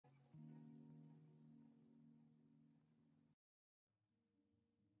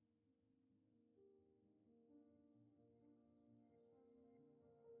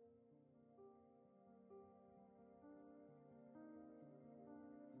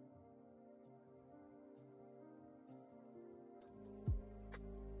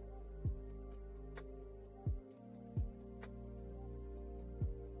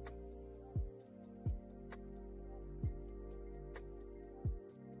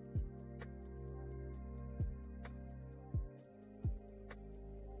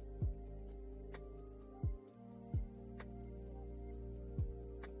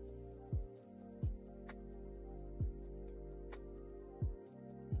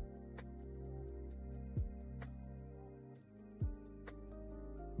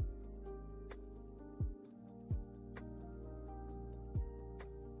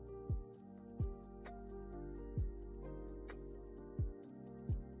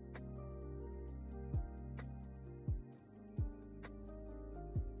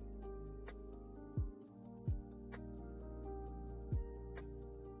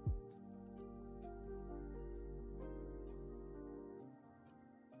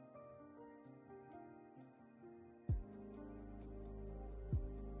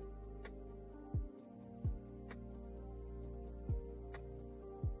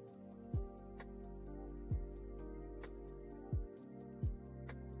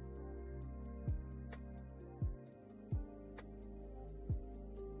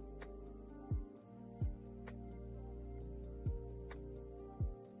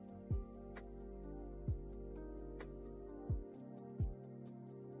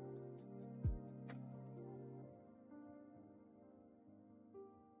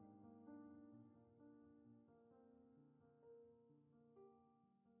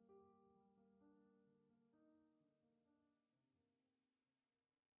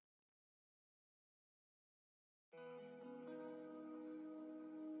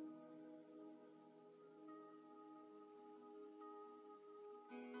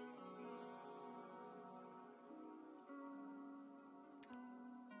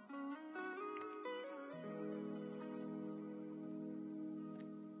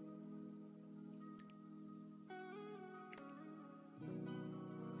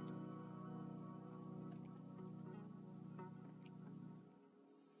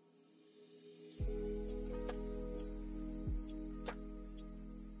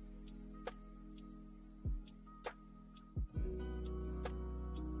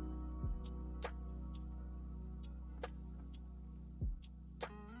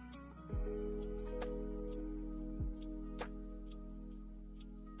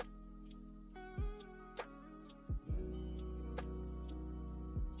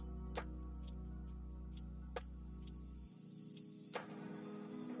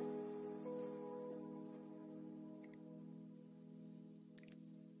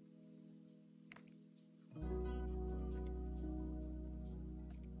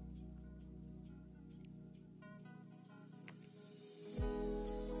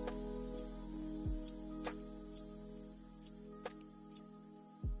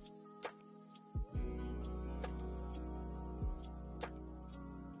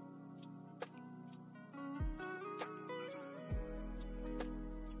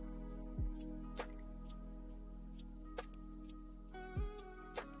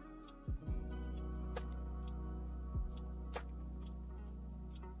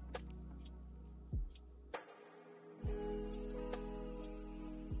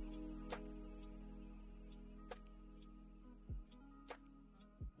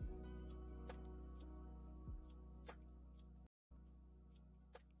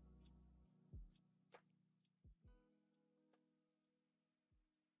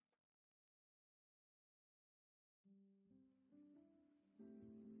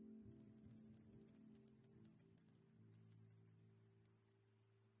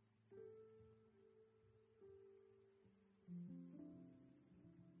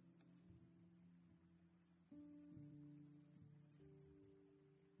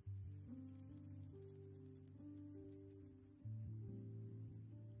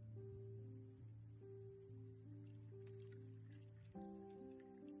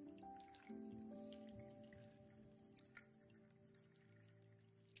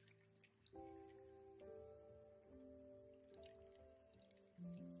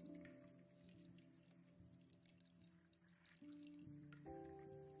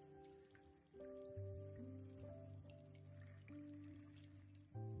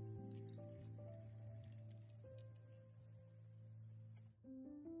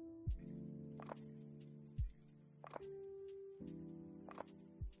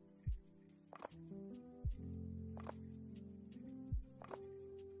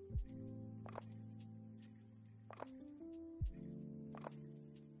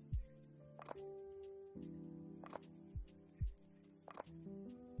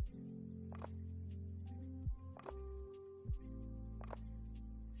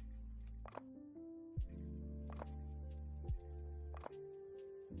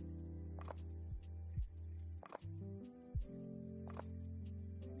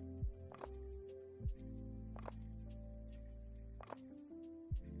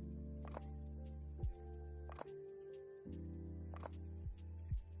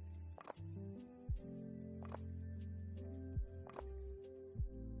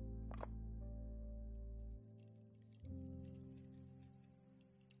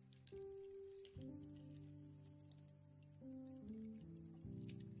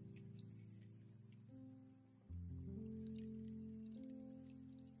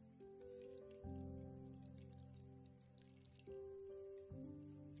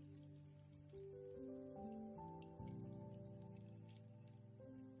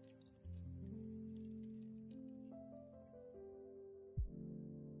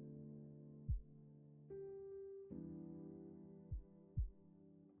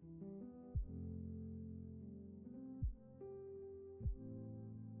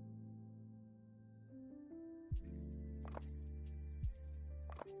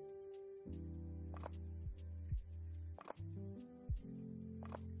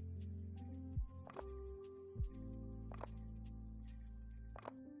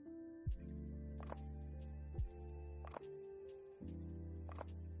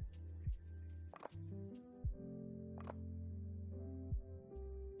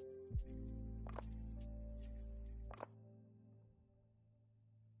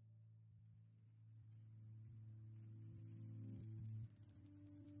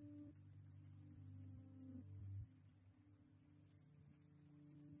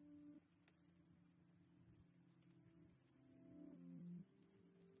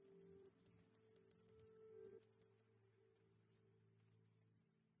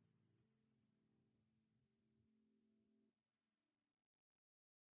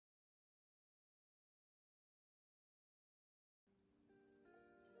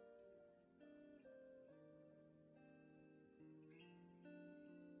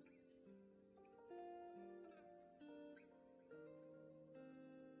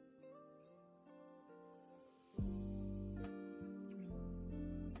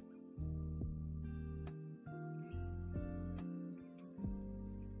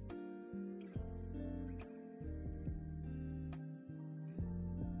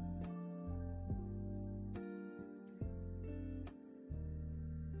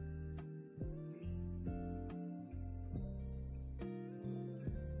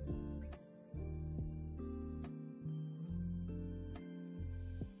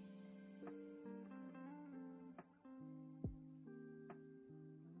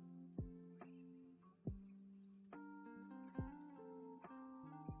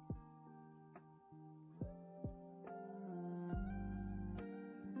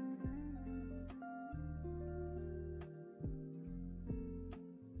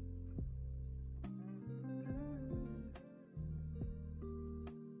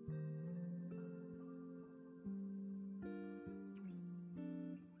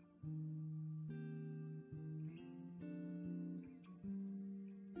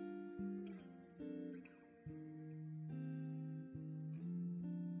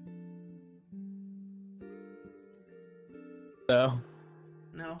No.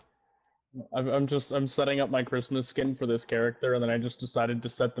 No. I'm setting up my Christmas skin for this character, and then I just decided to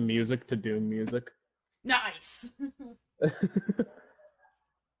set the music to Doom music. Nice. Sounds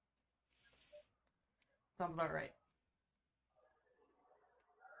about right.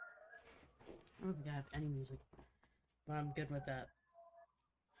 I don't think I have any music, but I'm good with that.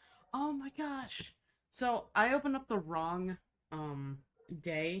 Oh my gosh. So I opened up the wrong um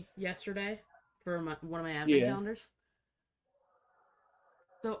day yesterday for one of my advent Yeah. calendars.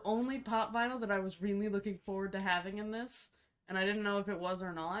 The only pop vinyl that I was really looking forward to having in this, and I didn't know if it was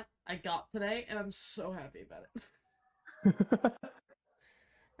or not, I got today, and I'm so happy about it.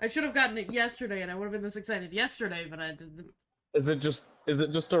 I should have gotten it yesterday, and I would have been this excited yesterday, but I didn't. Is it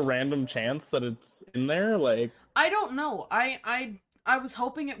just a random chance that it's in there? Like, I don't know. I was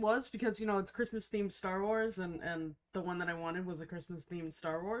hoping it was because it's Christmas themed Star Wars, and the one that I wanted was a Christmas themed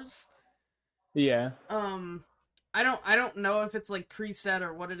Star Wars. yeah. Um, I don't know if it's like preset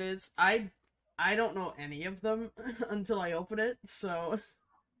or what it is. I don't know any of them until I open it, so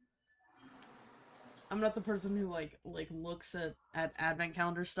I'm not the person who like looks at advent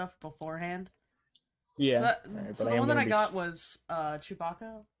calendar stuff beforehand. So, Yeah. that, All right, so but I the one am that gonna I be. got was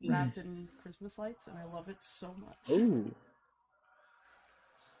Chewbacca wrapped in Christmas lights, and I love it so much. Ooh.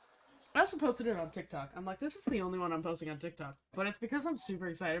 I also posted it on TikTok. I'm like, this is the only one I'm posting on TikTok, but it's because I'm super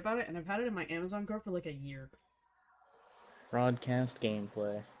excited about it, and I've had it in my Amazon cart for like a year. Broadcast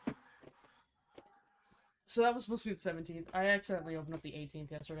gameplay. So that was supposed to be the 17th. I accidentally opened up the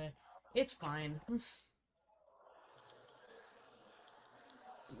 18th yesterday. It's fine. And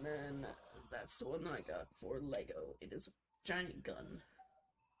then that's the one that I got for Lego. It is a giant gun.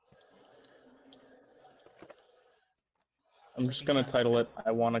 I'm just Freaking gonna gun. title it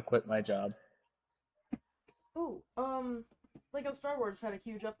 "I Want to Quit My Job." Ooh, Lego Star Wars had a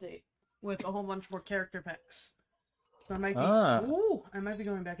huge update with a whole bunch more character packs. So Ah, I might be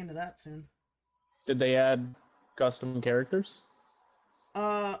going back into that soon. did they add custom characters?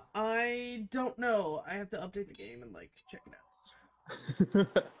 I don't know. I have to update the game and like check it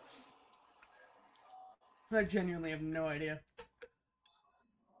out. I genuinely have no idea.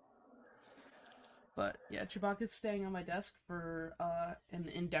 But yeah, Chewbacca's staying on my desk for an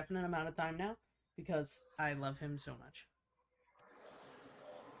indefinite amount of time now because I love him so much.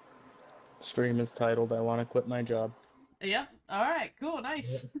 Stream is titled "I Want to Quit My Job." Yeah. All right. Cool.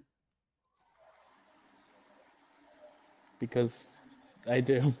 Nice. Because I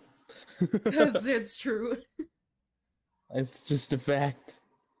do. Because it's true. It's just a fact.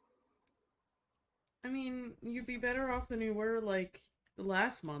 I mean, you'd be better off than you were like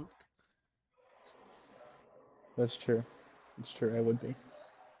last month. That's true. It's true. I would be.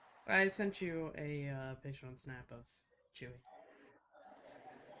 I sent you a picture on Snap of Chewie.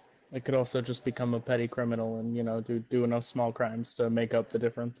 I could also just become a petty criminal and do enough small crimes to make up the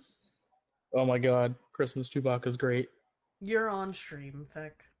difference. Oh my God, Christmas Chewbacca's great. You're on stream,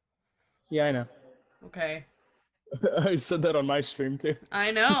 Peck. Yeah, I know. Okay. I said that on my stream too.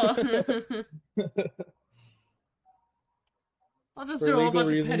 I know. I'll just For do a whole legal bunch of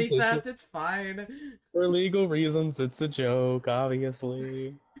reasons, petty theft. It's fine. it's a joke,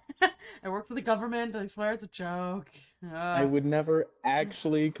 obviously. I work for the government. I swear it's a joke. I Uh. would never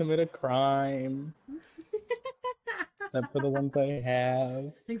actually commit a crime, except for the ones I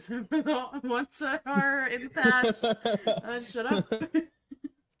have. Except for the ones that are in the past. Shut up.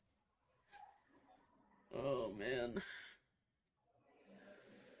 Oh man.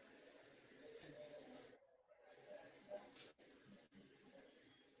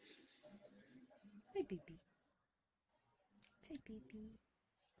 Hi, baby. Hi, baby.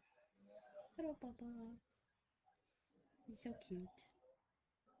 Hello, Bubba. You're so cute.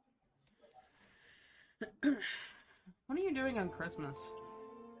 What are you doing on Christmas?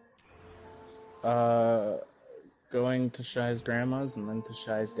 uh, Going to Shy's grandma's and then to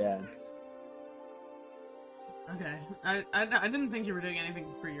Shy's dad's. Okay. I didn't think you were doing anything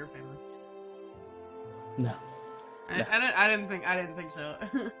for your family. No, no. I didn't think so.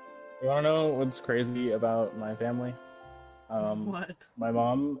 You wanna know what's crazy about my family? What? My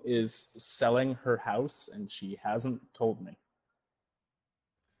mom is selling her house and she hasn't told me.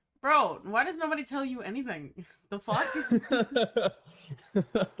 Bro, why does nobody tell you anything? The fuck?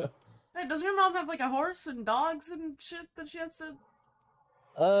 Hey, doesn't your mom have like a horse and dogs and shit that she has to?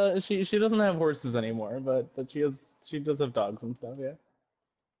 she doesn't have horses anymore, but she does have dogs and stuff. Yeah.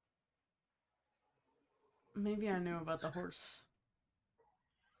 Maybe I knew about the horse.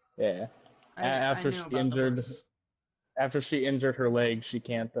 Yeah. I After knew she about the injured horse. her leg, she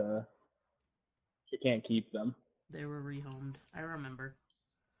can't keep them. They were rehomed. I remember.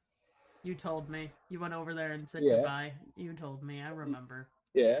 You told me. You went over there and said Yeah, goodbye. You told me. I remember.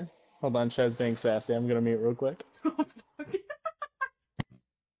 yeah. Hold on, Shai's being sassy. I'm gonna mute real quick. Oh, fuck.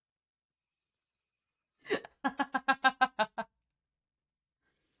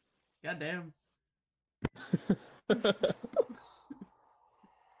 Goddamn.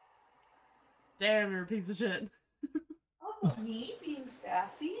 Damn, you're a piece of shit. Also, me being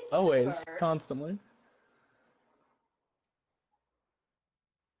sassy? Always, Never. constantly.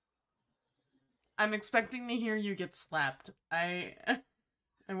 I'm expecting to hear you get slapped. I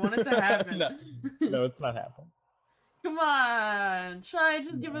want it to happen. No, no, it's not happening. Come on, Shy,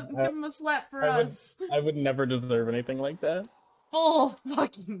 just give No, him a slap for I would, us. I would never deserve anything like that. Full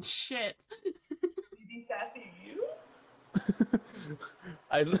fucking shit. Me being sassy, you?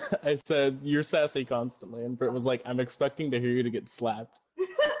 I, I said you're sassy constantly, and Britt was like, "I'm expecting to hear you to get slapped."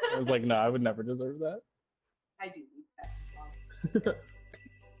 I was like, "No, I would never deserve that." I do be sassy constantly.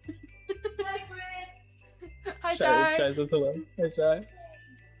 Hi, Brits! Hi, Shy, Shy. Shy says hello. Hey, Shy.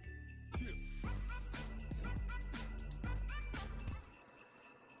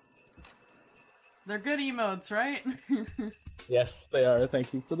 They're good emotes, right? Yes, they are.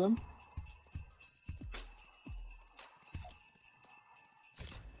 Thank you for them.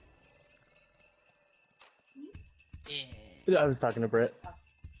 Yeah. I was talking to Britt.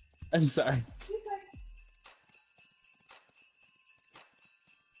 I'm sorry.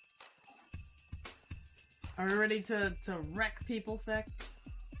 Are we ready to wreck people, Thick?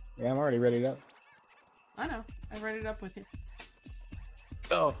 Yeah, I'm already ready up. I know. I read it up with you.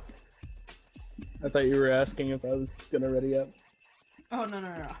 Oh, I thought you were asking if I was gonna ready up. Oh, no.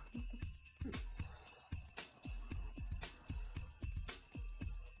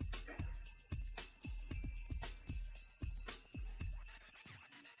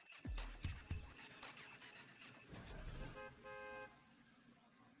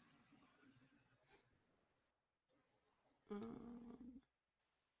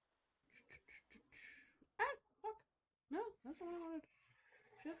 Ah, fuck. No, that's not what I wanted.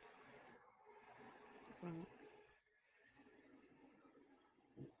 Shit. That's what I want.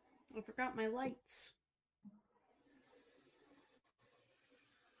 I forgot my lights.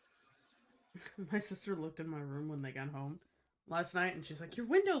 My sister looked in my room when they got home last night and she's like, "Your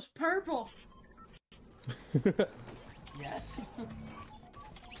window's purple." Yes.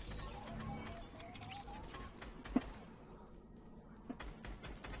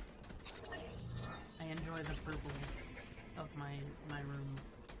 I enjoy the purple of my room.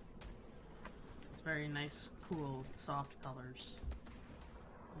 It's very nice, cool, soft colors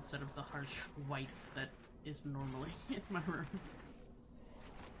instead of the harsh white that is normally in my room.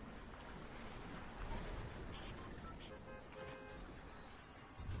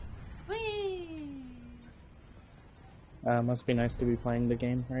 Whee! Must be nice to be playing the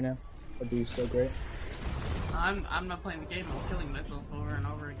game right now. That'd be so great. I'm not playing the game. I'm killing myself over and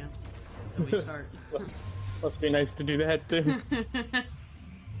over again until we start. Must be nice to do that too. Where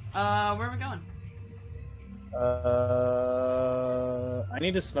are we going? I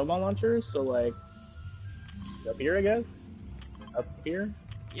need a snowball launcher, so like up here, I guess. Up here.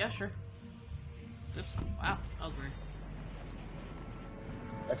 Yeah, sure. Oops. Wow, that was weird.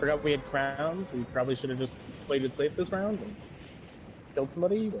 I forgot we had crowns. We probably should have just played it safe this round and killed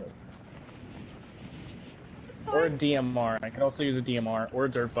somebody. Or a DMR. I could also use a DMR or a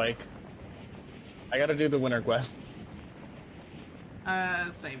dirt bike. I gotta do the winter quests.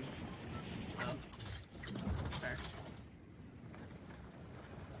 Same. So, fair.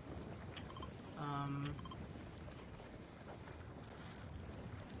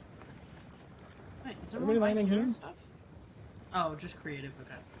 Wait, is there Everybody more landing here? stuff? Oh, just creative,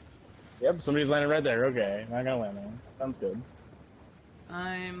 okay. Yep, somebody's landing right there. Okay, not gonna land there. Sounds good.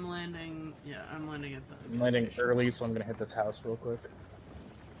 I'm landing, yeah, I'm landing at the... I'm landing early, so I'm gonna hit this house real quick.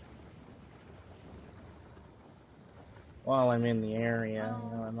 While I'm in the area,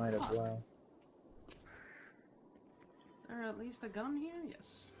 you know, I might as well. Is there at least a gun here?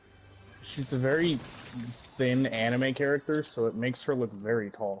 Yes. She's a very thin anime character, so it makes her look very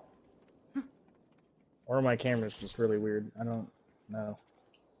tall. Or my camera's just really weird. I don't know.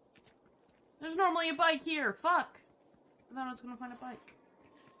 There's normally a bike here, fuck! I thought I was gonna find a bike.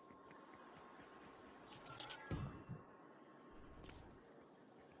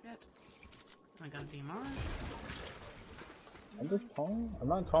 Shit. I got a DMR. I'm just tall? I'm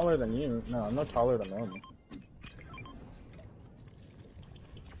not taller than you. No, I'm not taller than normal.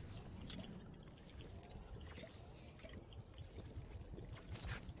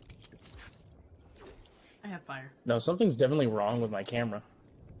 I have fire. No, something's definitely wrong with my camera.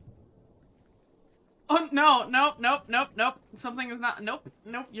 Oh, no! nope, nope, nope, nope. Something is not. Nope,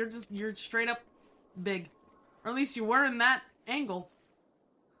 nope. You're straight up big, or at least you were in that angle.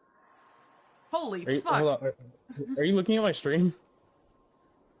 Holy fuck! Hold on. Are you looking at my stream?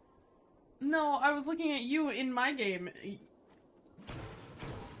 No, I was looking at you in my game.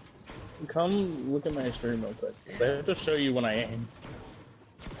 Come look at my stream real quick. I have to show you when I aim.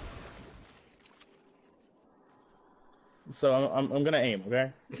 So I'm gonna aim,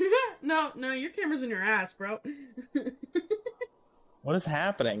 okay? No, your camera's in your ass, bro. What is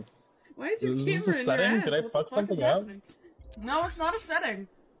happening? Why is your Is camera this a in setting? your ass? Did I What the fuck fuck something is up? happening? No, it's not a setting.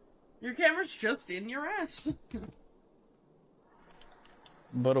 Your camera's just in your ass.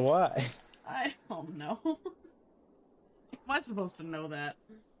 But why? I don't know. How am I supposed to know that?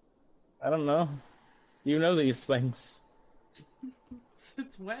 I don't know. You know these things.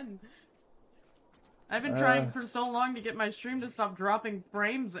 Since when? I've been trying for so long to get my stream to stop dropping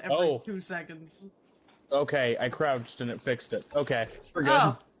frames every 2 seconds. Okay, I crouched and it fixed it. Okay, we're good.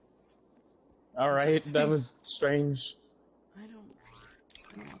 Oh. Alright, that was strange. I don't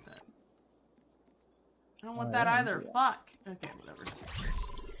want that. I don't want that either. Fuck. Okay, whatever.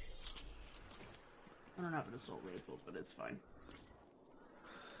 I don't have an assault rifle, but it's fine.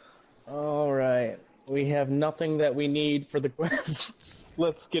 Alright. We have nothing that we need for the quests.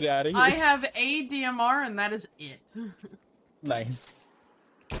 Let's get out of here. I have a DMR, and that is it. Nice.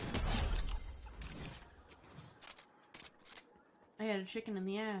 I had a chicken in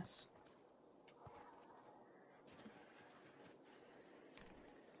the ass.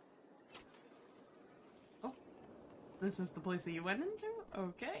 Oh. This is the place that you went into?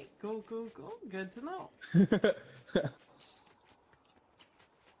 Okay. Cool, cool, cool. Good to know.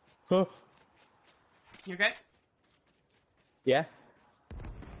 Oh. You okay? Yeah?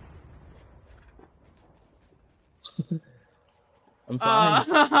 I'm fine.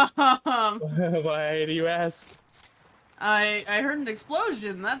 Why do you ask? I heard an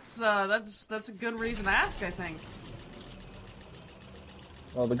explosion. That's a good reason to ask, I think.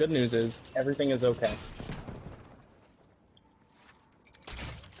 Well, the good news is everything is okay.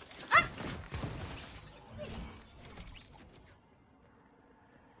 Ah!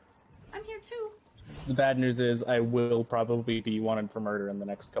 I'm here too. The bad news is I will probably be wanted for murder in the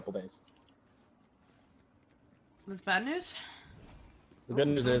next couple days. That's bad news? The good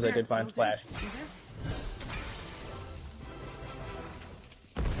news is I did find Splash.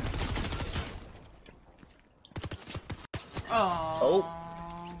 Oh.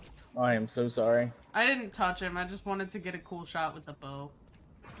 I am so sorry. I didn't touch him. I just wanted to get a cool shot with the bow.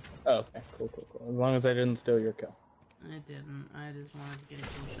 Oh, okay, cool. As long as I didn't steal your kill. I didn't. I just wanted to get a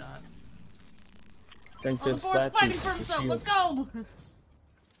cool shot. Drink Oh, the this board's flat fighting juice for to himself. shield. Let's go.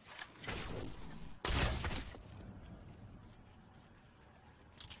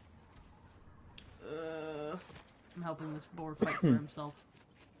 I'm helping this boar fight for himself.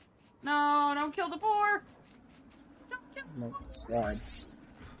 No, don't kill the boar. Don't kill. No, slide.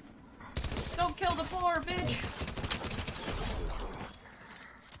 Don't kill the boar, bitch.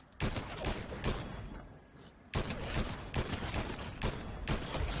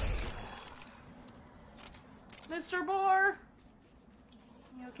 Mr. Boar.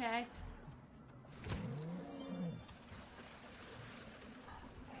 You okay?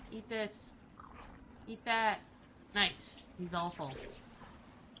 Eat this. Eat that. Nice. He's all full.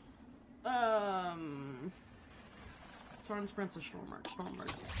 Sword and Sprint's a Stormmark.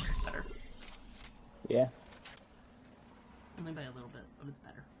 Stormmark's better. Yeah. Only by a little bit, but it's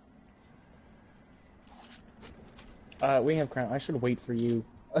better. We have crown. I should wait for you.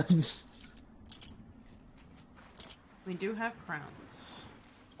 We do have crowns.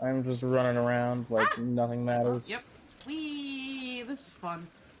 I'm just running around like nothing matters. Yep. Whee! This is fun.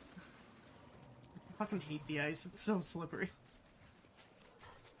 I fucking hate the ice. It's so slippery.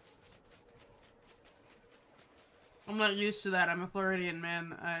 I'm not used to that. I'm a Floridian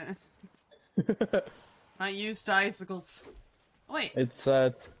man. Not used to icicles. Oh, wait. It's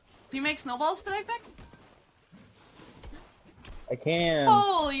Do you make snowballs today, Bex? I can.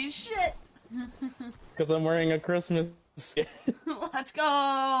 Holy shit! Because I'm wearing a Christmas skin. Let's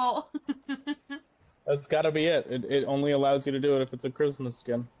go! That's gotta be it. It only allows you to do it if it's a Christmas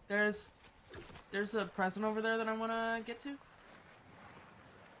skin. There's a present over there that I want to get to.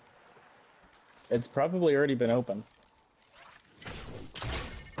 It's probably already been opened.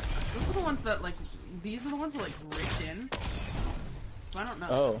 Those are the ones that, like, these are the ones that, like, ripped in. So I don't know.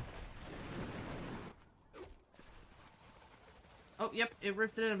 Oh. Oh, yep, it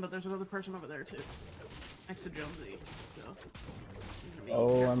rifted in, but there's another person over there, too. Next to Jonesy, so...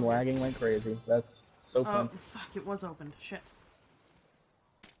 Oh, I'm lagging like crazy. That's so Oh, fun. fuck, it was opened. Shit.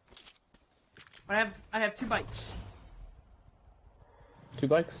 But I have 2 bikes. 2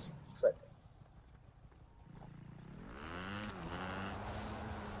 bikes? Sick.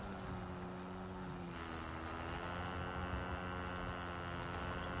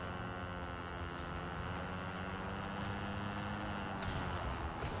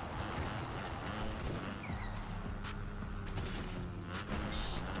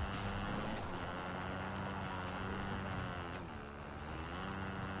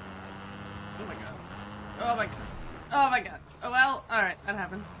 Oh my god. Oh my god. Oh my god. Oh well, alright, that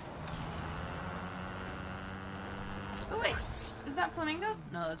happened. Oh wait, is that flamingo?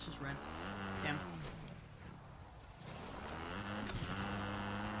 No, that's just red. Damn.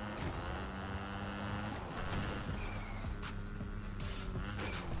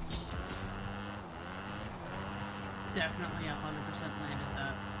 Definitely 100% landed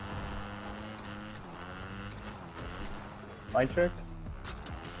that. My trick?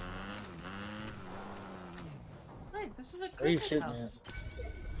 Wait, this is a Where are you Christmas shooting house.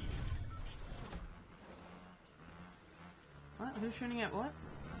 What? Who's shooting at what?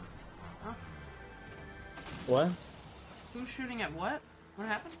 Huh? What? Who's shooting at what? What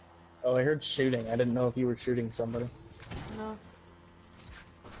happened? Oh, I heard shooting. I didn't know if you were shooting somebody. No.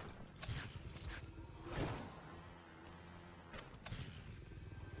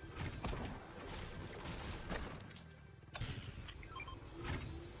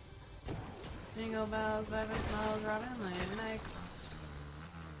 Jingle bells, every smells, Robin, late night.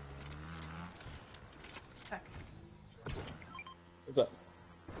 Heck. What's up?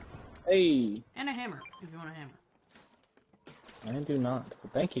 Hey! And a hammer, if you want a hammer. I do not,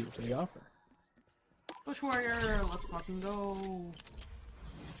 but thank you for the offer. Bush warrior, let's fucking go.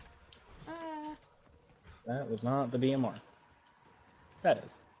 That was not the DMR. That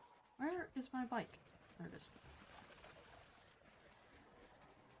is. Where is my bike? There it is.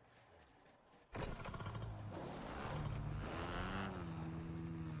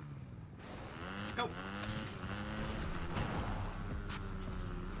 Go.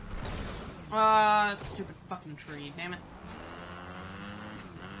 That stupid fucking tree, damn it.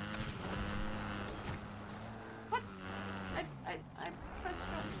 What? I pressed it.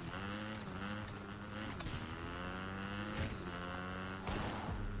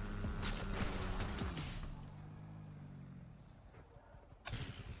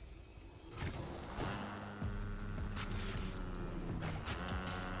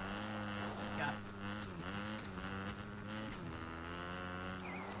 Got it.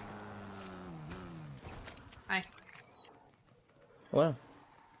 Hi. Hello.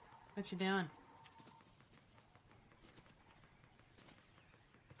 What you doing?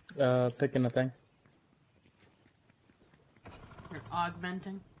 Picking a thing. You're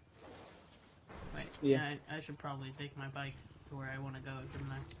augmenting? Wait, Yeah. I should probably take my bike to where I want to go,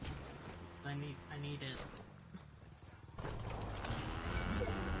 shouldn't I? I need it.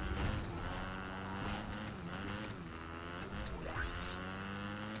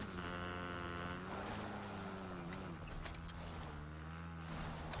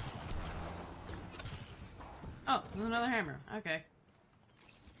 Oh, there's another hammer. Okay.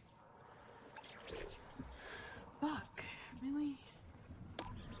 Fuck. Really?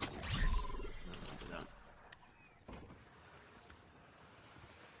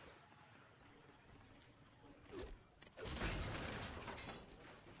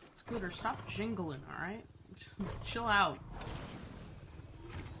 Scooter, stop jingling, alright? Just chill out.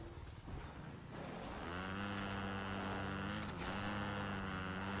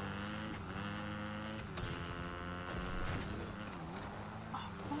 Oh,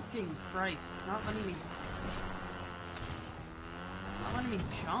 fucking Christ. It's not letting me... Not letting me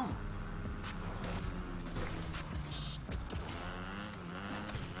jump.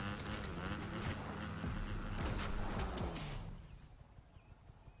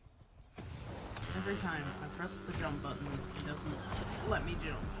 Every time I press the jump button, it doesn't let me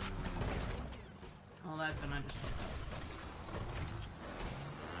jump. Well, that time I just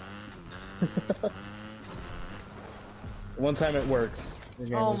fucked up. One time it works. The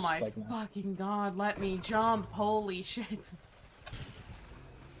game Oh is my just like, nah. fucking god, let me jump. Holy shit.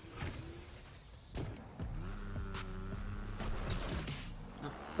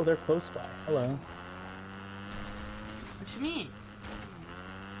 Nice. Oh, they're close by. Hello. What you mean?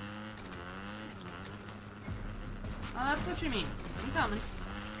 Oh, that's what you mean. I'm coming.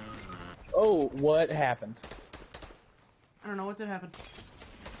 Oh, what happened? I don't know what did happen.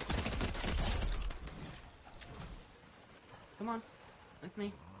 Come on. With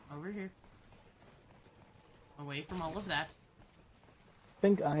me. Over here. Away from all of that. I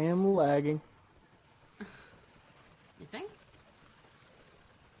think I am lagging. You think?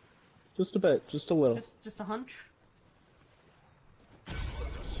 Just a bit, just a little. Just a hunch.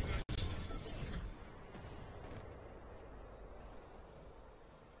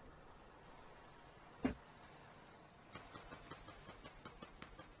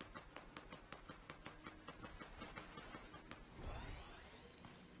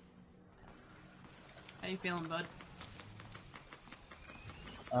 How you feeling, bud?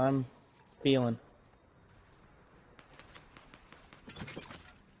 I'm feeling.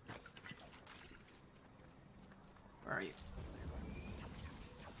 Where are you?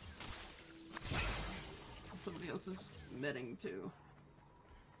 Somebody else is medding too.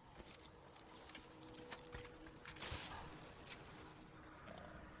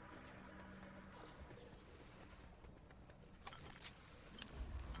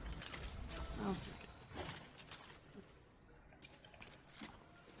 Oh, it's okay.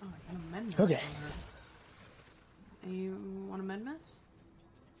 Oh, I got a med mist. Okay. You want a med mist?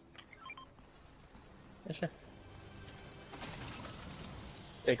 Yeah, sure.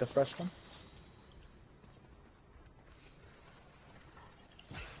 Take a fresh one.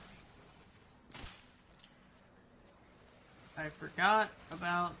 I forgot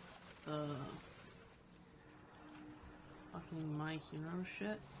about the fucking My Hero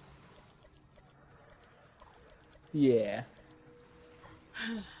shit. Yeah.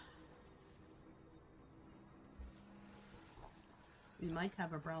 We might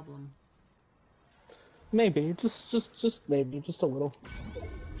have a problem. Maybe, just maybe, just a little.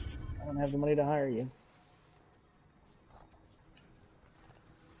 I don't have the money to hire you.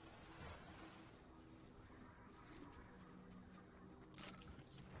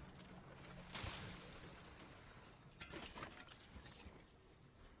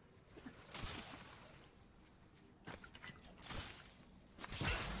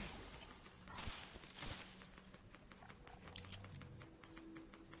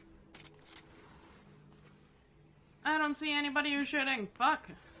 I don't see anybody who's shooting. Fuck.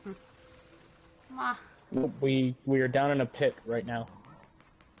 Ma, Nope, we are down in a pit right now.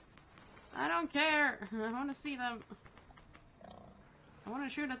 I don't care. I want to see them. I want to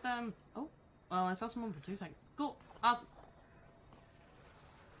shoot at them. Oh, well, I saw someone for 2 seconds. Cool. Awesome.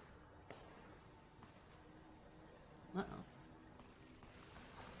 Uh-oh.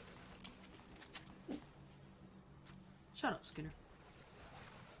 Shut up, Skinner.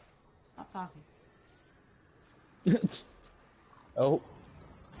 Stop talking. Oh,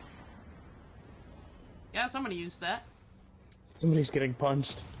 Yeah, somebody used that. somebody's getting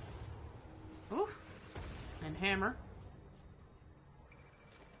punched. Ooh. And hammer.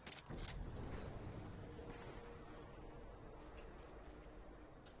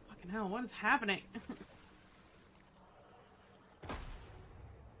 Fucking hell, what is happening?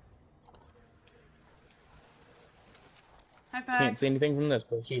 High five. Can't see anything from this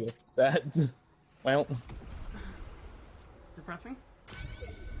bush either. That, well, Depressing.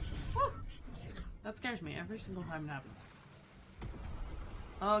 Woo. That scares me every single time it happens.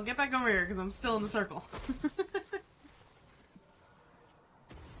 Oh, get back over here, because I'm still in the circle.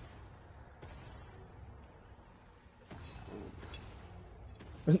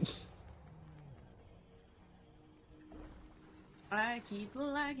 I keep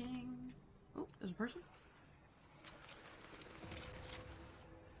lagging. Oh, there's a person.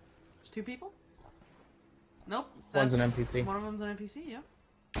 There's 2 people? Nope. One's an that's- NPC. One of them's an NPC,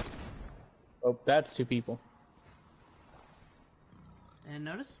 yeah. Oh, that's 2 people. And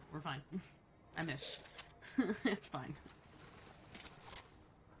notice, we're fine. I missed. It's fine.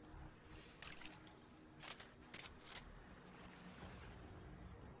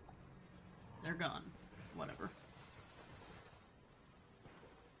 They're gone. Whatever.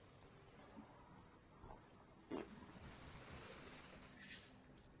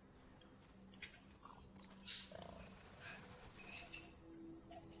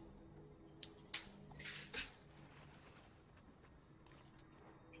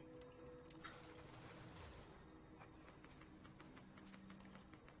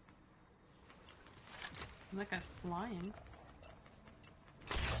 That guy's flying.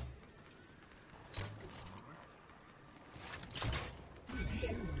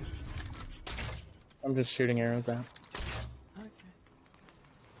 I'm just shooting arrows out. Okay.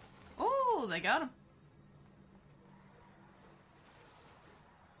 Oh, they got him.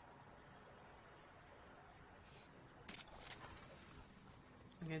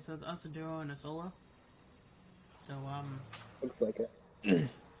 Okay, so it's us, a duo, and a solo. So, Looks like it.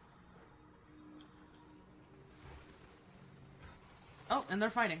 oh, and they're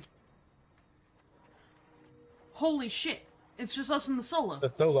fighting. Holy shit! It's just us and the solo. The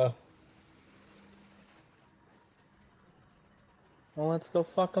solo. Well, let's go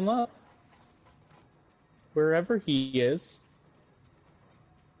fuck them up. wherever he is.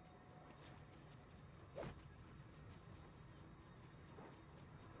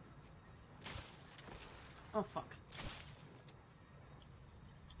 Oh, fuck.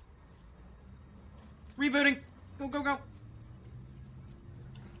 Rebooting! Go, go, go!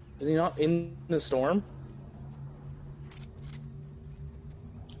 Is he not in the storm?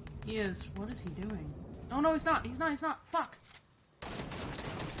 He is. What is he doing? Oh, no, he's not. He's not. He's not. Fuck!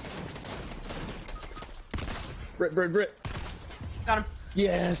 Brit. Got him.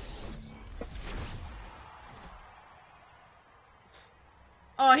 Yes!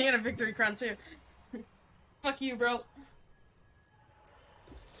 Oh, he had a victory crown, too. Fuck you, bro.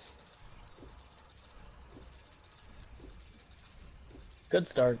 Good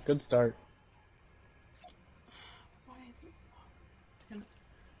start, good start. Why is it?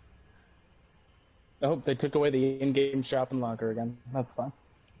 Oh, they took away the in-game shop and locker again. That's fine.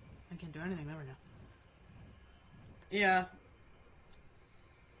 I can't do anything there right now. Yeah.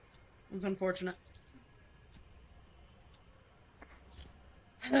 It was unfortunate.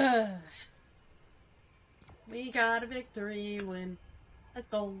 We got a victory win. Let's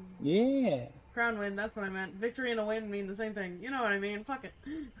go. Yeah. Crown win, that's what I meant. Victory and a win mean the same thing. You know what I mean. Fuck it.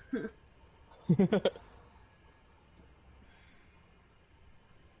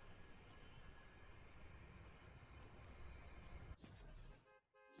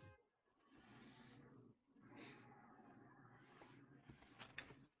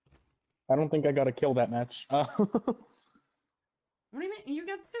 I don't think I got to kill that match. What do you mean? You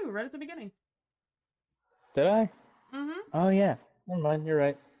got two right at the beginning. Did I? Mm-hmm. Oh, yeah. Never mind. You're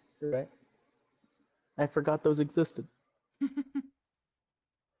right. You're right. I forgot those existed.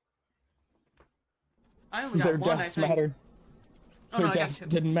 I only got Their one, I deaths think. mattered. Oh, Their no, I got deaths two.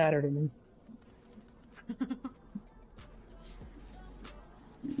 didn't matter to me.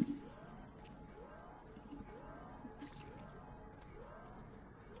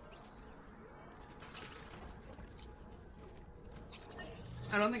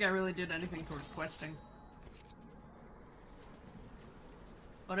 I don't think I really did anything towards questing.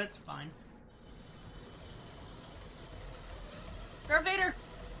 But it's fine. Darth Vader!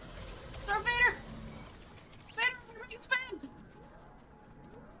 Darth Vader! Vader, expand!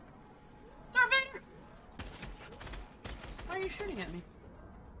 Darth Vader! Why are you shooting at me?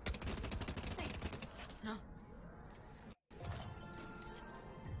 Hey. No.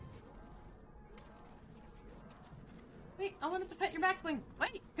 Wait, I wanted to pet your back bling.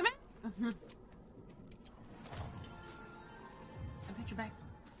 Wait, come here! I pet your back.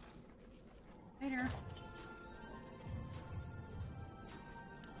 Vader.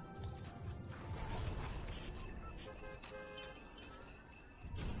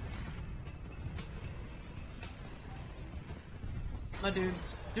 My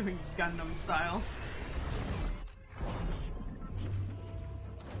dude's doing Gundam style.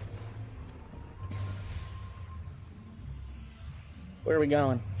 Where are we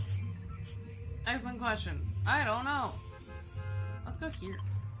going? Excellent question. I don't know. Let's go here.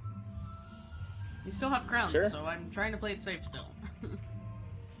 We still have crowns, Sure. so I'm trying to play it safe still.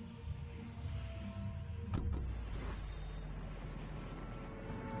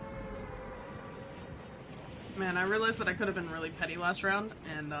 Man, I realized that I could have been really petty last round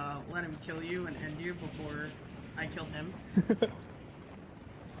and let him kill you and end you before I killed him.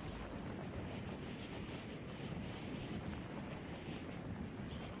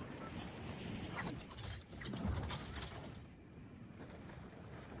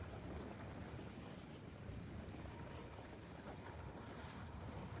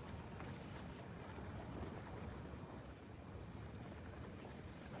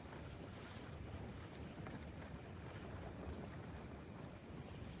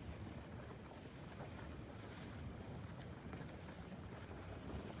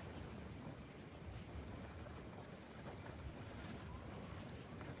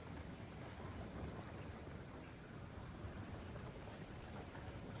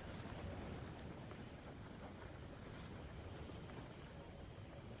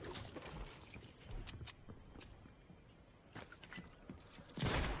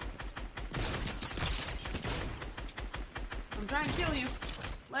 I'm trying to kill you.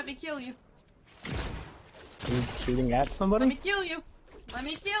 Let me kill you. Are you shooting at somebody? Let me kill you. Let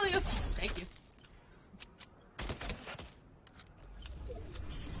me kill you. Thank you.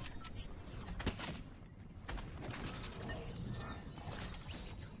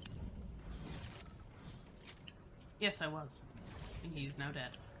 Yes, I was. And he's now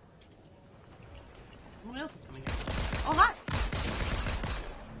dead. What else is coming in? Oh, hi!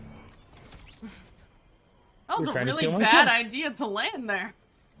 That was You're a trying to really steal my bad kill. idea to land there.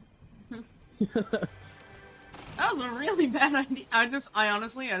 That was a really bad idea. I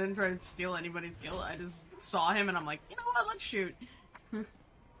honestly, I didn't try to steal anybody's kill. I just saw him and I'm like, you know what, let's shoot.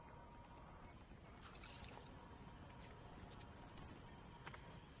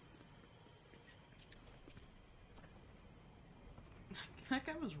 That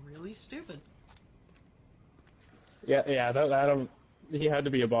guy was really stupid. Yeah, he had to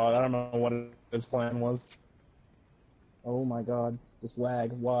be a bot. I don't know what his plan was. Oh my god, this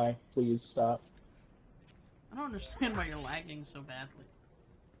lag, why? Please stop. I don't understand why you're lagging so badly.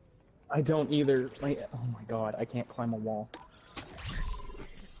 I don't either. Oh my god, I can't climb a wall.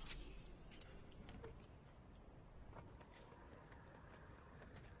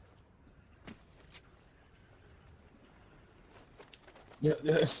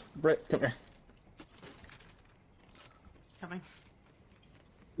 Yeah, Brett, come here. Coming.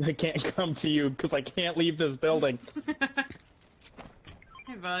 I can't come to you because I can't leave this building.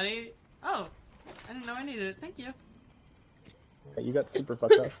 Hey, buddy. Oh, I didn't know I needed it. Thank you. Okay, you got super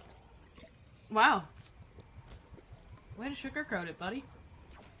fucked up. Wow. Way to sugarcoat it, buddy.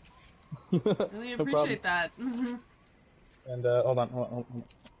 Really No appreciate that. And hold on.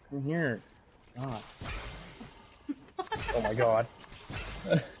 Come here. God. Oh my god.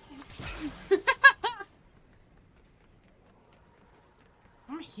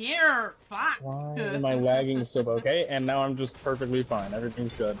 I'm here. Fuck. Why am I lagging so okay? And now I'm just perfectly fine.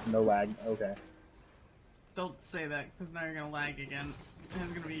 Everything's good. No lag. Okay. Don't say that, because now you're gonna lag again. And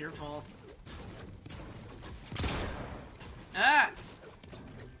it's gonna be your fault. Ah!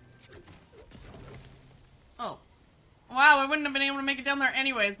 Oh. Wow, I wouldn't have been able to make it down there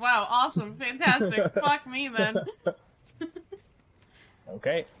anyways. Wow, awesome. Fantastic. Fuck me, then.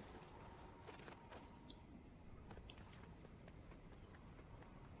 Okay.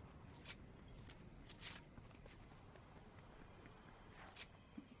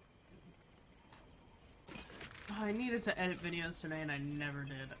 Oh, I needed to edit videos today, and I never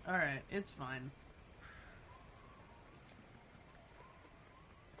did. Alright, it's fine.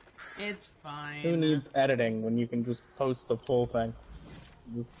 It's fine. Who needs editing when you can just post the full thing?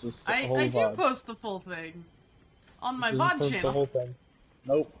 Just the whole I do VOD. post the full thing. On my Just VOD post the channel. whole thing.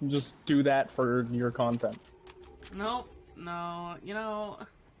 Nope, just do that for your content. Nope. No. You know,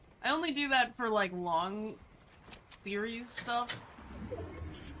 I only do that for, like, long series stuff.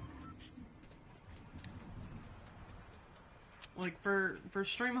 Like, for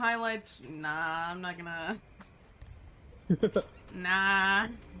stream highlights, nah, I'm not gonna... Nah.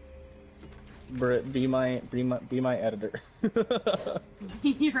 Britt, be my editor.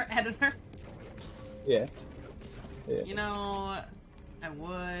 Your editor? Yeah. Yeah. You know, I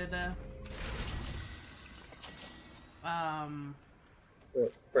would...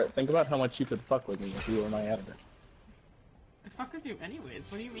 Brett, think about how much you could fuck with me if you were my editor. I fuck with you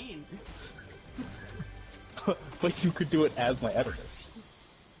anyways, what do you mean? But you could do it as my editor.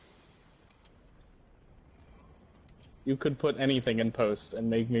 You could put anything in post and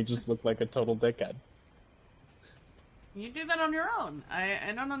make me just look like a total dickhead. You do that on your own.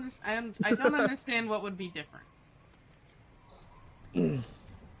 I don't understand. I don't understand what would be different.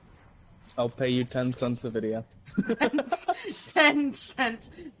 I'll pay you 10 cents a video. 10 cents.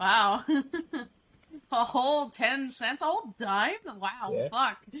 Wow. A whole 10 cents? A whole dime? Wow, Yeah.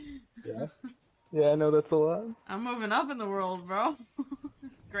 fuck. Yeah. Yeah, I know that's a lot. I'm moving up in the world, bro.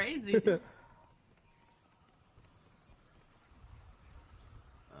 It's crazy.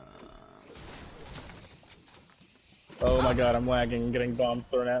 Oh my god, I'm lagging and getting bombs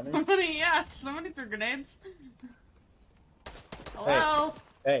thrown at me. Somebody threw grenades. Hello?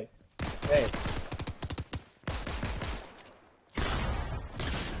 Hey. Hey.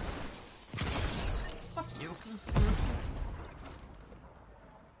 Fuck you.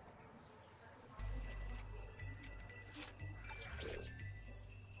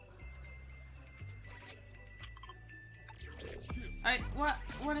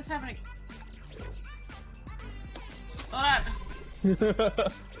 What is happening? Hold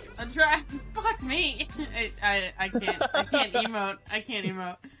on. I'm trying. Fuck me. I can't emote. I can't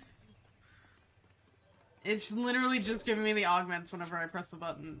emote. It's literally just giving me the augments whenever I press the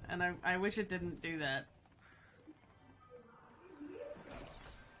button, and I wish it didn't do that.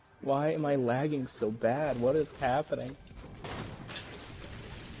 Why am I lagging so bad? What is happening?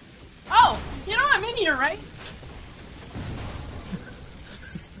 Oh! You know I'm in here, right?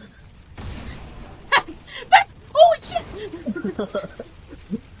 Holy shit!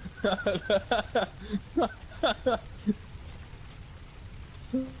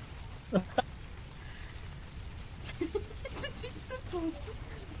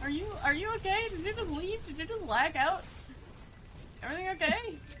 Are you okay? Did you just leave? Did you just lag out? Everything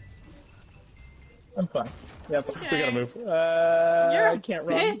okay? I'm fine. Yeah, we gotta Okay. move. You're I a can't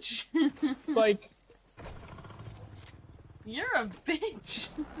run. bitch. Bike. You're a bitch.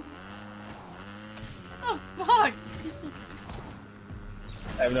 What the fuck?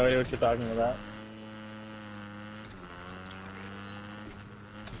 I have no idea what you're talking about.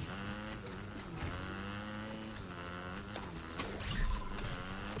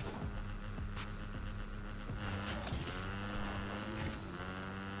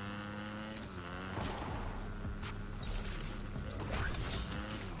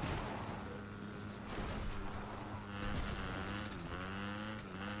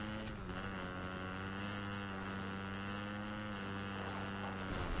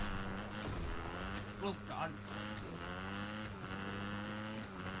 Oh god.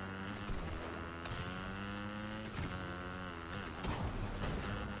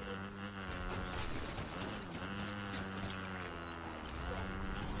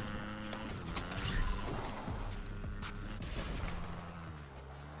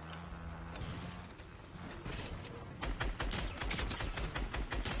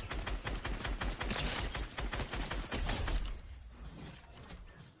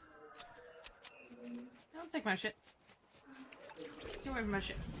 Don't take my shit. Get away from my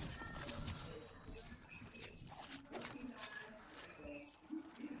shit.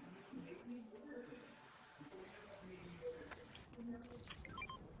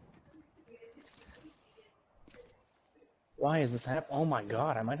 Why is this happening? Oh my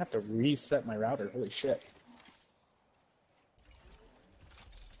god, I might have to reset my router. Holy shit.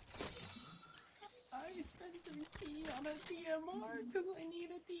 I spent some tea on a DMR because I need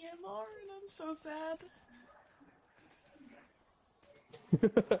a DMR and I'm so sad.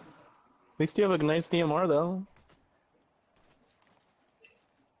 At least you have a nice DMR though.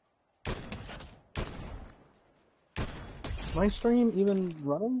 Is my stream even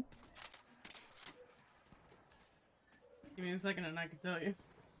running? Give me a second and I can tell you.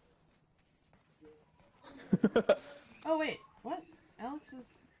 Oh wait, what? Alex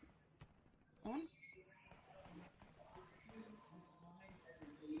is on?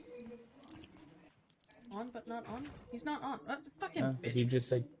 On but not on? He's not on. Fucking Did he bitch. just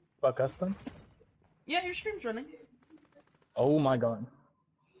say fuck us then? Yeah, your stream's running. Oh my god.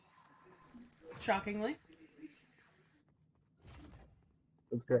 Shockingly.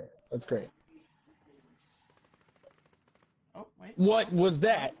 That's great. That's great. Oh, wait. What was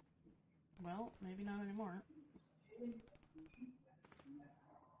that? Well, maybe not anymore.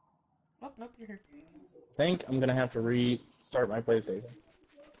 Oh, nope, you're here. I think I'm gonna have to restart my PlayStation.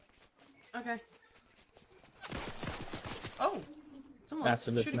 Okay. Oh! Someone's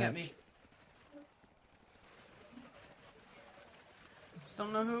After this shooting at match. me. Just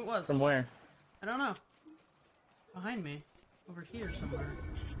don't know who it was. From where? I don't know. Behind me. Over here somewhere.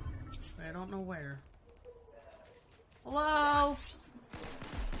 But I don't know where. Hello?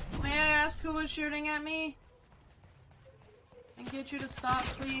 May I ask who was shooting at me? And get you to stop,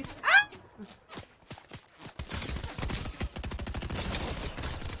 please. Ah!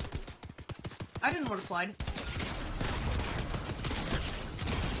 I didn't want to slide.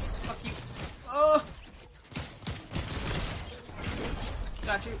 Fuck you. Oh!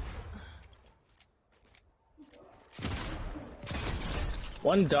 Got you.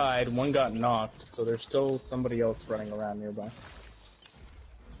 One died, one got knocked, so there's still somebody else running around nearby.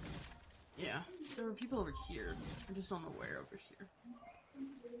 Yeah, there were people over here. I just don't know where over here.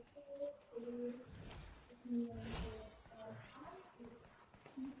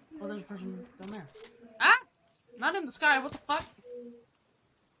 Oh, there's a person down there. Ah! Not in the sky, what the fuck?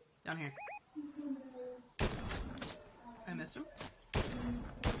 Down here. I missed him.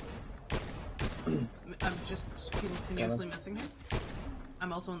 I'm just continuously missing him.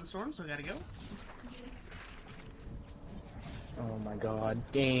 I'm also in the storm, so I gotta go. Oh my god.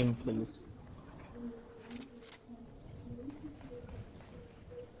 Game, please.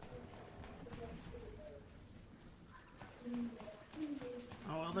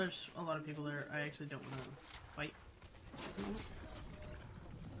 Oh, well, there's a lot of people there. I actually don't want to fight.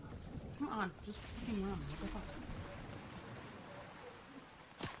 Come on, just fucking run. What the fuck?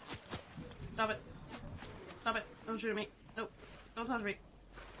 Stop it. Stop it. Don't shoot at me. Nope. Don't touch me.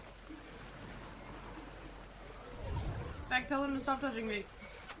 Back, tell him to stop touching me.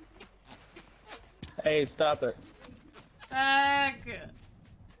 Hey, stop it. Back!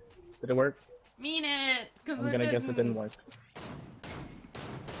 Did it work? Mean it! Cause I'm gonna guess it didn't work.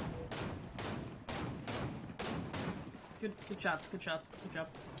 Good shots, good shots, good job.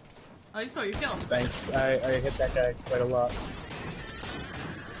 Oh, you stole your kill. Thanks. I hit that guy quite a lot.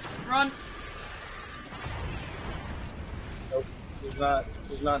 Run! Nope.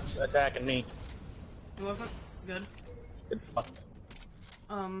 He's not attacking me. It wasn't? Good. Fuck.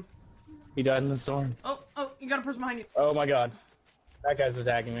 Um. He died in the storm. Oh, you got a person behind you. Oh my god. That guy's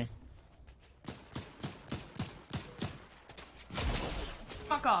attacking me.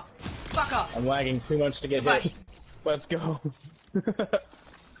 Fuck off. Fuck off. I'm lagging too much to get Goodbye. hit. Let's go.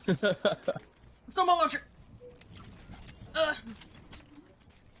 Snowball launcher.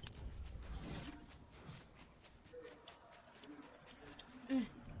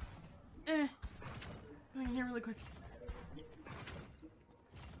 Going in here really quick.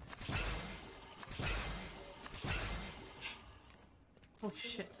 Oh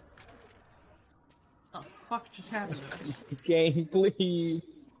shit. Oh fuck just happened to us. Game,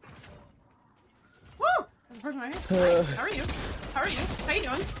 please. Woo! There's a person right here. Hi, how are you? How are you? How you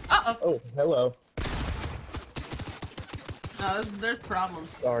doing? Uh-oh. Oh, hello. No, there's problems.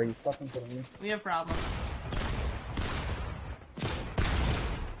 Sorry, you fucking kidding me. We have problems.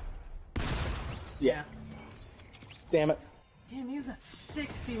 Yeah. Damn it. Damn, he was at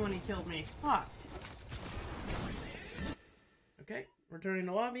 60 when he killed me. Fuck. Okay, returning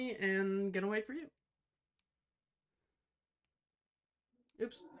to lobby and gonna wait for you.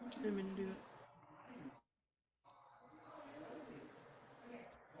 Oops, didn't mean to do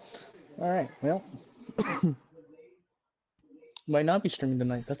that. Alright, well. Might not be streaming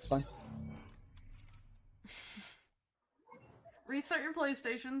tonight, that's fine. Restart your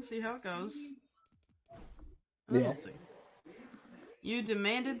PlayStation, see how it goes. And then Yeah. we'll see. You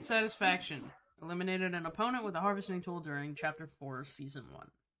demanded satisfaction. Eliminated an opponent with a harvesting tool during Chapter 4, Season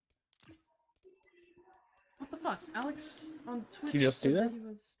 1. What the fuck? Alex on Twitch You just do said that? he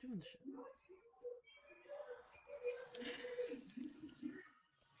was doing shit.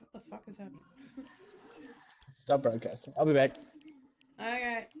 What the fuck is happening? Stop broadcasting. I'll be back.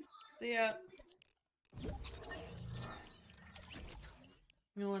 Okay. See ya. You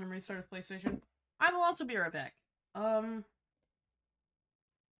gonna let him restart his PlayStation? I will also be right back.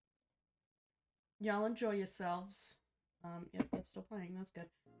 Y'all enjoy yourselves. Yep, that's still playing. That's good.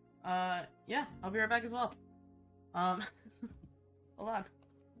 Yeah, I'll be right back as well. Hold on.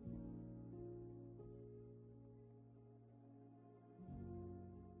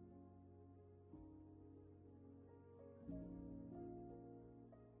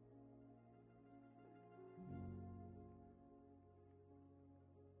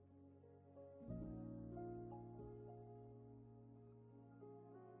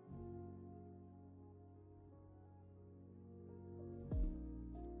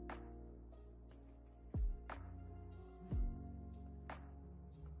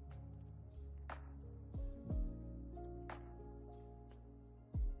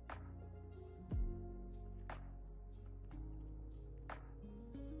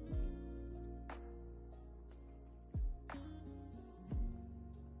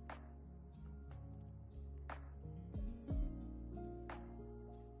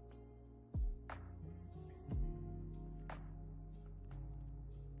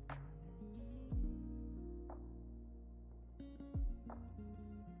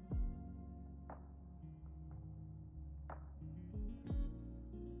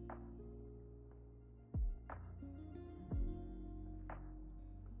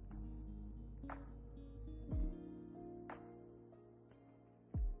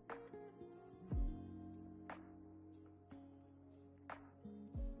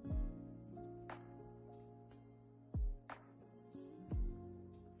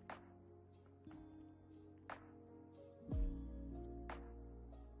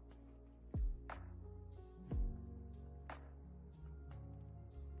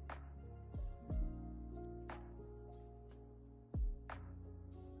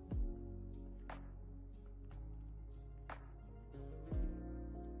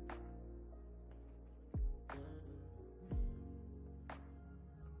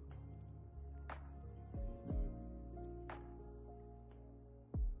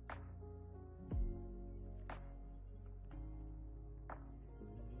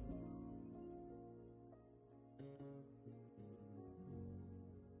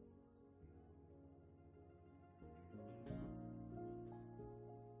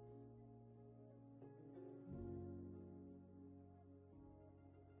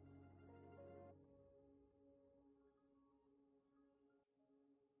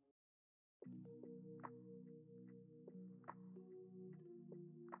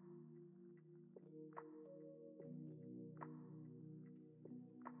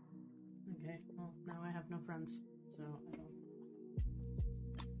 Okay, well, now I have no friends, so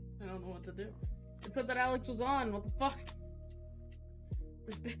I don't know what to do. It said that Alex was on, what the fuck?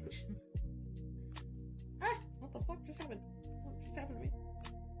 This bitch. Ah, what the fuck just happened? What just happened to me?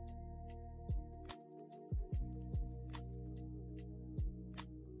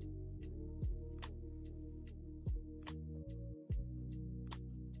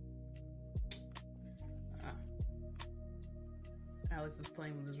 Alex is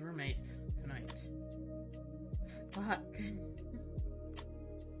playing with his roommates tonight. Fuck.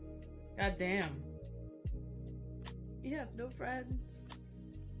 God damn. You have no friends.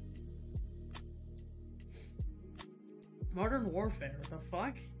 Modern Warfare, the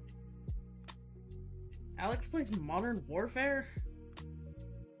fuck? Alex plays Modern Warfare?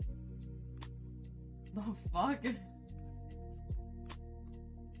 The fuck? Didn't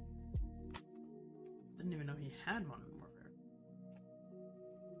even know he had Modern Warfare.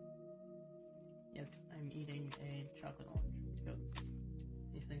 Yes, I'm eating a chocolate orange because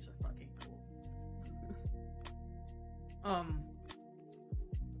these things are fucking cool.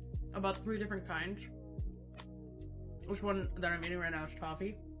 About 3 different kinds. Which one that I'm eating right now is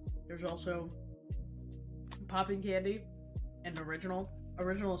toffee. There's also popping candy and original.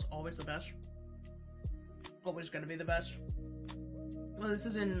 Original is always the best. Always gonna be the best. Well, this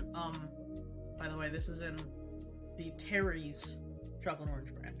is in, by the way, this is in the Terry's chocolate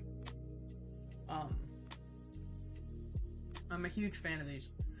orange brand. I'm a huge fan of these.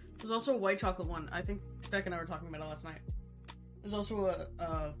 There's also a white chocolate one. I think Beck and I were talking about it last night. There's also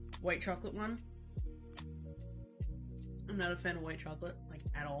a white chocolate one. I'm not a fan of white chocolate, like,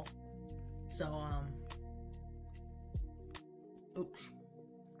 at all. So, oops.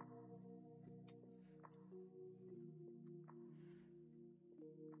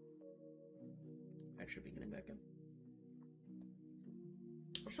 I should be getting back in.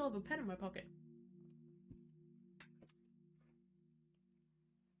 I still have a pen in my pocket.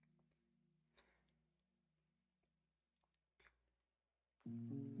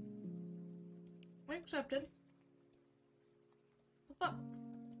 I accepted. What the fuck?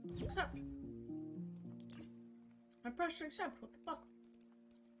 Accept. I pressed accept. What the fuck?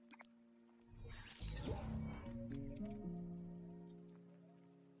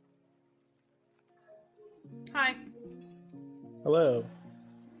 Hi. Hello.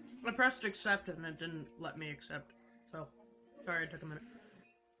 I pressed accept and it didn't let me accept. So, sorry it took a minute.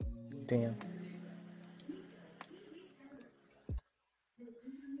 Damn.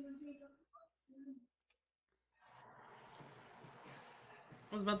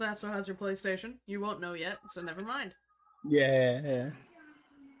 I was about to ask, so how's your PlayStation? You won't know yet, so never mind. Yeah.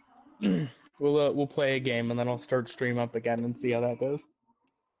 We'll play a game and then I'll start stream up again and see how that goes.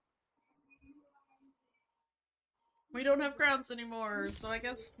 We don't have crowns anymore, so I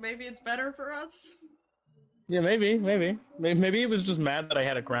guess maybe it's better for us? Yeah, maybe. Maybe it was just mad that I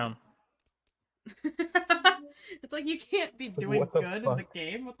had a crown. It's like you can't be It's like, doing what the good in fuck? the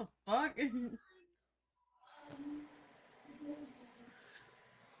game. What the fuck?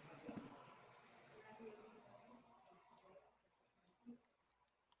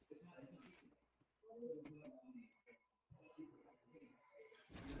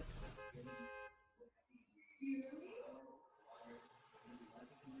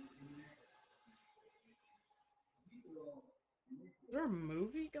 Is there a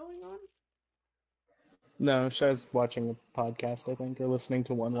movie going on? No, Shai's watching a podcast, I think, or listening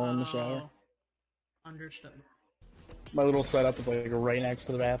to one while in the shower. Oh, understood. My little setup is like right next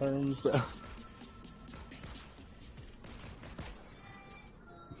to the bathroom, so. I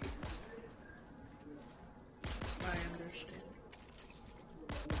understand.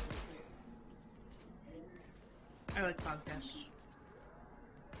 I like podcasts.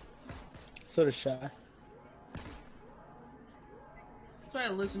 So does Shai. That's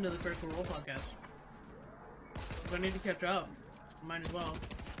why I listen to the Critical Role podcast. If I need to catch up, might as well.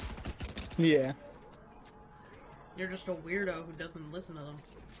 Yeah. You're just a weirdo who doesn't listen to them.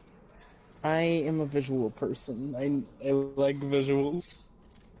 I am a visual person. I like visuals.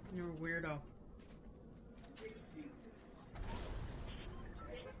 You're a weirdo.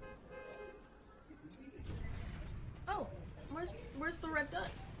 Oh, where's the red dot?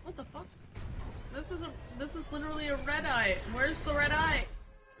 What the fuck? This is literally a red eye. Where's the red eye?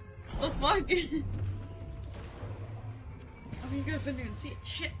 What the fuck? Oh, you guys didn't even see it.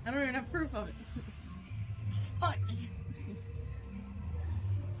 Shit, I don't even have proof of it. Fuck.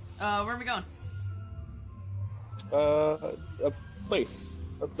 Where are we going? A place.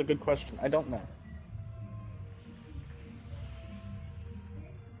 That's a good question. I don't know.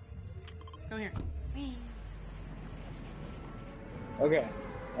 Go here. Okay.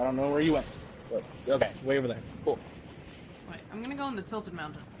 I don't know where you went. But, okay, way over there. Cool. Wait, I'm gonna go in the Tilted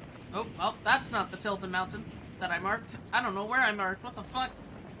Mountain. Oh, well, that's not the Tilted Mountain that I marked. I don't know where I marked. What the fuck?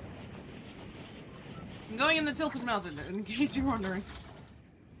 I'm going in the Tilted Mountain, in case you're wondering.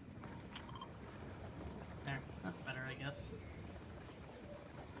 There. That's better, I guess.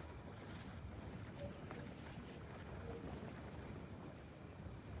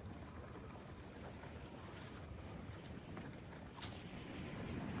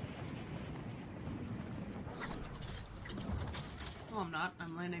 I'm not.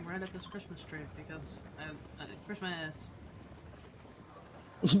 I'm landing right at this Christmas tree because Christmas.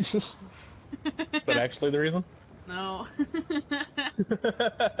 Is that actually the reason? No.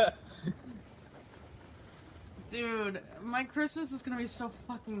 Dude, my Christmas is gonna be so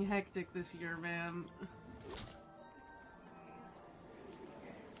fucking hectic this year, man.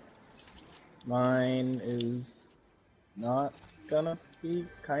 Mine is not gonna be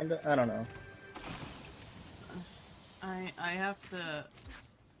kinda. I don't know. I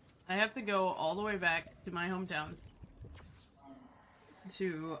have to go all the way back to my hometown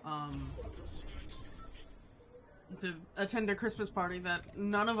to attend a Christmas party that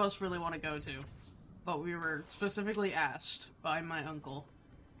none of us really want to go to, but we were specifically asked by my uncle.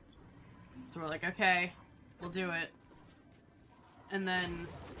 So we're like, okay, we'll do it. And then,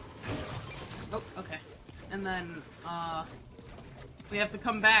 oh, okay. And then, we have to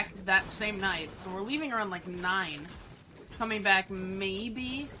come back that same night. So we're leaving around like 9, coming back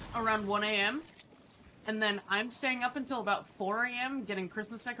maybe around 1 a.m. And then I'm staying up until about 4 a.m. getting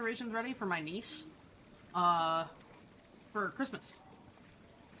Christmas decorations ready for my niece, for Christmas.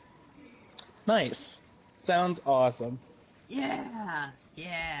 Nice. Sounds awesome. Yeah,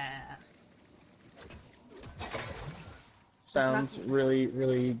 yeah. Sounds really,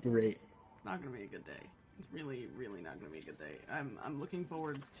 really great. It's not gonna be a good day. It's really, really not gonna be a good day. I'm looking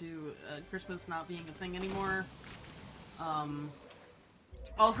forward to Christmas not being a thing anymore.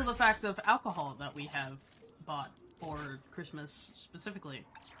 Also the fact of alcohol that we have bought for Christmas specifically.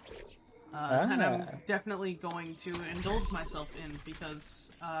 And I'm definitely going to indulge myself in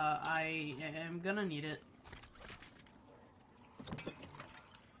because I am gonna need it.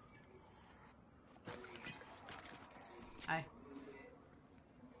 Hi.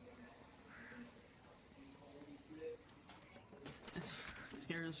 This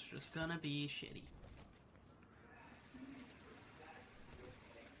year's just gonna be shitty.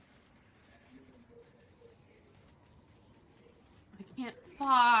 I can't.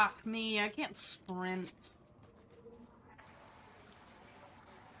 Fuck me, I can't sprint.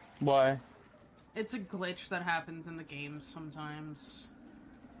 Why? It's a glitch that happens in the game sometimes.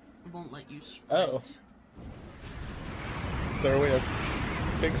 It won't let you sprint. Oh. Is there a way to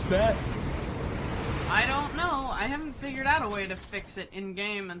fix that? I don't know. I haven't figured out a way to fix it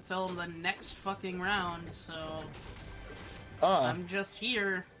in-game until the next fucking round, so... I'm just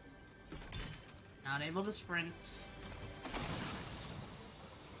here. Not able to sprint.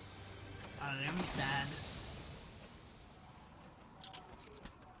 I am sad.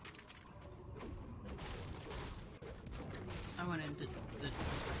 I went into the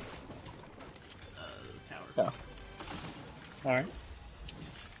tower. Oh. Alright.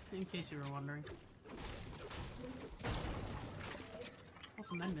 In case you were wondering.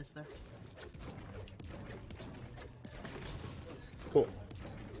 Also, men missed there. Cool.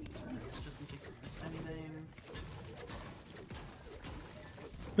 This is just in case you missed anything.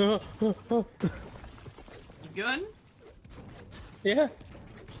 You good? Yeah.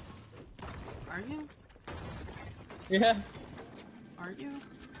 Are you? Yeah. Are you?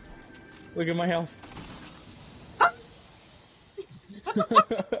 Look at my health.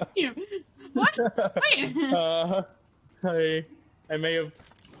 You. What? Wait. I may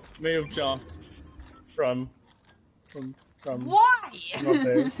have jumped from Why? up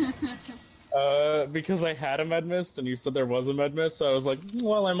there. Because I had a med mist and you said there was a med mist, so I was like,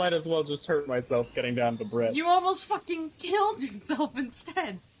 well, I might as well just hurt myself getting down to Brett. You almost fucking killed yourself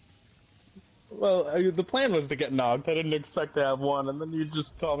instead. Well, the plan was to get knocked. I didn't expect to have one, and then you'd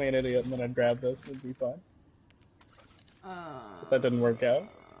just call me an idiot, and then I'd grab this, and it'd be fine. But that didn't work out.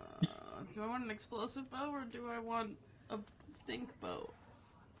 Do I want an explosive bow, or do I want a stink bow?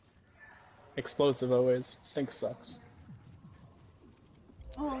 Explosive always. Stink sucks.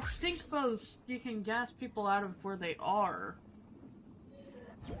 Well, stink bows, you can gas people out of where they are.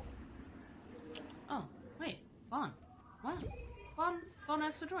 Oh, wait. Vaughn. What? Vaughn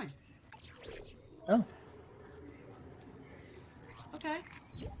has to join. Oh. Okay.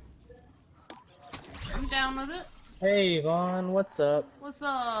 I'm down with it. Hey, Vaughn, what's up? What's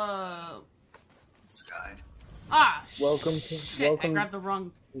up? Sky. Ah, Welcome to- shit, welcome- I grabbed the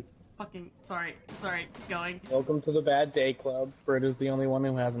wrong fucking... Sorry, keep going. Welcome to the Bad Day Club. Britt is the only one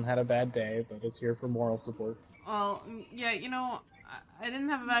who hasn't had a bad day, but is here for moral support. Well, yeah, you know, I didn't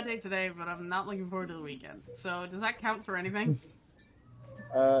have a bad day today, but I'm not looking forward to the weekend. So, does that count for anything?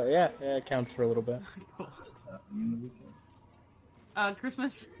 Yeah, it counts for a little bit. Cool. What's happening in the weekend?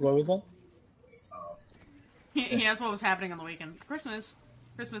 Christmas. What was that? He asked what was happening on the weekend. Christmas.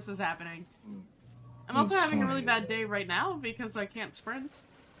 Christmas is happening. Mm. I'm also It's having a really fine. bad day right now because I can't sprint.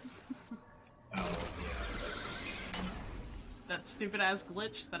 Oh, that stupid ass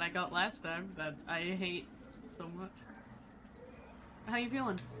glitch that I got last time that I hate so much. How you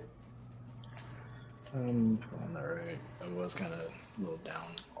feeling? I'm feeling alright. I was kind of a little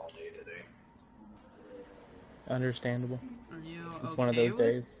down all day today. Understandable. Are you It's okay one of those with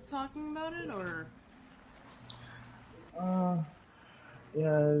days. talking about it, or?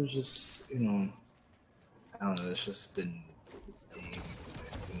 Yeah, it was just, I don't know, it's just been the same.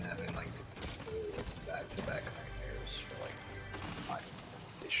 I've been having like back-to-back nightmares for like 5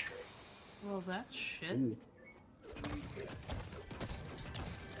 days straight. Well, that's shit. Ooh.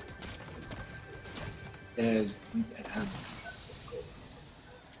 And it has difficult,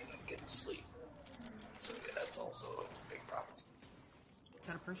 getting sleep. So yeah, that's also a big problem.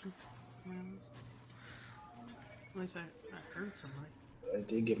 Got a person? At least I heard somebody. But I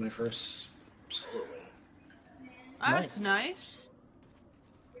did get my first solo win. That's Nice.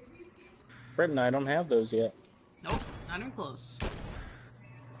 nice. Brett and I don't have those yet. Nope, not even close.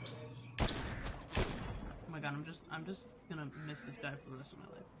 Oh my god, I'm just gonna miss this guy for the rest of my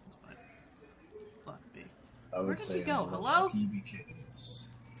life. That's fine. Fuck me. I would Where did say he go? I'm a little Hello? lucky because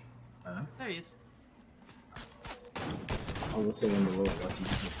There he is. I would say I'm a little lucky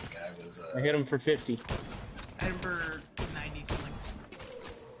because the guy was I hit him for 50. I hit him for 90 something.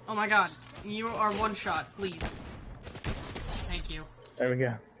 Oh my god, you are one shot, please. Thank you. There we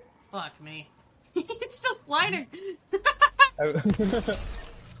go. Fuck me. It's still sliding!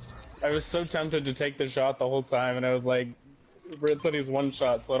 I was so tempted to take the shot the whole time, and I was like, Britt said he's one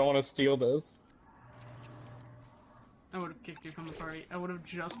shot, so I don't want to steal this. I would have kicked you from the party. I would have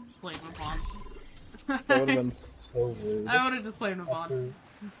just played with Vaughn. That would have been so rude. I would have just played with Vaughn.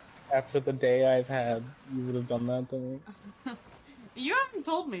 After the day I've had, you would have done that to me. You haven't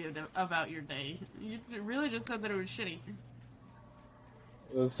told me about your day. You really just said that it was shitty.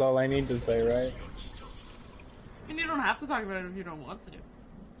 That's all I need to say, right? And you don't have to talk about it if you don't want to. I'm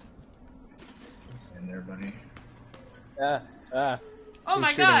staying there, buddy. Ah. Oh Who's my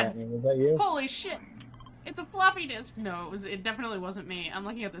shooting god! at me? Was that you? Holy shit! It's a floppy disk! No, it definitely wasn't me. I'm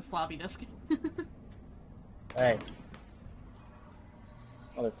looking at this floppy disk. Hey.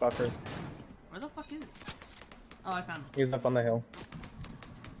 Motherfucker. Where the fuck is it? Oh, I found him. He's up on the hill.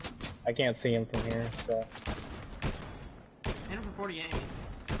 I can't see him from here, so... Hit him for 48.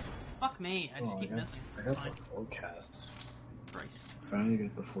 Fuck me, I just keep missing. I It's got fine. the forecast. Christ. Finally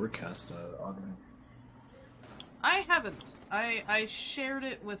got the forecast on there. I haven't. I shared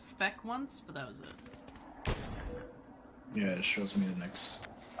it with Feck once, but that was it. Yeah, it shows me the next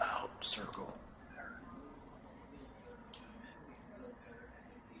out circle. There.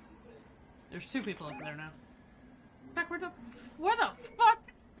 There's 2 people up there now. Feck, where the fuck?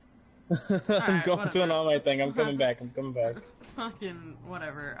 I'm Alright, going to an whatever. all-night thing. I'm coming back. Fucking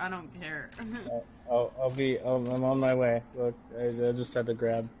whatever. I don't care. I'm on my way. Look, I just had to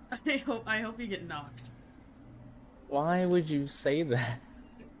grab. I hope you get knocked. Why would you say that?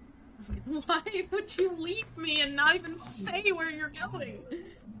 Why would you leave me and not even say where you're going?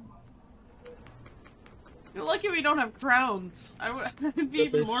 You're lucky we don't have crowns. I'd be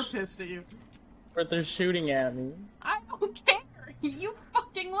even more pissed at you. But they're shooting at me. I don't care. You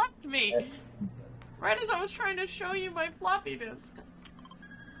fucking left me. Right as I was trying to show you my floppy disk.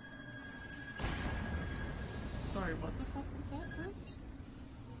 Sorry, what the fuck was that, Bruce?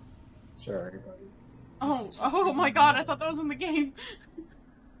 Sorry, buddy. Oh my god, I thought that was in the game.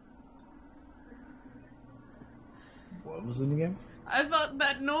 What was in the game? I thought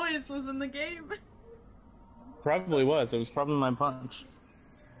that noise was in the game. Probably was. It was probably my punch.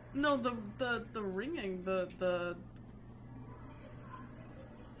 No, the ringing, the...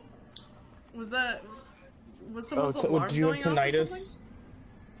 Was someone's alarm do you have going off or tinnitus? something?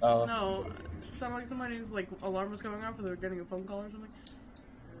 Oh. No, it sounded like somebody's like alarm was going off or they were getting a phone call or something.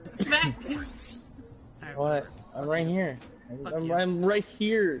 Back! Alright, What? I'm right here. Fuck I'm, you. I'm right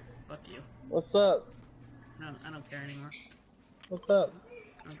here. Fuck you. What's up? I don't care anymore. What's up?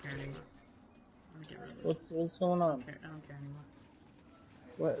 I don't care anymore. I'm gonna get rid of this. What's going on? I don't care anymore.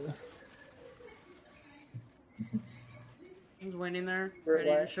 What? I was waiting there, For ready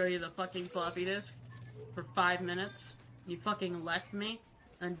what? to show you the fucking floppy disk for 5 minutes. You fucking left me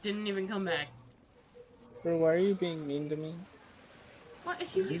and didn't even come back. Bro, why are you being mean to me? What?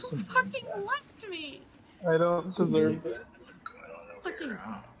 You fucking left me! I don't deserve it. Fucking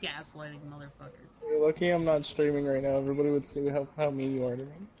gaslighting motherfucker. You're lucky I'm not streaming right now. Everybody would see how mean you are to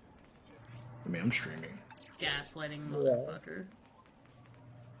me. I mean, I'm streaming. Gaslighting motherfucker.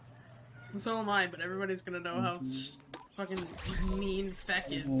 So am I, but everybody's gonna know how fucking mean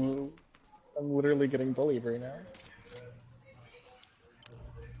Feck is. I'm literally getting bullied right now.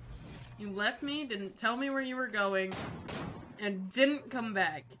 You left me, didn't tell me where you were going, and didn't come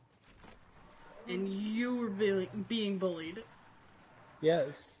back. And you were being bullied.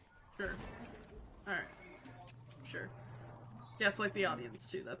 Yes. Sure. Alright. Sure. Gaslight the audience,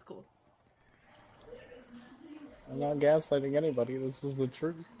 too. That's cool. I'm not gaslighting anybody. This is the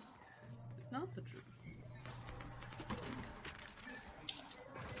truth. It's not the truth.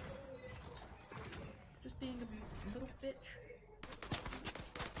 Just being a little bitch.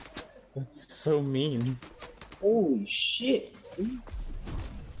 That's so mean. Holy shit.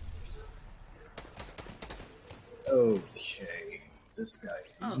 Okay. This guy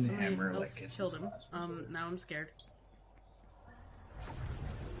is using a somebody hammer else like it's killed his him. last resort. Now I'm scared.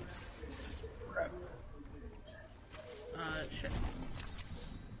 Crap. Shit.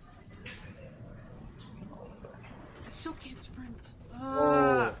 I still can't sprint.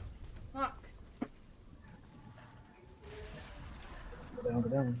 Oh. Fuck. Go down, go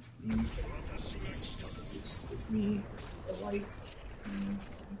down. Just give me a light.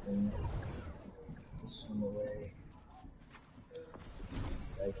 Something. Just swim away.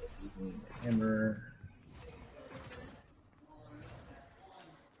 This guy keeps using a hammer.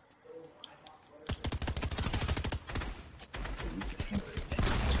 So use the hammer against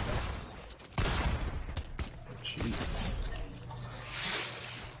these guys. Jeez.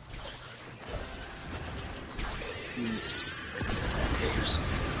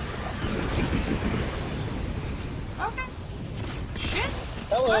 Okay. Shit.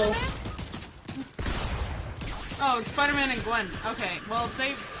 Hello. Spider-Man? Oh, it's Spider-Man and Gwen. Okay, well,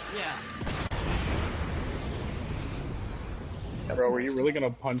 they... Yeah. Bro, were you really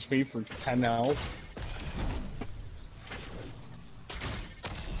gonna punch me for 10 health?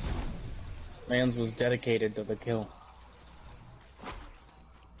 Mans was dedicated to the kill.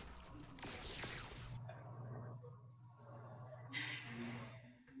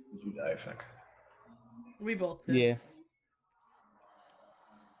 Did you die, Feck? We both did. Yeah.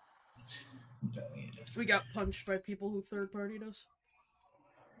 We got punched by people who third-partied us.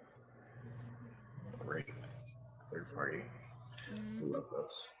 Great. Third party. I love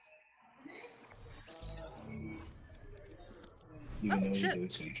those. You know shit. you do,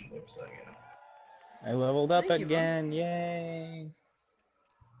 so you should live, so you know. I leveled up Thank you, again, yay!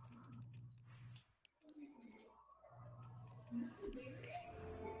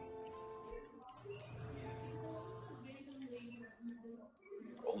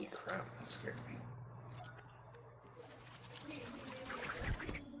 Holy crap, that scared me.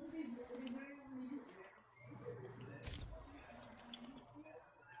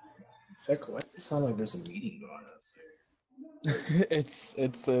 Feck, why does it sound like there's a meeting going on outside?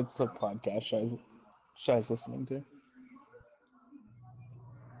 it's a podcast Shai's listening to.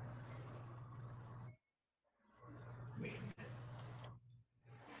 Wait.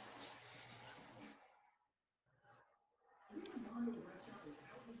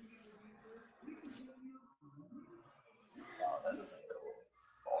 Wow, that doesn't go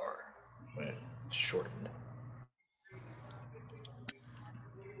far when it's shortened.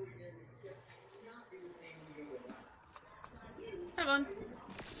 Have fun.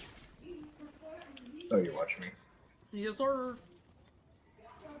 Oh, you're watching me? Yes, sir.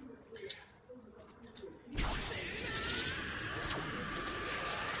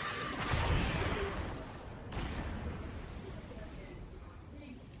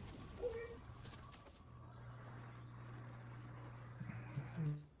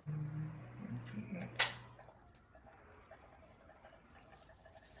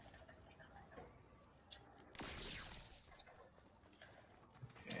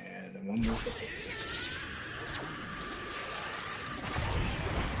 And then one more flip.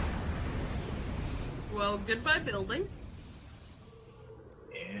 Well, goodbye, building.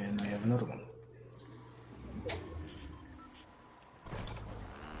 And I have another one.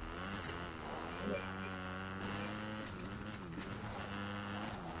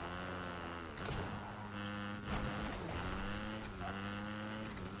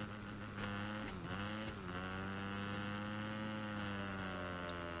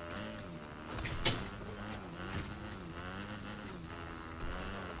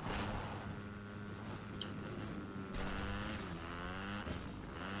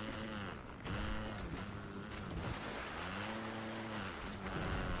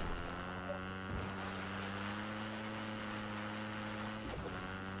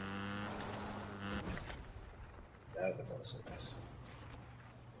 That was also nice.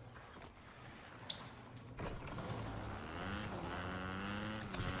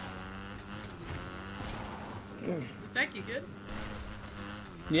 Beck, you good?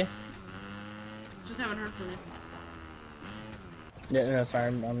 Yeah. Just haven't heard from you. Yeah, no, sorry,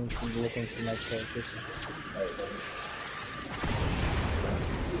 I'm looking for my characters.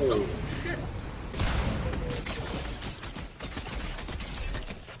 Oh, shit.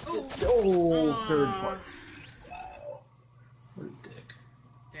 Oh, Oh, third party. Wow. What a dick.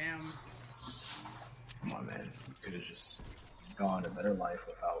 damn. Come on, man. You could have just gone a better life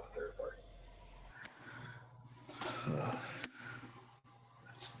without third party.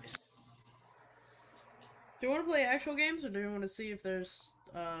 That's nice. Do you want to play actual games, or do you want to see if there's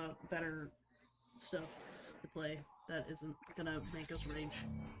better stuff to play that isn't gonna make us rage?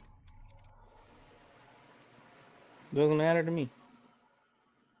 Doesn't matter to me.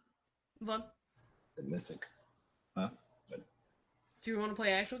 Vaughn, The Mythic. Huh? But, do you want to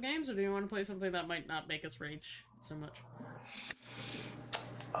play actual games, or do you want to play something that might not make us rage so much?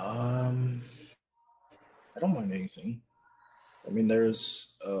 I don't mind anything. I mean,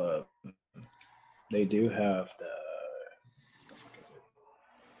 there's, they do have the fuck is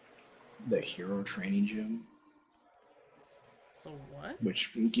it? The hero training gym, The what?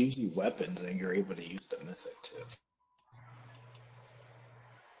 which gives you weapons and you're able to use the Mythic too.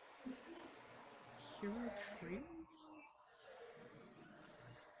 Hero training?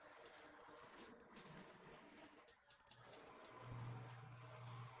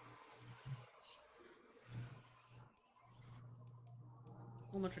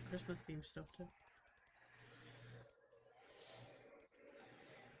 A whole bunch of Christmas themed stuff too.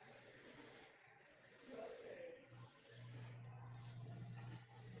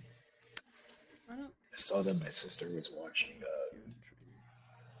 I don't. I saw that my sister was watching Hero training.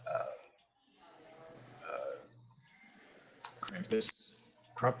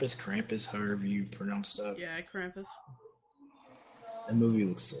 Krampus, however you pronounce that. Yeah, Krampus. That movie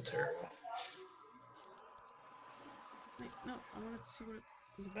looks so terrible. Wait, no, I wanted to see what it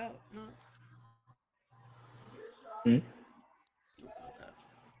was about. Not. Hmm? Nope, not that.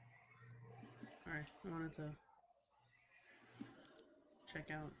 Alright, I wanted to check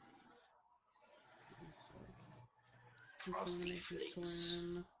out. Frosty Illumination Flakes.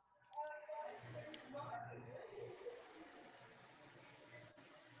 Swim.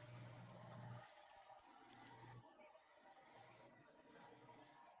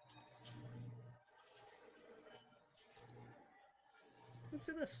 Let's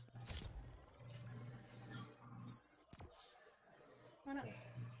do this. Why not?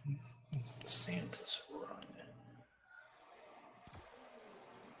 Santa's Run.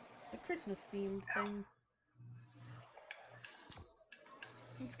 It's a Christmas themed thing.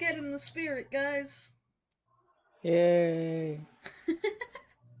 Let's get in the spirit, guys. Yay!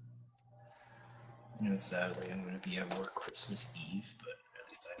 You know, sadly, I'm going to be at work Christmas Eve, but at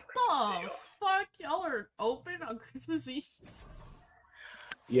least I have The Christmas Day off. fuck? Y'all are open on Christmas Eve?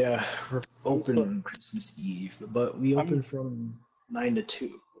 Yeah, we're open on Christmas Eve, but we open from 9 to 2,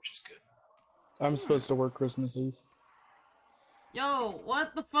 which is good. I'm supposed to work Christmas Eve. Yo,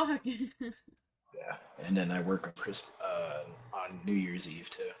 what the fuck? Yeah, and then I work on New Year's Eve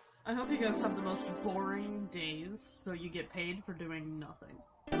too. I hope you guys have the most boring days, so you get paid for doing nothing.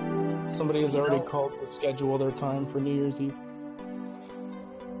 Somebody has already called to schedule their time for New Year's Eve.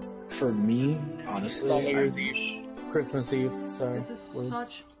 For me, Not honestly, New I Year's wish. Christmas Eve, sorry. This is words.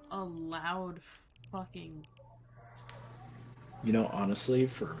 such a loud fucking... You know, honestly,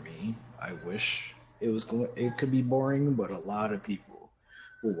 for me, I wish it could be boring, but a lot of people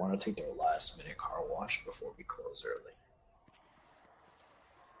will want to take their last minute car wash before we close early.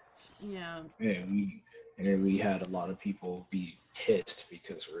 Yeah. And then we had a lot of people be pissed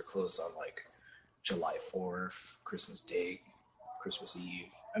because we were closed on like July 4th, Christmas Day, Christmas Eve.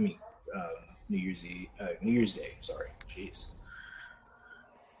 I mean, New Year's Eve, New Year's Day. Sorry, jeez.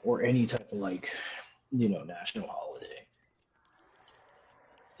 Or any type of like, national holiday.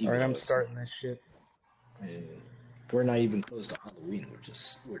 Alright, I'm starting this shit. And we're not even close to Halloween, which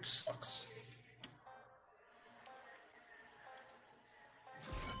sucks.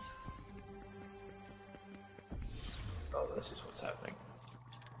 Oh, this is what's happening.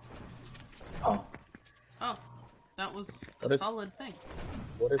 Oh, Oh, that was What a is- solid thing.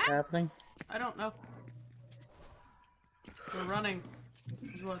 What is happening? I don't know. We're running.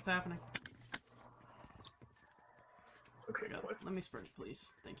 This is what's happening. okay. What? Let me spurge, please.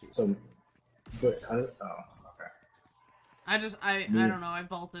 Thank you. So, but oh, okay. I don't know. I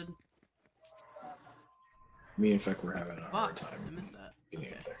bolted. Me and Feck were having a hard Fuck. time I missed that. getting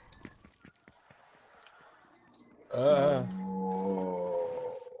Okay. up there.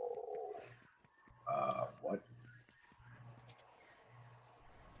 What?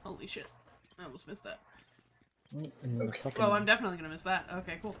 Holy shit. I almost missed that. Okay. Well, I'm definitely gonna miss that.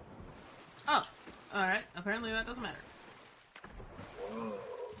 Okay, cool. Oh, alright. Apparently that doesn't matter. Whoa.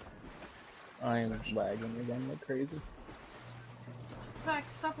 I am lagging again like crazy.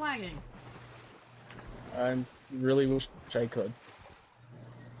 Fact, stop lagging. I really wish I could.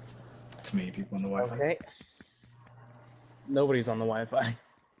 Too many people on the Wi-Fi. Okay. Nobody's on the Wi-Fi.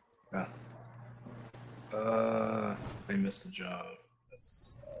 Oh. I missed a job.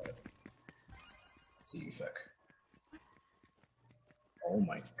 Let's see, fuck. Oh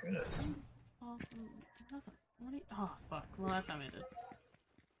my goodness. Oh, nothing. What are you... Oh, fuck. Well, that's how I did.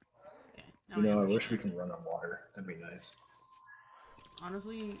 Okay, now You know, I understand. wish we could run on water. That'd be nice.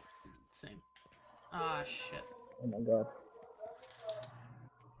 Honestly, same. Ah, shit. Oh my god.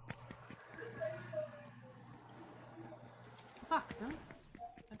 Fuck, no?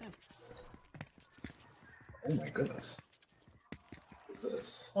 Goddamn. Oh my goodness. What is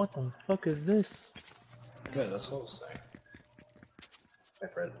this? What the fuck is this? Good, that's what I was saying. Hi,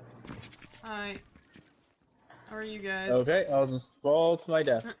 Fred. Hi. How are you guys? Okay, I'll just fall to my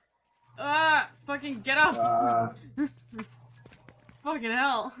death. Ah! Fucking get up! Fucking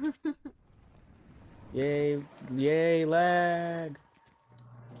hell. Yay, yay, lag.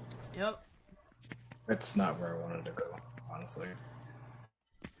 Yep. That's not where I wanted to go, honestly.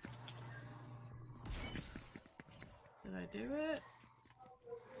 Did I do it?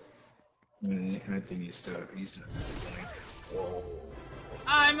 I think he's still going. Whoa.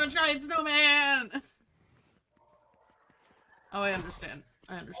 I'm a giant snowman! Oh, I understand.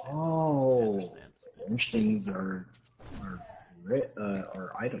 I understand. I Oh, understand. orange things are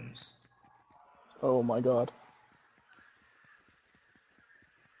items. Oh my god.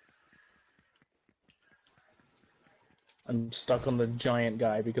 I'm stuck on the giant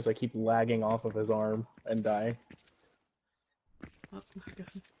guy because I keep lagging off of his arm and die. That's not good.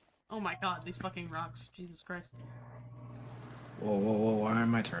 Oh my god, these fucking rocks. Jesus Christ. Whoa, whoa, whoa! Why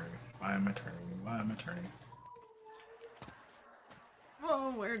am I turning? Why am I turning? Why am I turning?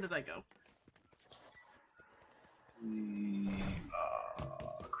 Whoa, where did I go?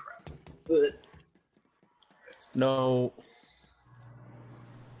 Crap. No.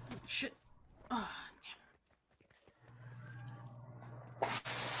 Shit. Ah, damn.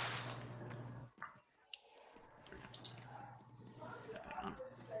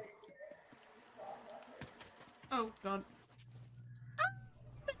 Oh, god.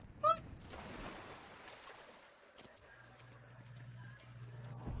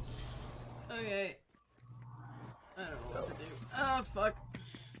 Okay. I don't know what to do. Ah, fuck.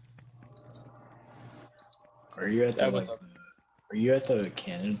 Are you at the That was like? Are you at the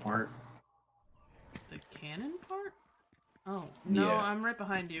cannon part? The cannon part? Oh, no, Yeah. I'm right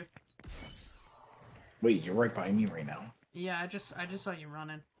behind you. Wait, you're right by me right now. Yeah, I just saw you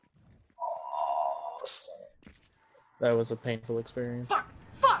running. Oh, That was a painful experience. Fuck!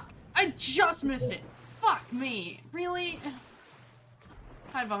 Fuck! I just missed it! Fuck me! Really?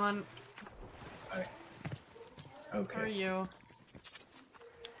 Hi, Vaughn. Hi. How are Okay. you?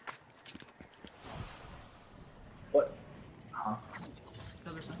 What? Huh?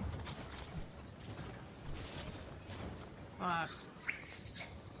 Go this way. Fuck.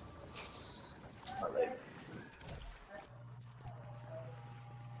 My leg.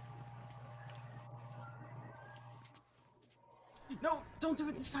 No, don't do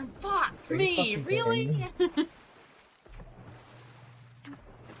it this time. Fuck Are you me! fucking Really? kidding me?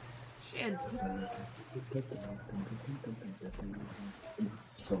 Shit. It's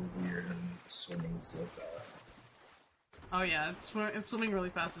so weird and swimming so fast. Oh yeah, it's swimming really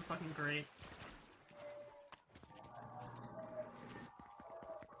fast is fucking great.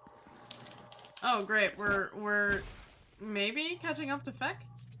 Oh great, we're maybe catching up to Feck?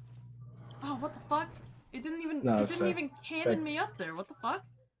 Oh, what the fuck? It didn't even cannon me up there. What the fuck?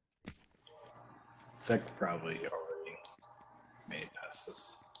 Feck probably already made past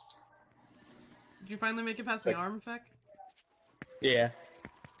this. Did you finally make it past the arm, Feck? Yeah.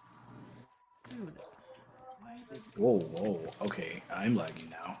 Dude. Why did... Whoa, whoa. Okay, I'm lagging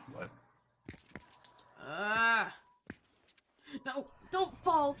now. What? Ah. No, don't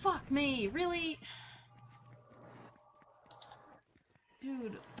fall. Fuck me. Really?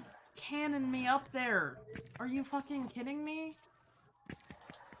 Dude, cannon me up there. Are you fucking kidding me?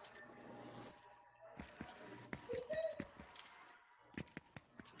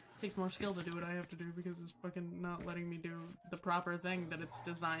 Takes more skill to do what I have to do because it's fucking not letting me do the proper thing that it's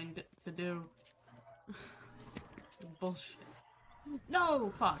designed to do. Bullshit.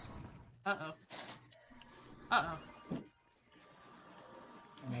 No! Fuck. Uh-oh. Uh-oh.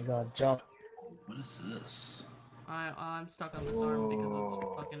 Oh my god, jump. What is this? I'm stuck on this arm because it's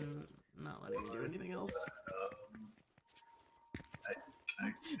fucking not letting me do anything else. Can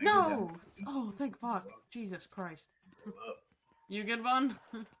I No! go down? Oh, thank fuck. Jesus Christ. You good, Vaughn?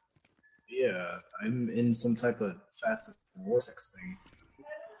 Yeah, I'm in some type of fast vortex thing. What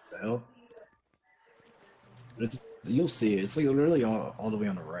the hell? You'll see it. It's like literally all the way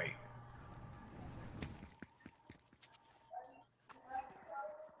on the right.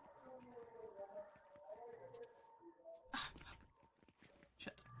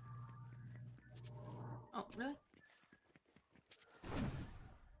 Shit. Oh, really?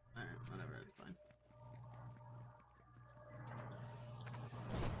 Alright, whatever, it's fine.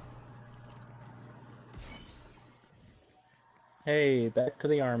 Hey, back to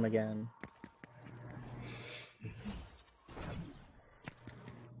the arm again.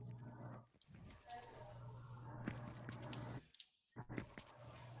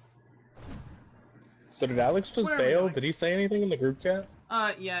 So did Alex just Where are we bail? going? Did he say anything in the group chat?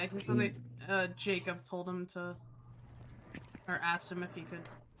 Yeah, he said that, Jacob told him to... Or asked him if he could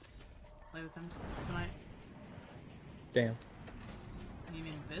play with him tonight. Damn. You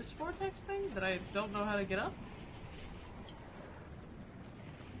mean this vortex thing that I don't know how to get up?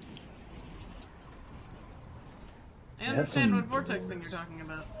 I understand what vortex thing you're talking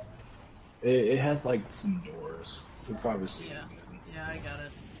about. It has like some doors. You'll probably see Yeah. it. Yeah, I got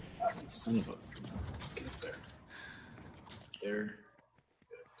it. Son of a. Get up there. There.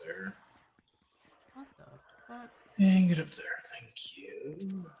 Get up there. What the fuck? And get up there. Thank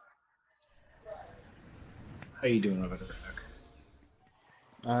you. How you doing over there, Feck?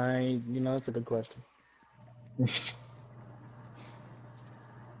 That's a good question.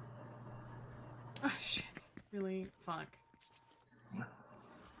 Oh shit. Really? Fuck.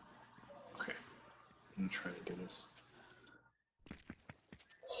 Okay. I'm gonna try to do this.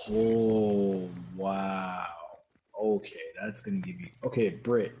 Oh, wow. Okay, that's gonna give you. Okay,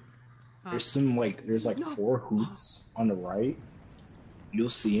 Britt. There's there's like 4 hoops on the right. You'll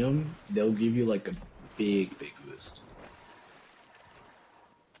see them. They'll give you like a big boost.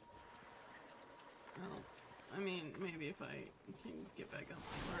 Well, I mean, maybe if I can get back up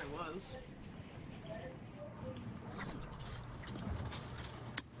where I was.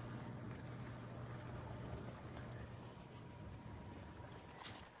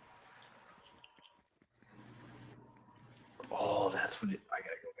 Oh, that's what it. I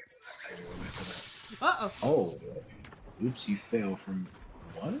gotta go back to that. I gotta go back to that. Uh-oh! Oh, oops! You fail from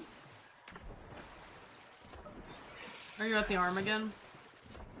what? Are you at the arm again?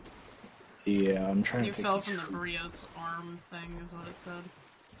 Yeah, I'm trying You to take fell these from the hoops. Bria's arm thing, is what it said.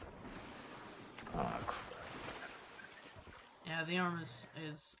 Ah, crap. Yeah, the arm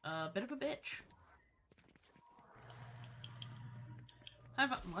is a bit of a bitch.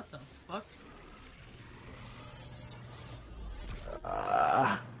 What the fuck?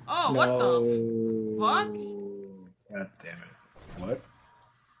 Oh, no. what the fuck? God damn it. What?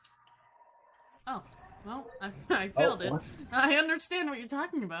 Oh, well, I failed it. What? I understand what you're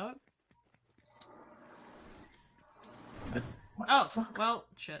talking about. What Oh, the fuck? well,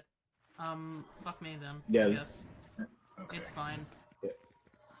 shit. Fuck me then. Yeah, I this. guess. Okay. It's fine. Yeah.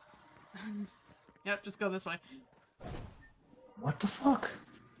 Yep, just go this way. What the fuck?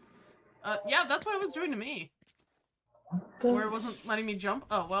 Yeah, that's what it was doing to me. What the Where it wasn't letting me jump.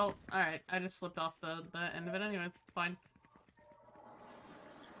 Oh, well, alright. I just slipped off the end of it anyways. It's fine.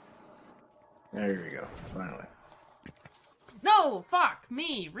 There you go. Finally. No! Fuck!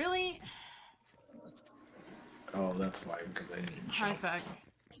 Me! Really? Oh, that's why, because I didn't Hi, jump. Feck.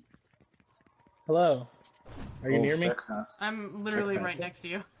 Hello. Are you near me? Feck has- I'm literally Feck right has next to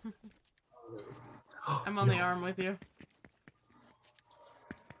you. this. I'm on the arm with you.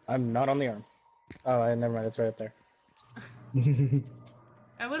 I'm not on the arm. Oh, never mind. It's right up there.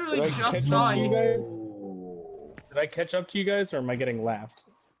 I literally Did I just catch saw up to you you. guys? Did I catch up to you guys, or am I getting laughed?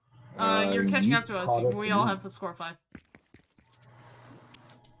 You're catching you up to us. caught up We to all me. have the score 5.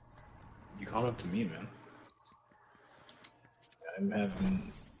 You caught up to me, man. I'm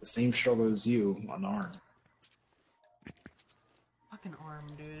having the same struggle as you on arm. Fucking arm,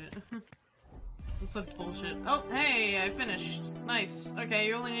 dude. That's such bullshit. Oh, hey, I finished. Nice. Okay,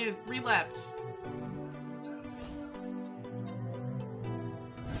 you only needed 3 laps.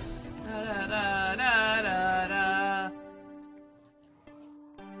 Da da da da da da.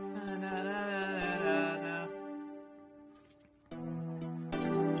 Da da da da da.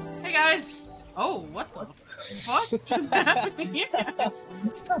 Hey guys! Oh, what the fuck did that happen to you guys?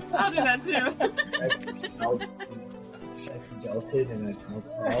 I'll do that too. I smelled. I felt it and I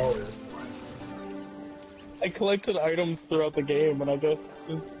smelled it. I collected items throughout the game, and I just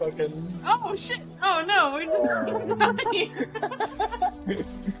fucking. Oh shit! Oh no, we're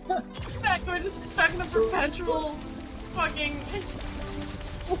not going to stuck in a perpetual fucking.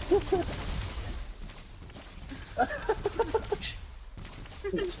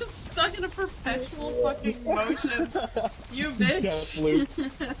 Just stuck in a perpetual fucking motion. You bitch. Death loop.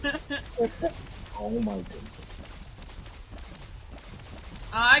 Oh my goodness.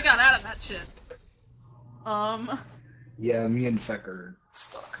 I got out of that shit. Yeah, me and Feck are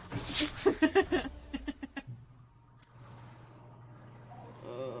stuck.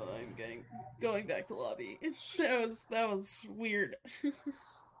 I'm going back to lobby. That was weird.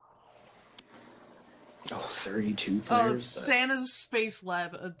 Oh, 32 Oh, players? Santa's Space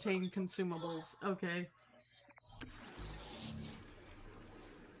Lab obtained consumables. Okay.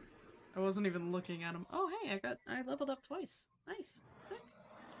 I wasn't even looking at him. Oh, hey, I leveled up twice. Nice. Sick.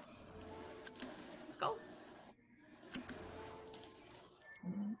 Let's go.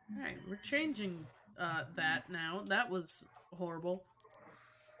 Alright, we're changing, that now. That was horrible.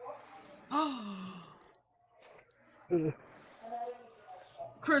 Oh!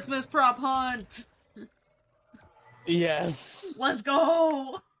 Christmas prop hunt! Yes. Let's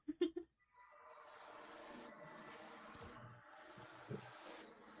go!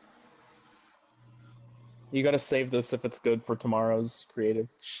 You gotta save this if it's good for tomorrow's creative.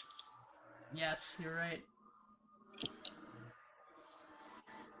 Yes, you're right.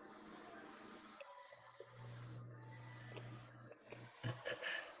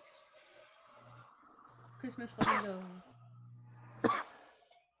 Christmas flamingo.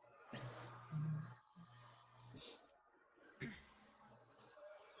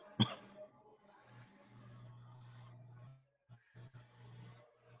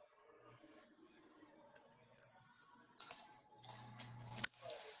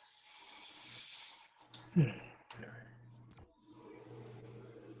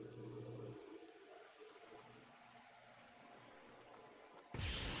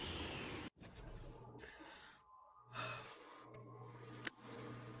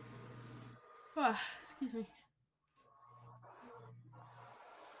 Excuse me.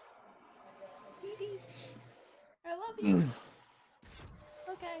 Edie, I love you.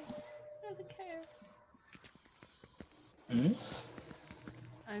 Okay, he doesn't care.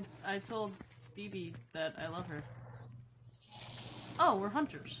 I told Phoebe that I love her. Oh, we're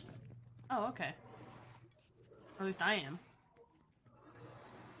hunters. Oh, okay. Or at least I am.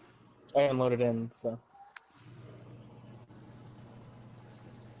 I unloaded in, so.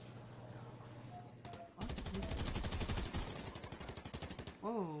 What?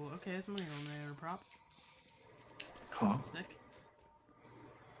 Whoa, okay, there's money on there, prop. Huh? Sick.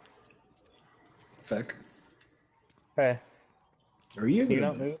 Feck? Hey, Are you can you even...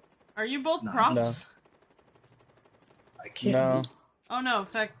 not move? Are you both No. props? I can't No, move. Oh no,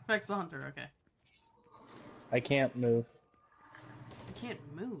 Feck's the hunter, okay. I can't move. I can't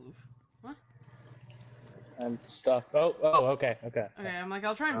move. What? I'm stuck. Oh, okay. Okay, I'm like,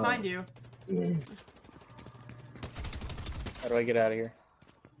 I'll try and Oh. find you. How do I get out of here?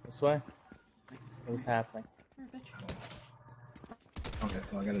 This way? What's happening? You're a bitch. Okay,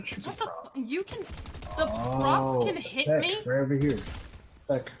 so I gotta choose What a the prop. you can the props can hit Feck, me? right over here.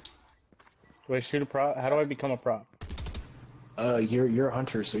 Feck. Do I shoot a prop? How do I become a prop? You're a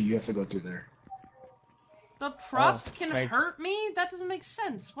hunter, so you have to go through there. The props Oh, can I- hurt me? That doesn't make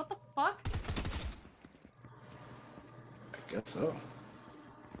sense. What the fuck? I guess so.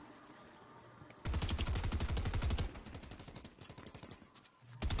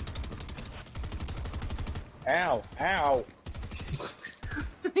 Ow! Ow!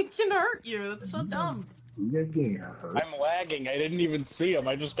 It can hurt you. That's so dumb. You guys getting hurt? I'm lagging. I didn't even see him.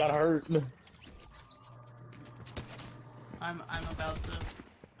 I just got hurt. I'm about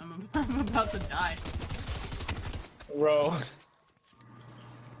to die. Bro.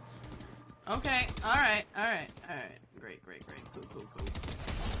 Okay, alright. Great. Cool.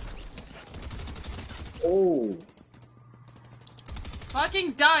 Oh!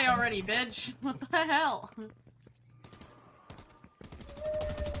 Fucking die already, bitch! What the hell?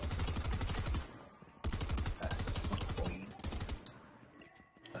 Fast as fuck, boy.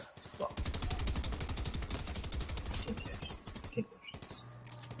 Fast as fuck.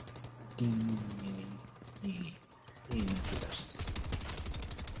 Can't touch this.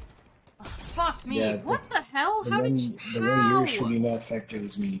 Oh, fuck me. Yeah, What the hell? The How one, did you... the one How? you're shooting that effective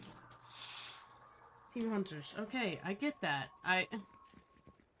is me. Team hunters. Okay, I get that.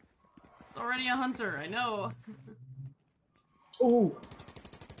 Already a hunter, I know. Oh!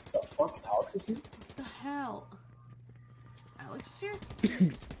 The fuck, Alex is here? What the hell? Alex is here?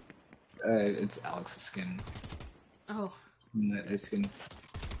 It's Alex's skin. Oh, It's skin.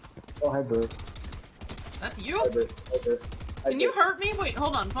 Oh, hi, bro. that's you? Hi, bro. Hi, bro. Hi, Can you bro. hurt me? Wait,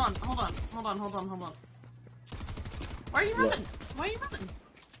 hold on. Why are you running? Why are you running?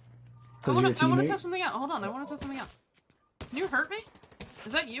 I 'Cause you're a wanna teammate? test something out. Hold on, I wanna test something out. Can you hurt me?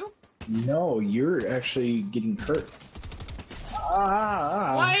 Is that you? No, you're actually getting hurt.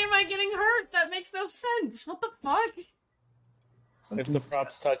 Why am I getting hurt? That makes no sense. What the fuck? If the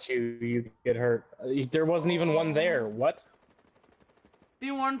props touch you, you get hurt. There wasn't even one there. What?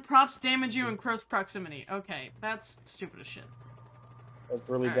 Be warned, props damage you in close proximity. Okay, that's stupid as shit. That's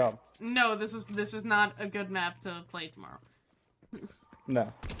really All dumb. right. No, this is not a good map to play tomorrow.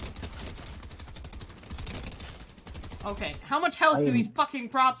 No. Okay, how much health do these fucking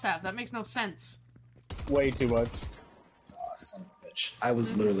props have? That makes no sense. Way too much. Son of a bitch. I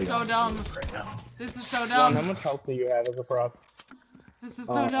was This is literally so on the dumb. move right now. This is so Juan, dumb. how much health do you have as a prop? This is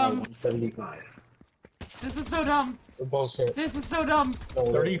so dumb. 175. This is so dumb. Bullshit. This is so dumb.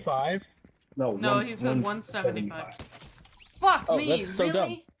 35? No, No, he said 175. Fuck Oh, me, that's so really?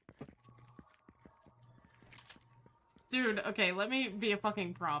 dumb. Dude, okay, let me be a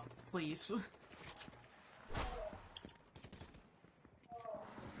fucking prop, please.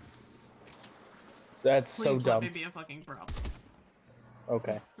 That's Please so let dumb. me be a fucking prop.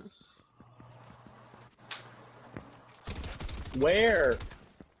 Okay. Where?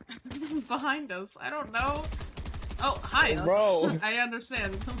 Behind us, I don't know. Oh, hi, Alex. Bro. I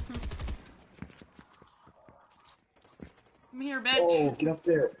understand. Come here, bitch. Oh, get up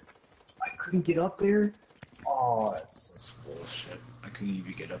there. I couldn't get up there? Oh, that's bullshit. I couldn't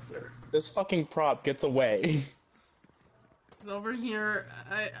even get up there. This fucking prop gets away. Over here,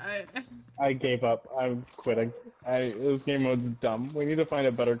 I gave up. I'm quitting. This game mode's dumb. We need to find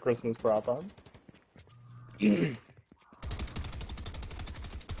a better Christmas prop on. I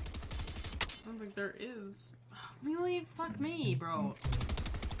don't think there is. Really? Fuck me, bro.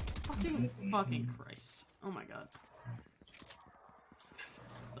 Fucking Christ. Oh my god.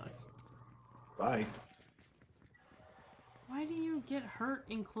 Sucks. Bye. Why do you get hurt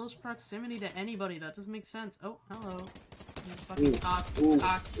in close proximity to anybody? That doesn't make sense. Oh, hello. You fucking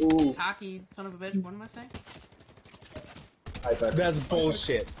cocky son of a bitch. What am I saying? That's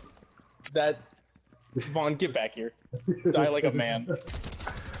bullshit. That... Vaughn, get back here. Die like a man.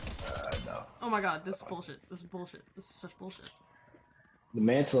 No. Oh my god, this is bullshit. This is bullshit. This is such bullshit. The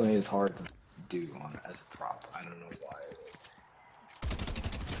mantling is hard to do on as a prop. I don't know why it is.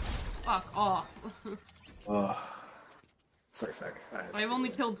 Fuck off. Sorry, fuck. I've only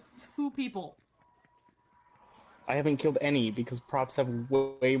killed 2 people. I haven't killed any because props have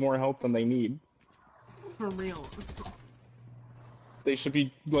way more health than they need. For real. They should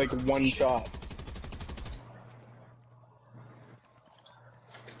be like one shot.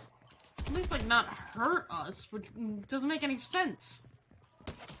 At least like not hurt us, which doesn't make any sense.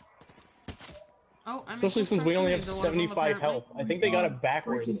 Oh, I Especially since we only have 75 health. I think they got it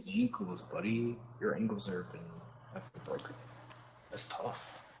backwards. Breaking ankles, buddy. Your ankles have been broken. That's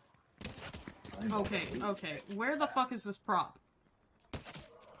tough. Okay, okay. Where the fuck is this prop?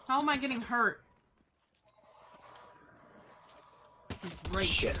 How am I getting hurt? Great.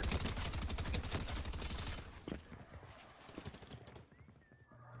 Shit.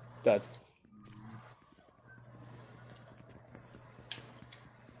 That's...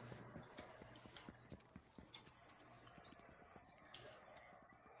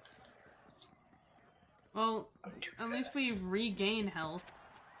 Well, at least we regain health.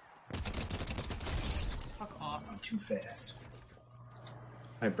 Fuck off. I'm too fast.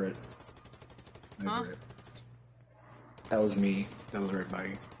 Hi, Britt. Hi, Huh? Britt. That was me. That was right by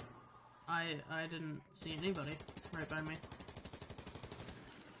you. I didn't see anybody right by me.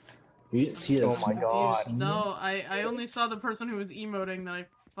 You didn't see us. Oh my god. No, I only saw the person who was emoting that I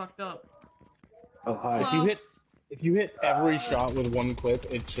fucked up. Oh, hi. Hello? If you hit every shot with one clip,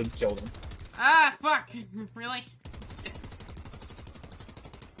 it should kill them. Ah, fuck! Really?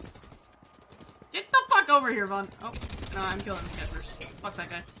 Get the fuck over here, Vaughn. Oh, no, I'm killing this guy first. Fuck that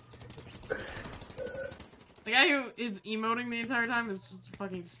guy. The guy who is emoting the entire time is just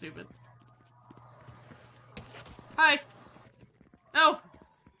fucking stupid. Hi! No!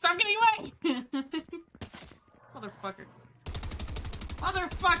 Stop getting away! Motherfucker.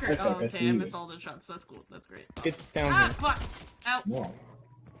 Motherfucker! That's Oh, okay, I see okay, I you. missed all those shots. That's cool. That's great. Get down Ah, here. fuck! Ow! Whoa.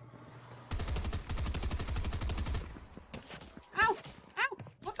 Ow! Ow!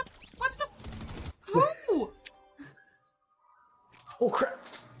 What the? What the? Who? Oh, crap.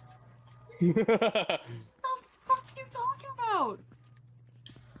 What the fuck are you talking about?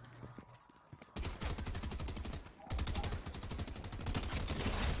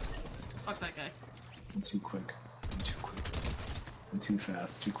 Fuck that guy. I'm too quick. I'm too quick. I'm too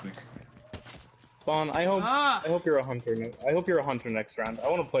fast. Too quick. Vaughn, I hope you're a hunter. I hope you're a hunter next round. I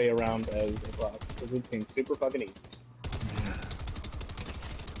want to play around as a prop because it seems super fucking easy.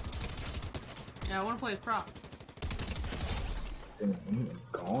 Yeah, I want to play as prop.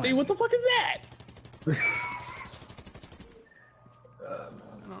 Gone. Hey, what the fuck is that? I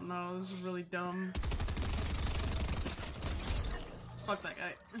don't know, this is really dumb. Fuck that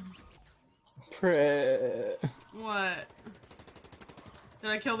guy. What? Did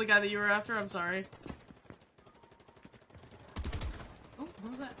I kill the guy that you were after? I'm sorry. Oh,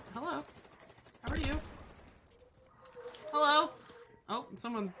 what was that? Hello? How are you? Hello? Oh,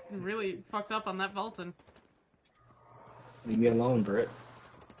 someone really fucked up on that Vulcan. Leave me alone, Britt.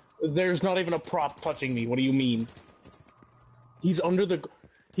 There's not even a prop touching me. What do you mean? He was under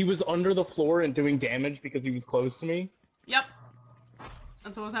the floor and doing damage because he was close to me. Yep.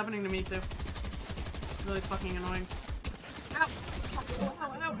 That's what was happening to me too. Really fucking annoying. Ow! Ow,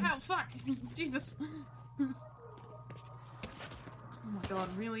 ow, ow, ow, fuck! Jesus! Oh my god,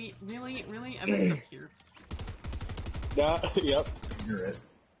 really? Really? Really? I messed up here. Yeah, yep. You're it.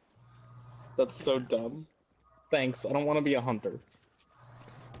 That's so dumb. Thanks, I don't want to be a hunter.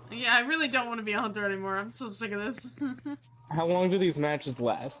 Yeah, I really don't want to be a hunter anymore. I'm so sick of this. How long do these matches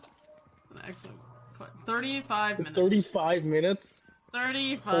last? Excellent. 35 minutes. 35 minutes?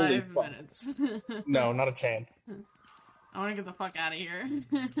 35 minutes. No, not a chance. I want to get the fuck out of here.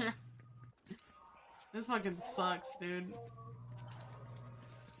 This fucking sucks, dude.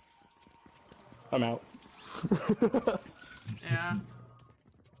 I'm out. Yeah.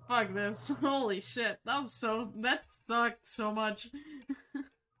 Fuck this. Holy shit. That sucked so much.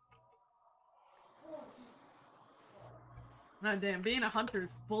 God damn, being a hunter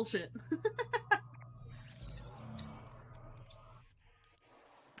is bullshit.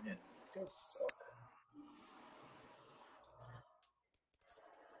 Yeah, these guys suck.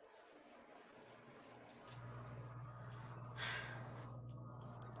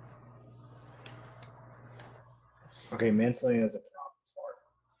 Okay, manslaughter is a problem.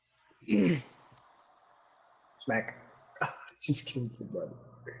 Smart. Smack. Just killed somebody.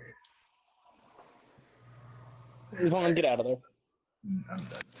 Vaughn, get out of there. I'm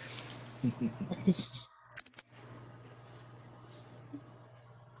done.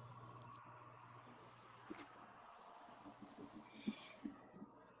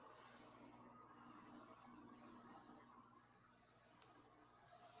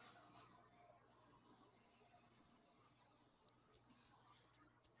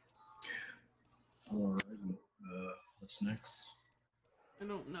 Alrighty. What's next? I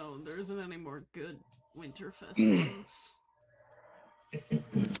don't know. There isn't any more good Winterfest ones.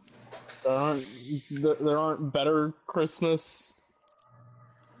 There aren't better Christmas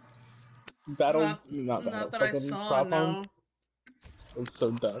battle. Not that I saw, no. It's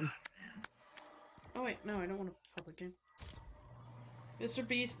so dumb. Oh wait, no, I don't want a public game. Mr.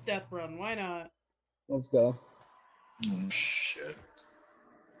 Beast Death Run, why not? Let's go. Oh shit.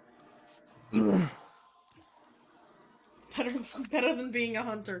 It's better than being a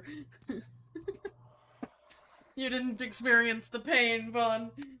hunter. You didn't experience the pain,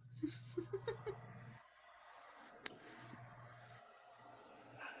 Vaughn.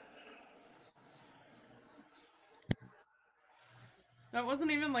 That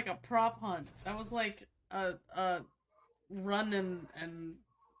wasn't even like a prop hunt. That was like a run and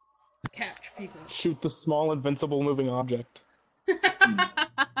catch people. Shoot the small invincible moving object. You're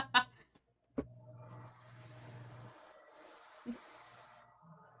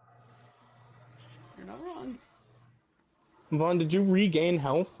not wrong. Vaughn, did you regain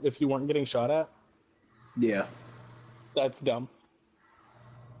health if you weren't getting shot at? Yeah. That's dumb.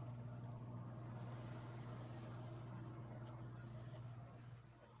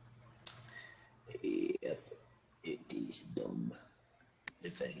 Yep. It is dumb.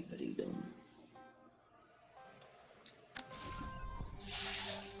 Very, very dumb.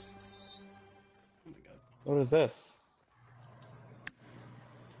 Oh my god. What is this?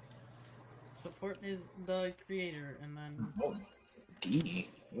 Support is the creator, and then... Oh, D.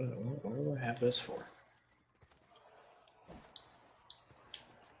 What do I have this for?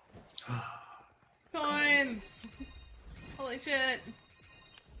 Coins! Holy shit!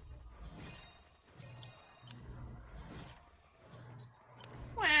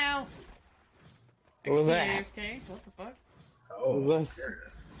 Wow! What was that? XP, what the fuck? Oh, What is this? there it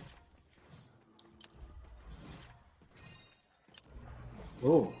is.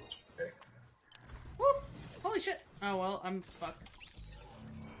 Oh, okay. Woo! Holy shit! Oh well, I'm fucked.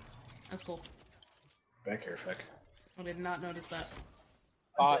 That's cool. Back here, Feck. I did not notice that.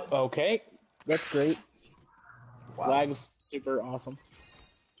 Okay. That's great. Wow. Lag's super awesome.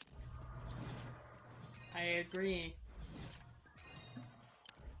 I agree.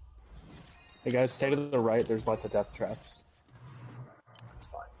 Hey guys, stay to the right, there's lots of death traps.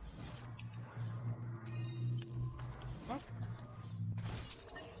 It's fine. Fuck.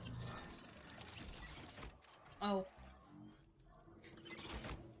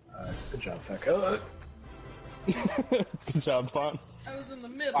 job, Feck. Good job, Font. I was in the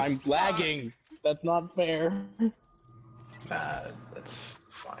middle. I'm lagging. That's not fair. Nah, that's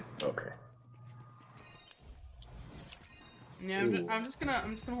fine. Okay. Yeah, Ooh. I'm just gonna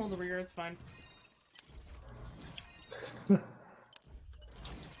hold the rear. It's fine.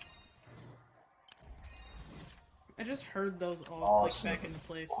 I just heard those all Awesome. click back into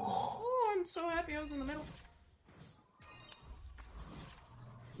place. Oh, I'm so happy I was in the middle.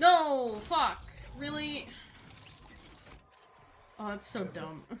 No, fuck, really? Oh, that's so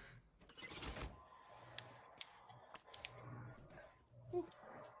dumb.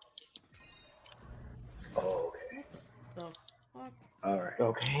 Oh, okay. The fuck? Alright.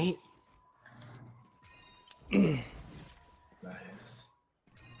 Okay. Nice.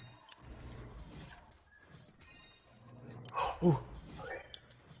 Ooh. Okay.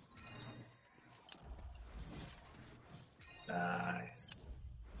 Nice.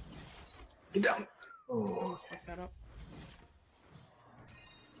 Get down. Oh. Almost fucked that up.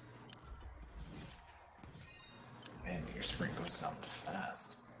 Man, your sprint goes down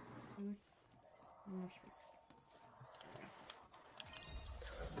fast.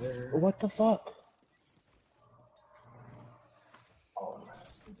 There. What the fuck? Oh, I'm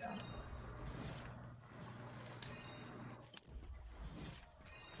supposed to be down.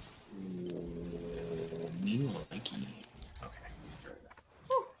 Me likey. Okay.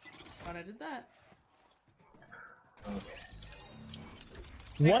 Whew. Glad I did that. Okay.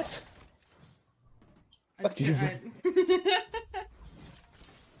 What? Fuck you.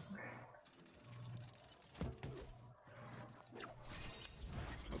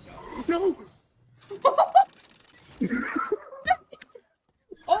 No!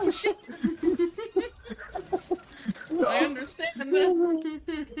 Oh shit! I understand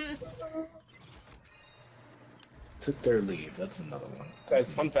that. Took their leave. That's another one.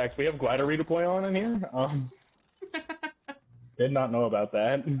 Guys, fun fact, we have glider redeploy on in here. Did not know about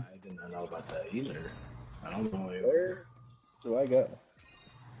that. I did not know about that either. I don't know Where do I go?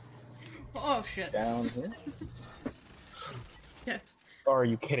 Oh shit. Down here? Yes. Oh, are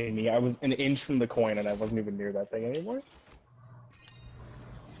you kidding me? I was an inch from the coin and I wasn't even near that thing anymore?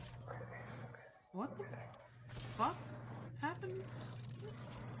 What the fuck happened?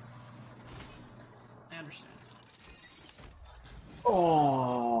 I understand.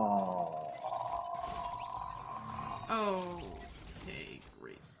 Oh. Okay,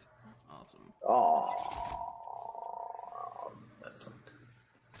 great. Awesome. Oh. That's something.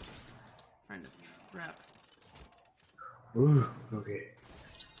 Trying to trap. Ooh. Okay.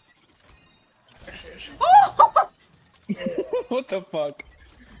 Actually, I should. What the fuck?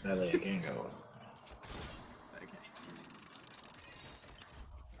 Sadly, I can't go. Okay.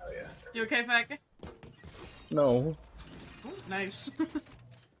 Oh yeah. You okay, Fack? No. Ooh, nice.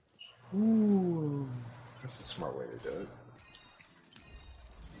 Ooh. That's a smart way to do it.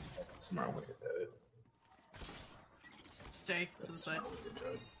 That's a smart way to do it. Stay to the That's a side. smart way to do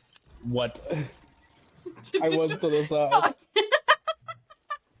it. What? I was to the side. Fuck.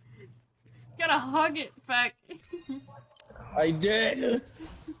 Gotta hug it, Fack. I did!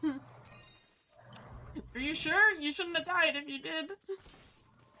 Are you sure? You shouldn't have died if you did.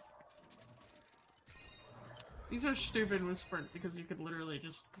 These are stupid with sprint because you could literally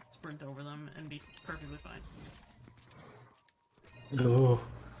just sprint over them and be perfectly fine. Oh.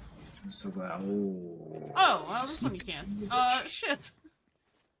 I'm so glad. Oh. Oh, well, this one you can't. Shit.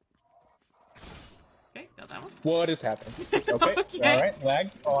 Okay, got that one. What is happening? Okay, Okay. alright, lag,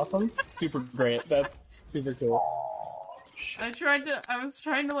 awesome. Super great, that's super cool. I was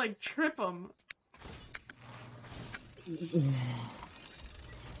trying to, like, trip him.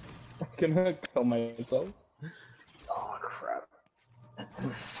 I'm gonna kill myself. Oh crap.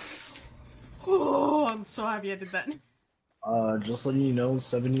 Oh, I'm so happy I did that. Just letting you know,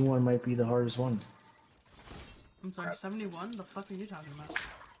 71 might be the hardest one. I'm sorry, 71? The fuck are you talking about?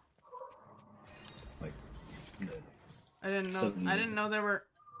 Like, I didn't know. 70. I didn't know there were.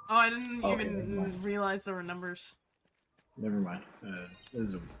 Oh, I didn't Okay, never even mind. realize there were numbers. Never mind.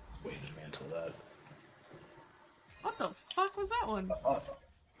 There's a way to mantle that. What the fuck was that one?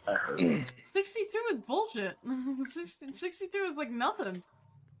 I heard. 62 is bullshit. 62 is like nothing.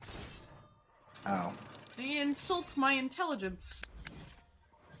 Ow. They insult my intelligence.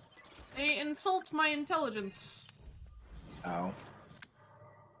 They insult my intelligence. Ow.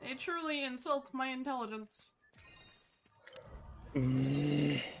 They truly insult my intelligence.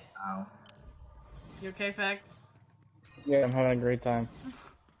 Ow. You okay, Fact? Yeah, I'm having a great time.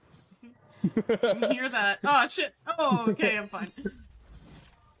 You hear that? Oh shit! Oh, okay, I'm fine.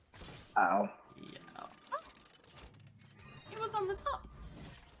 Ow. Yeah. It was on the top.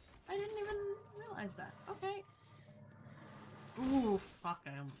 I didn't realize that. Okay. Ooh, fuck,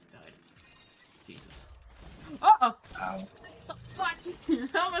 I almost died. Jesus. Uh-oh! Ow. Fuck!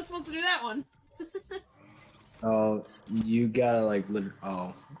 How am I supposed to do that one? Oh, you gotta like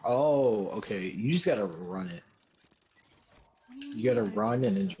oh, okay. You just gotta run it. You gotta run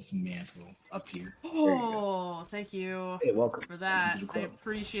and then just mantle up here. There you go. Oh, thank you Hey, welcome. for Welcome that. to the I club.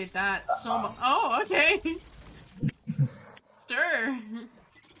 appreciate that so much. Oh, okay. Sure.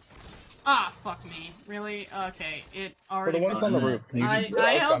 Ah, fuck me. Really? Okay, it For already the one that's on the makes roof, can you just I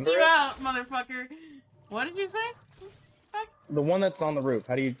duck helped under you it? out, motherfucker. What did you say? The one that's on the roof,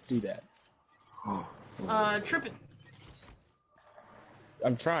 how do you do that? Trip it.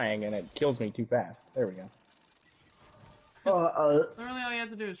 I'm trying and it kills me too fast. There we go. Literally all you have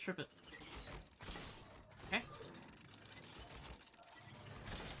to do is trip it. Okay.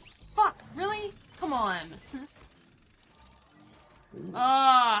 Fuck, really? Come on.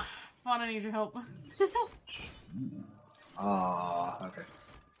 Ah, Fawn, I need your help. Okay.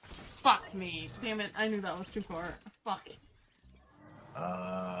 Fuck me. Damn it, I knew that was too far. Fuck.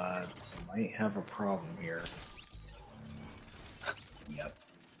 Might have a problem here. Yep.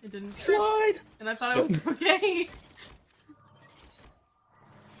 It didn't trip. Slide! And I thought it was okay.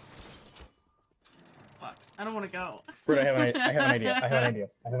 Fuck, I don't want to go. Bro, I have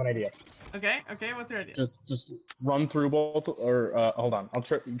an idea. Okay, what's your idea? Just run through both, or, hold on. I'll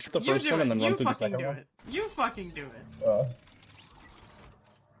trip the You first do one it. and then run You through the fucking second do one. it. You fucking do it. Uh,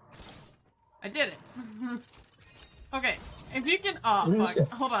 I did it. Okay, if you can. Oh fuck.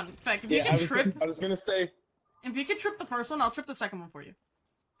 Hold on, Beck. If you can trip, I was gonna say. if you can trip the first one, I'll trip the second one for you.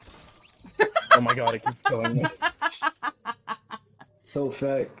 Oh my god, it keeps killing me. So,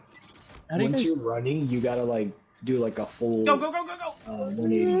 Feck, How do you once guys... you're running, you gotta like do like a full Go.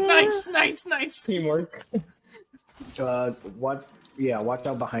 180. Nice. Teamwork. What? Yeah, watch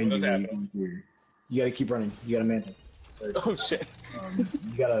out behind What's you. happening? You gotta keep running. You gotta mantle. Oh shit.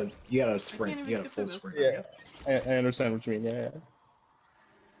 You gotta sprint. even You gotta get full through this. sprint. Yeah, I understand what you mean. Yeah.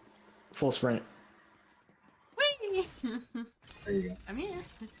 Full sprint. Whee! There you go. I'm here.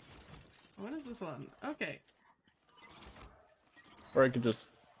 What is this one? Okay. Or I could just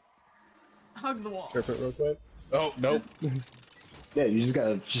Hug the wall. trip it real quick. Oh nope. Yeah, you just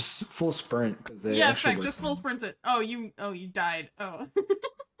gotta full sprint because Yeah, in fact, just full sprint it. Oh, you died. Oh.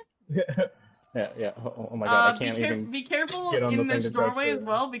 Yeah. Oh my god, I can't even. Be careful get on the in thing this to touch doorway it. as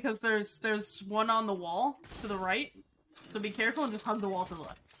well, because there's one on the wall to the right. So be careful and just hug the wall to the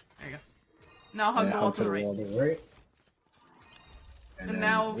left. There you go. Now hug the wall to the right. And then,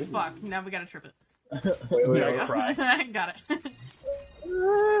 now, fuck. Now we gotta trip it. Wait, There we I'll go. cry. Got it.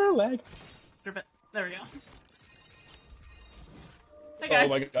 Lag. Trip it. There we go. Hey Oh guys.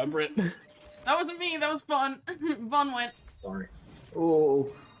 my god, Britt. That wasn't me. That was Vaughn. Vaughn went. Sorry.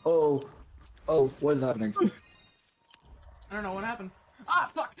 What is happening? I don't know what happened.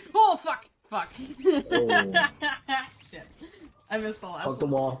 Ah, fuck. Oh, fuck. Fuck. Oh. Shit. I missed the last Hug the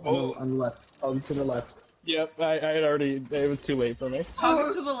one. wall on the left. Hug to the left. Yep, I had already. It was too late for me.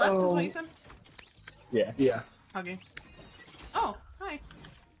 Hug to the left is what you said? Yeah. Yeah. Hugging. Oh, hi.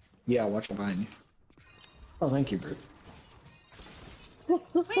 Yeah, watch out behind you. Oh, thank you, Bert.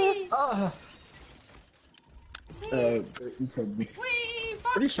 Whee! Ah! Whee! You killed me. Whee!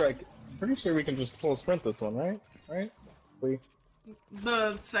 Fuck! Pretty sure we can just full sprint this one, right? Right?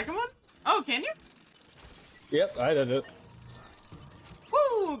 The second one? Oh, can you? Yep, I did it.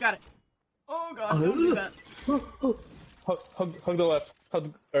 Woo! Got it. Oh god, don't do that. Hug the left.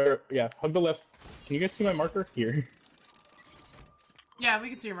 Hug the left. Can you guys see my marker? Here. Yeah, we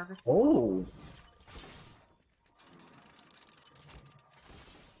can see your marker. Oh!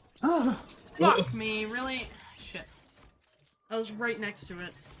 Ah! Fuck me, really? Shit. I was right next to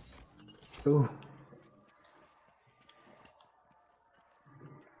it. Ooh.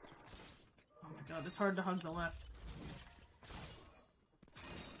 Oh my god, it's hard to hug the left.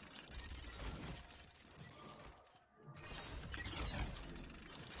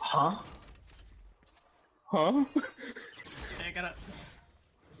 Huh? Huh? Okay, I gotta...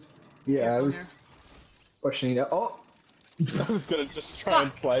 Yeah, I Careful was questioning that. Oh! I was gonna just try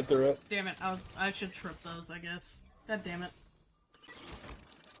and Fuck. slide through it. Damn it, I should trip those, I guess. God damn it.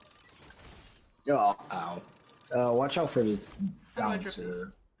 Oh, ow. Watch out for this How do I trip bouncer. these?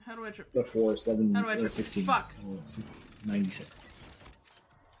 How do I trip? The 4, 7, How do I trip? 16. Fuck. 96.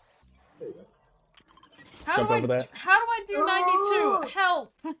 There you go. How do I do 92?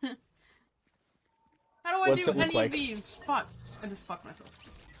 Help! How do I What's do it look any like? of these? Fuck. I just fucked myself.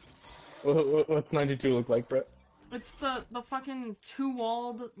 What's 92 look like, Brett? It's the fucking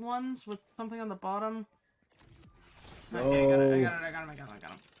two-walled ones with something on the bottom. Okay, I got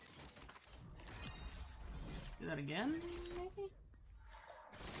him. Do that again, maybe?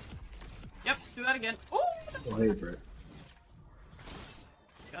 Yep, do that again. Oh! Oh, hey, Britt.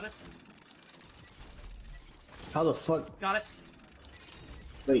 Got it. How the fuck? Got it.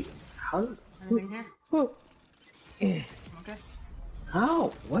 Wait, how? Anything here? Who- Okay.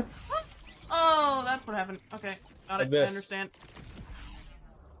 How? What? Oh, that's what happened. Okay, got it. I Abyss. understand.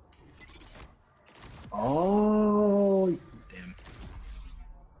 Oh, damn.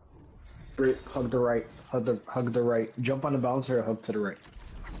 Britt, hug the right. Hug the right. Jump on the bouncer, hug to the right.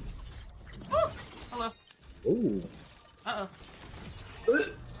 Oh! Hello. Ooh. Uh-oh.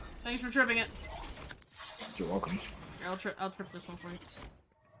 Thanks for tripping it. You're welcome. Here, I'll trip this one for you.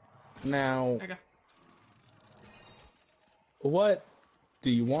 Now, There you go. what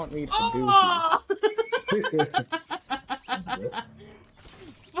do you want me to Oh!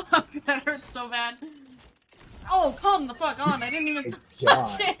 Fuck, that hurts so bad. Oh, come the fuck on. I didn't even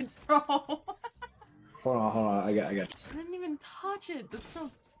touch it, bro. Hold on. I got. I didn't even touch it. That's so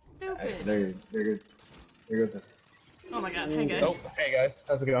stupid. There goes this. Oh my god. Hey, guys. Oh, hey guys,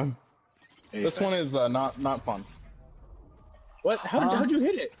 how's it going? Hey, This one is not fun. What? How'd you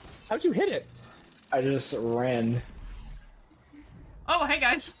hit it? How'd you hit it? I just ran. Oh, hey,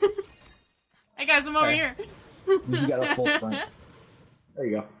 guys. Hey, guys, I'm over Okay. here. You just got a full sprint. There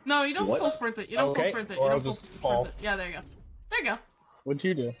you go. No, you don't What? full sprint it. You don't full Okay, sprint it. or You I'll don't full just sprint fall. it. Yeah, there you go. There you go. What'd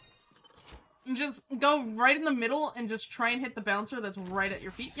you do? And just go right in the middle and just try and hit the bouncer that's right at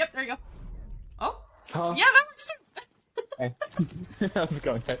your feet. Yep, there you go. Oh, Huh? yeah, that works too. Hey. How's it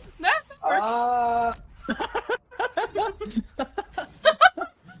going, guys? That works.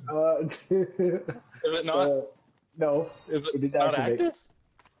 Is it not? No. Is it it did not activate. active?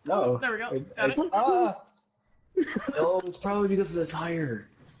 No. There we go. Got it. No, it's probably because of the tire.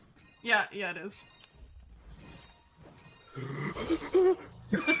 Yeah, it is.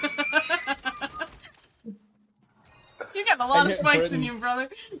 You got a lot of hit spikes in Britain. you, brother.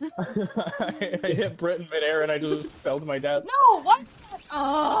 I hit Brit in midair and I just fell to my death. No, what?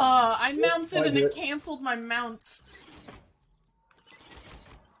 Oh, I mounted Why and did it it? canceled my mount.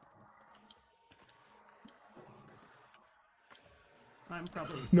 I'm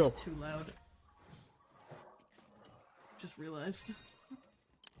probably No. too loud. Just realized.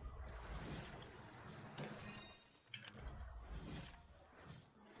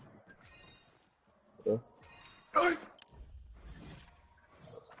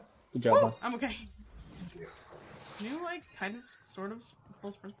 Good job, man. I'm okay. Can you, like, kind of, sort of,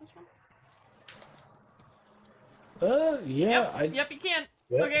 full sprint this one? Yeah. Yep, you can.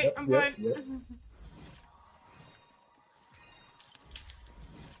 Yep, Okay, yep, I'm yep, fine. yep.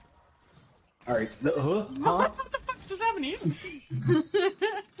 Alright. Huh? What the fuck just happened to you?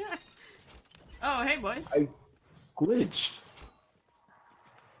 Oh, hey, boys. I glitched.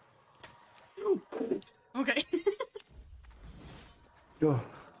 Okay. Yo.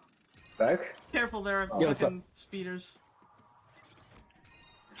 Back? Careful, there are Oh. Yeah, what's fucking speeders.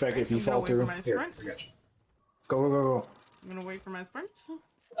 Back if you I'm gonna fall wait through. for my Here, sprint. I got you. Go. I'm gonna wait for my sprint.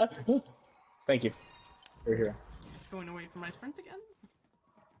 Thank you. Right here. Going to wait for my sprint again.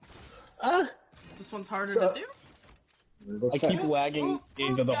 Ah, This one's harder to do. I keep lagging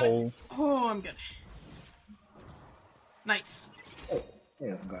into the got it. holes. Oh, I'm good. Nice. Oh,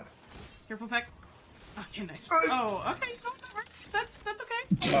 yeah, I'm glad. Careful, Peck. Okay, nice. Oh, okay. No, that works. That's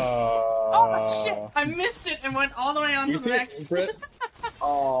okay. Oh, Oh, shit. I missed it and went all the way on You to see the it, next. Britt?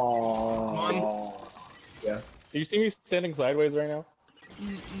 Oh. Yeah. Do you see me standing sideways right now?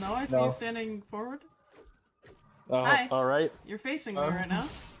 No, I see No. you standing forward. Oh, Hi. alright. You're facing me right now.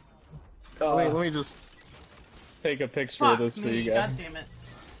 Let me just take a picture Fuck of this for me. you guys. God damn it.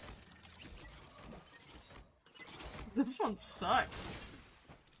 This one sucks.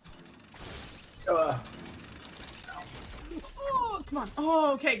 Uh, Oh, come on.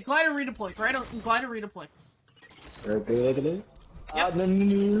 Oh, okay. Glider redeploy. Glider redeploy. okay. Yep.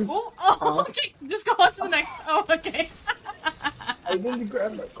 No. Oh, okay. Just go on to the next. Oh, okay. I didn't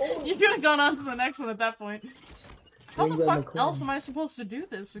grab my coin. You could have gone on to the next one at that point. How Didn't the grab my fuck coin. else am I supposed to do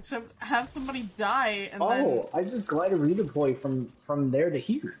this except have somebody die and then... Oh, I just glide a redeploy from there to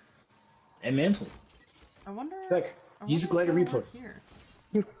here. And mantle. I wonder... Heck, I use wonder glider if it'll redeploy. work here.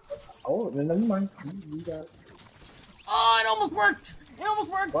 Oh, then never mind. You got it. Oh, it almost worked! It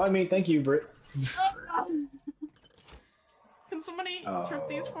almost worked! Well, I mean, thank you, Britt. Can somebody Oh. trip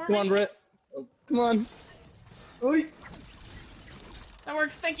these for Come me? on, Britt. Oh, come on. Oi. That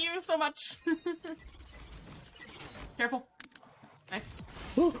works, thank you so much! Careful. Nice.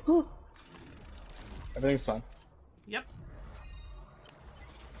 Everything's fine. Yep.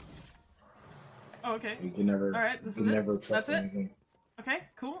 Oh, okay. You can never. Alright, this you is can it. never trust That's it. anything. Okay,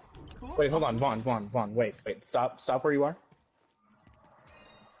 cool. Cool. Wait, hold on, awesome. Vaughn, wait, stop where you are.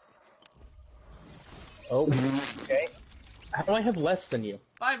 Oh, okay. How do I have less than you?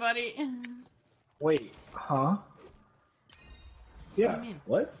 Bye, buddy. Wait, huh? What do Yeah. you mean?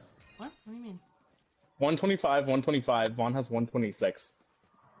 What? What? What do you mean? 125, 125. Vaughn has 126.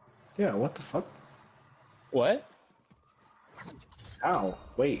 Yeah. What the fuck? What? Ow.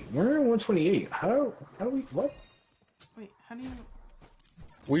 Wait, we're at 128. How do we? What? Wait, how do you...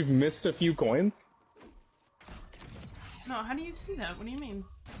 We've missed a few coins. No, how do you see that? What do you mean?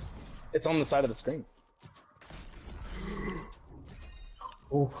 It's on the side of the screen.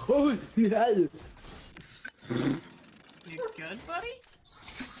 Oh, yeah. You good, buddy?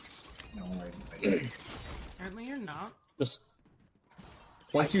 No, wait. Apparently you're not. Just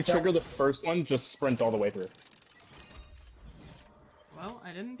once you trigger the first one, just sprint all the way through. Well,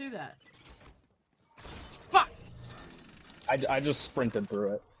 I didn't do that. Fuck! I just sprinted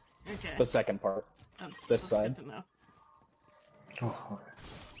through it. Okay. The second part. That's side. good to know. Oh,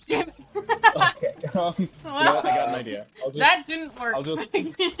 Damn it! Okay. You know what? I got an idea. That didn't work. I'll just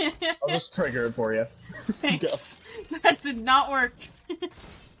trigger it for you. Thanks. That did not work.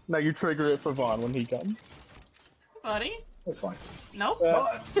 Now you trigger it for Vaughn when he comes. Buddy? that's fine. Nope. Wait,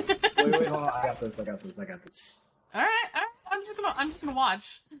 hold on. I got this. Alright. I'm just gonna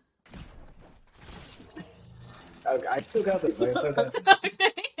watch. I still got this.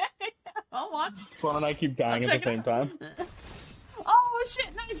 Okay. I'll watch. Vaughn and I keep dying I'll at the check same it time. Oh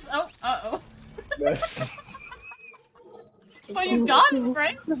shit, nice. Oh, uh-oh. Yes. Oh, you got it,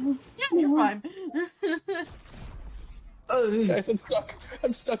 right? Yeah, you're fine. Guys, I'm stuck.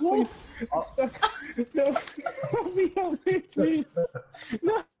 I'm stuck, please. I'm stuck. No. Help me, please.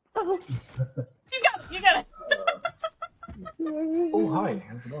 No. You got it. Oh, hi.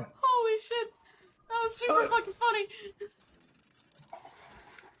 How's it going? Holy shit. That was super fucking funny.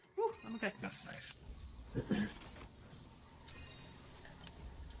 Whew, I'm okay. That's nice.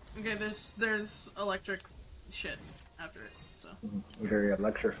 Okay, there's electric shit after it, so. Very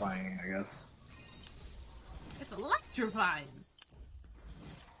electrifying, I guess. It's electrifying!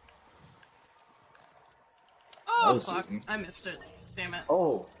 That Oh, was fuck. easy. I missed it. Damn it.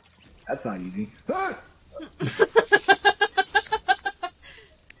 Oh, that's not easy.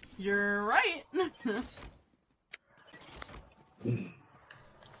 You're right.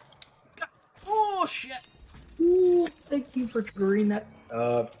 Oh, shit. Ooh, thank you for triggering that.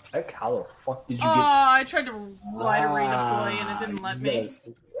 Heck, how the fuck did you Oh, get? I tried to glide redeploy and it didn't let me.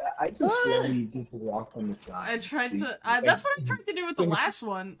 Yes. I just slowly just walked on the side. I tried See? to. That's what I tried to do with the last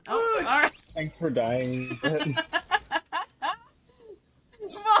one. Oh, alright. Thanks for dying. Come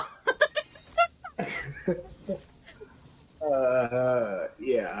on.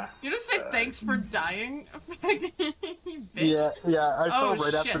 Yeah. You just say thanks for dying? You bitch. Yeah, I Oh, fell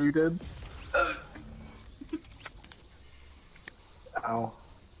right shit. after you did. Ow.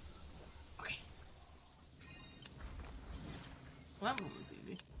 Okay. Well, that one was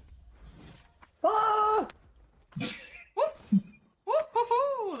easy. Ah! Woo! Woo! Hoo!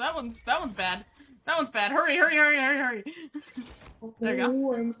 Hoo! That one's bad. That one's bad. Hurry! There you go.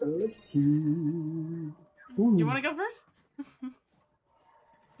 Oh, I'm so lucky. You wanna go first?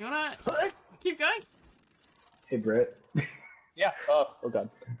 You wanna keep going? Hey, Brett. Yeah. Oh god.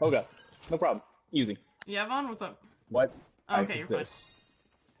 Oh god. No problem. Easy. Yeah, Vaughn, what's up? What? Oh, okay, is you're fine. this?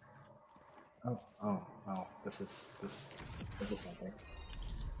 Oh. This is something.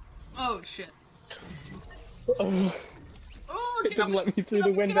 Oh shit. Oh, Oh, it get didn't up! let me through Get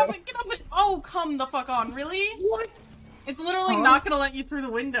the up! window. Get up! Get up! Oh, come the fuck on! Really? What? It's literally Huh? not gonna let you through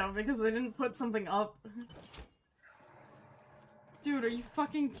the window because they didn't put something up. Dude, are you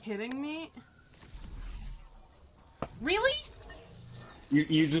fucking kidding me? Really?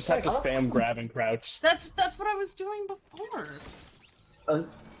 You just have to spam grab and crouch. That's what I was doing before.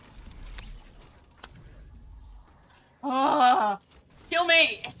 Ah, kill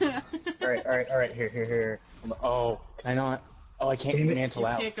me! Alright, here. Oh, can I not? Oh, I can't Damn it. mantle You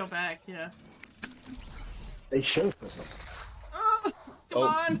out. can't go back, yeah. They showed us something. Oh, come Oh.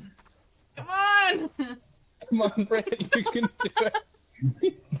 on! Come on! Come on, Brett, you can do it.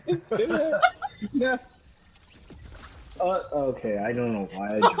 You can do it. No. Okay, I don't know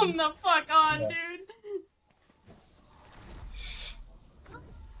why I Come the fuck on, Yeah. dude!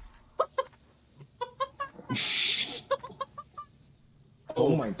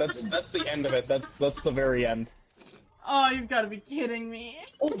 Oh my That's the end of it. That's the very end. Oh, you've gotta be kidding me.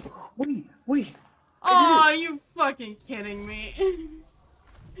 Oh, wait. Oh, you fucking kidding me. Come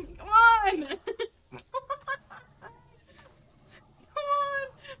on! Come on!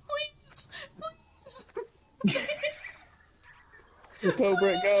 Please! Please! Go,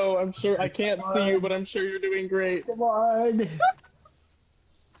 Brett, go. go. I'm sure I can't see you, but I'm sure you're doing great. Come on.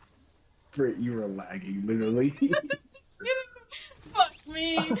 Britt, you were lagging, literally. Fuck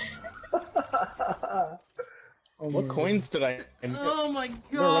me. What coins did I miss? Oh my I'm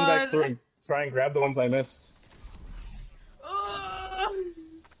gonna run back god. through and try and grab the ones I missed. Ugh.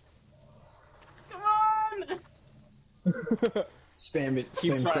 Come on. Spam it,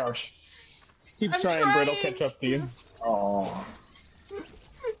 Keep spam trying. crouch. Keep I'm trying, Britt. I'll catch up to you. Oh.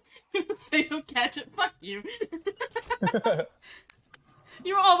 Say you'll catch it. Fuck you.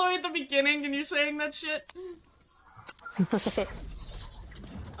 You were all the way at the beginning and you're saying that shit?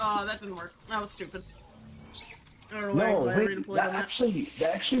 Oh, that didn't work. That was stupid. I don't know why No, I wait, redeployed that on that.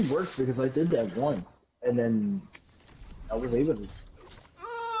 actually worked because I did that once, and then I was able to.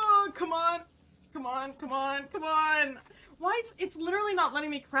 Oh, come on. Come on, come on, come on. Why it's literally not letting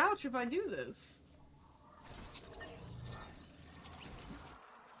me crouch if I do this.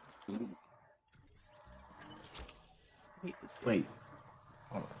 I hate this game. Wait.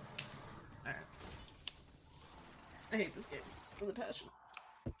 Hold Alright. I hate this game with a passion.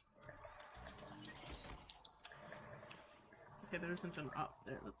 Okay, there isn't an up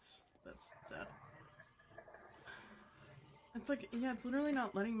there. That's sad. It's like, yeah, it's literally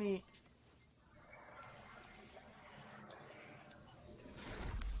not letting me.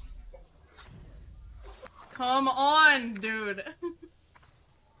 Come on, dude.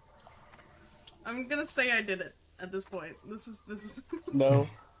 I'm gonna say I did it at this point. This is No,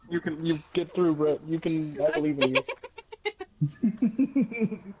 you get through, Britt. You can. I believe in you.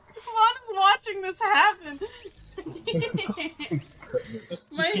 Juan is watching this happen.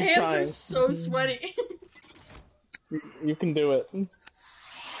 Just My keep hands are trying. so sweaty. You can do it.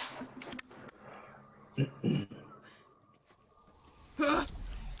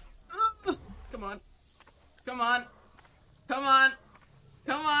 Come on. Come on. Come on.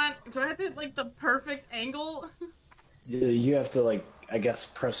 Come on. Do I have to, like, the perfect angle? You have to, like, I guess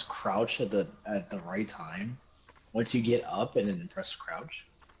press crouch at the right time. Once you get up and then press crouch.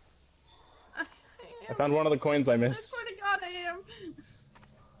 I found one of the coins I I missed. swear to God, I am.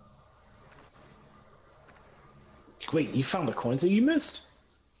 Wait, you found the coins that you missed?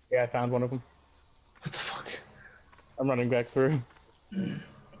 Yeah, I found one of them. What the fuck? I'm running back through.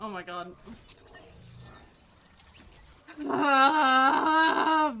 Oh my God.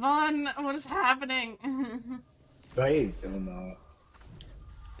 Ah, Vaughn, what is happening? I don't know.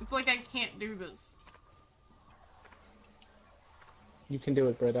 It's like I can't do this. You can do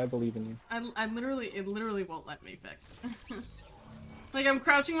it, Britt. I believe in you. It literally won't let me fix. Like, I'm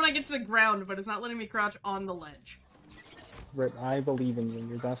crouching when I get to the ground, but it's not letting me crouch on the ledge. Britt, I believe in you.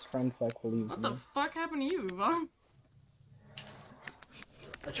 Your best friend Feck believes What in the you. fuck happened to you, Vaughn?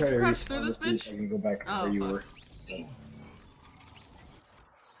 I try to Crouch through respawn to this see if bitch? I can go back to Oh, where you fuck. were.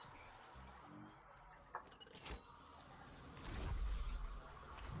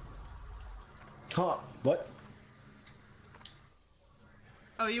 Huh? What?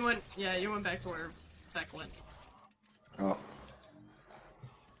 Oh, you went back to where Beck went. Oh.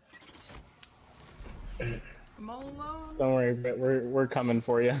 I'm all alone. Don't worry, Britt. We're coming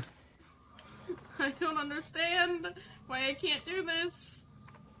for you. I don't understand why I can't do this.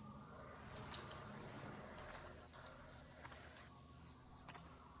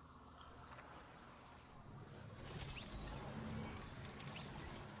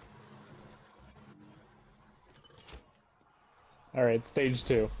 All right, stage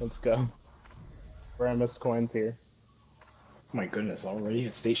 2. Let's go. Where I missed coins here. My goodness, already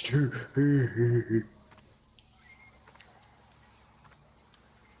at stage 2.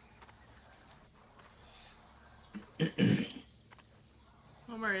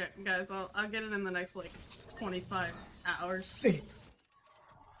 Don't worry, guys. I'll get it in the next like 25 hours.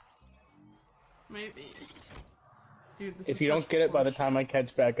 Maybe. Dude, this If is you don't such get it by the bullshit. time I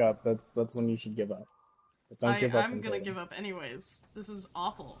catch back up, that's when you should give up. But don't give up. I'm gonna until give up anyways. This is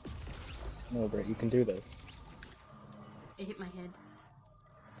awful. then. No, Britt, you can do this. I hit my head.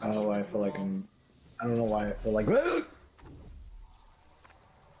 I don't know why I feel like I'm. I don't know why I feel like. I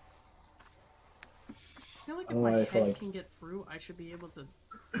feel like I if don't know my why I head feel like. can get through, I should be able to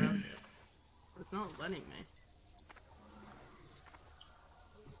crouch it. But it's not letting me.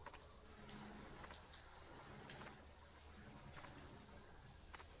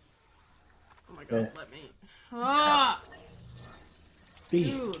 Oh my god, let me. Ah!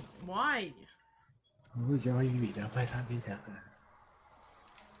 Dude, why?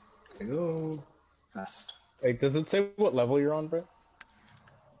 Go fast. Wait, does it say what level you're on, Britt?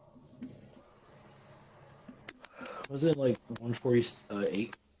 Was it like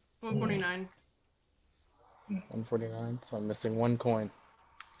 148? 149. 149. So I'm missing one coin.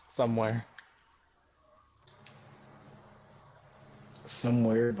 somewhere.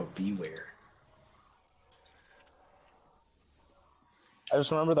 Somewhere, but beware. I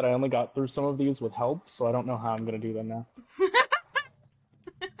just remember that I only got through some of these with help, so I don't know how I'm gonna do them now.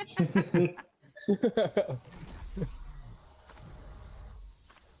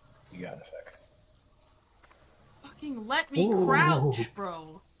 You got it, Feck. Fucking let me Ooh. crouch,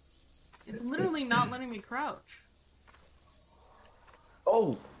 bro. It's literally not letting me crouch.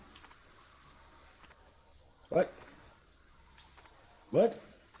 Oh! What? What?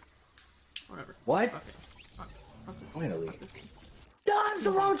 Whatever. What? Fuck it. Fuck it. Fuck this. Finally. Fuck this game. That's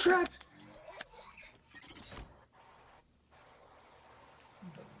the wrong track!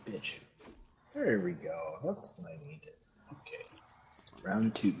 Sons of a bitch. There we go. That's what I needed. Okay.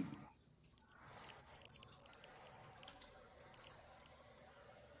 Round 2.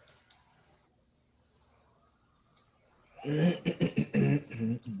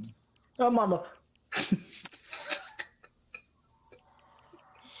 Oh, mama.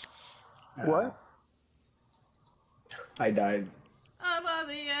 What? I died. I'm on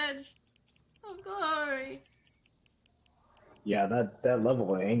the edge of glory. Yeah, that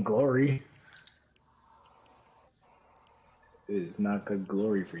level ain't glory. It is not good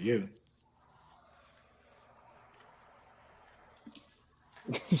glory for you.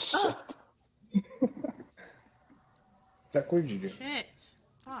 Shit. Zach, what did you do? Shit.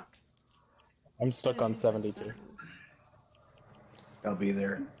 Fuck. I'm stuck on 72. I'll be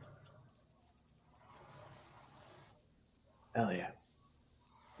there. Hell yeah.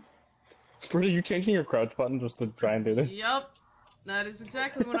 Are you changing your crouch button just to try and do this? Yup. That is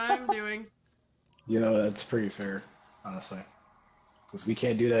exactly what I'm doing. You know, that's pretty fair, honestly. Because we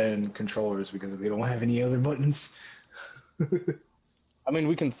can't do that in controllers because we don't have any other buttons. I mean,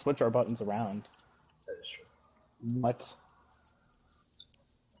 we can switch our buttons around. That is true. What?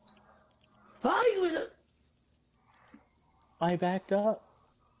 I backed up.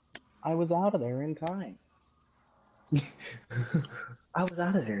 I was out of there in time. I was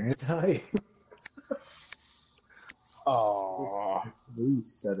out of there in time. Oh. We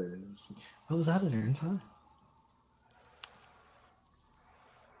said it. I was out of there in time.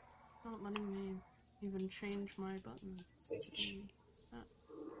 Not letting me even change my button. Ah.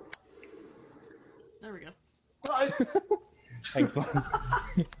 There we go. Thanks.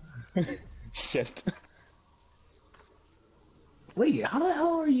 Shit. Wait, how the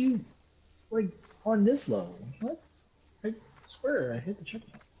hell are you, like, on this level? What? I swear I hit the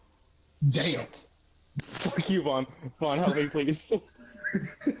checkpoint. Damn. Shit. Fuck you, Vaughn. Vaughn, help me, please.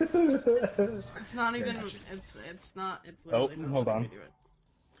 It's not even. It's not. It's literally not hold letting on. me do it.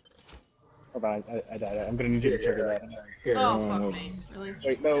 Hold on, I died. I'm gonna need you to trigger that. Here, Oh hold on, fuck hold me! Really?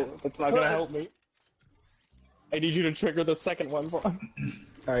 Wait, no, that's not gonna help me. I need you to trigger the second one, Vaughn. on.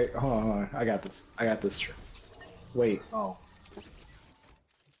 Alright, hold on. I got this. I got this. Wait. Oh.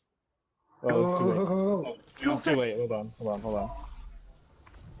 Oh, it's too late. Oh, It's too late. Hold on.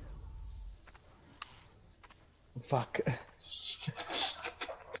 Fuck.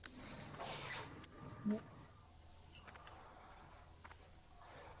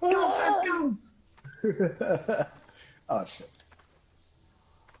 Go! Oh shit.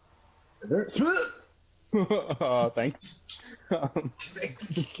 Is there? Oh, thanks. Matching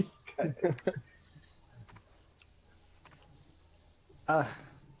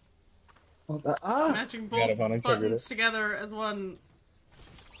Got it, both Vaughn, I triggered buttons it. together as one.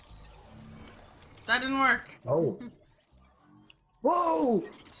 That didn't work. Oh. Whoa!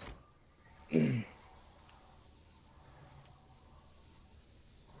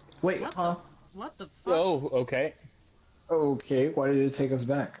 Wait, What huh? What the fuck? Oh, okay. Okay, why did it take us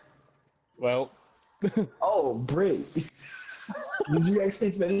back? Well. Oh, Brit. Did you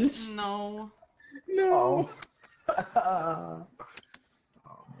actually finish? No. No. Oh. Oh,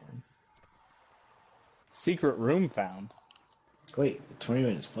 man. Secret room found. Wait, 20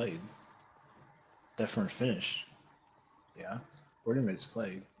 minutes played. Definitely finished. Yeah. 40 minutes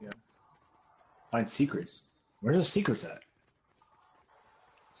played. Yeah. Find secrets. Where's the secrets at?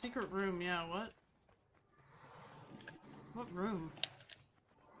 Secret room. Yeah. What? What room?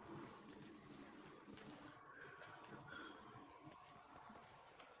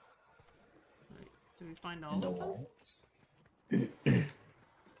 Wait, did we find all In the of them? walls.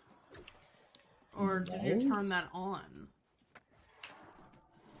 Or In the did you turn walls? that on?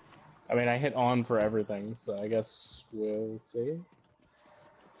 I mean, I hit on for everything, so I guess we'll see.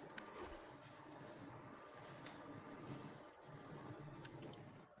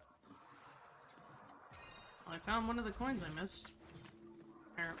 Well, I found one of the coins I missed.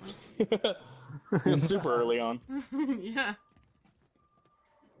 Apparently. Super early on. Yeah.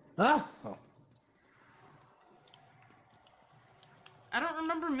 Ah! Oh. I don't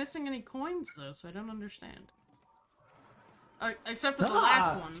remember missing any coins, though, so I don't understand. Except for the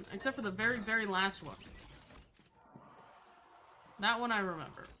last one. Except for the very, very last one. That one I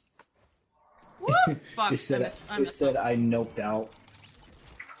remember. Woo! Fuck. It said I noped out.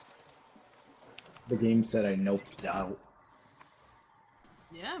 The game said I noped out.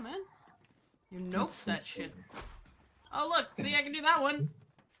 Yeah, man. You nope That's that insane. shit. Oh, look. See, I can do that one.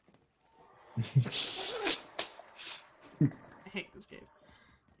 I hate this game.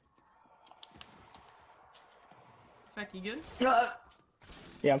 Feck, you good?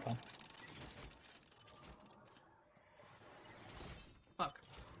 Yeah, I'm fine. Fuck.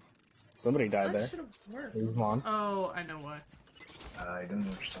 Somebody died That there. should have worked. It was Vaughn. Oh, I know why. I don't know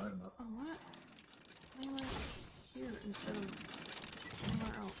what you're talking about. Oh, what? Why am I here instead of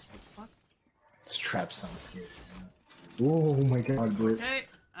somewhere else? What the fuck? This trap sounds scary. Oh my god, bro. Okay,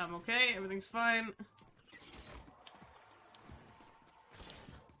 I'm okay. Everything's fine.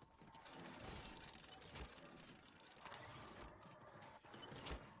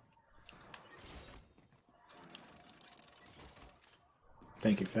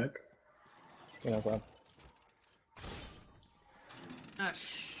 Thank you, Feck. Yeah, no problem. Ah,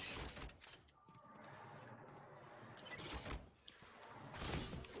 shh.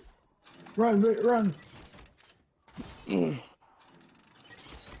 Run, run!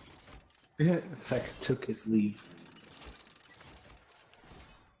 Yeah, Feck took his leave.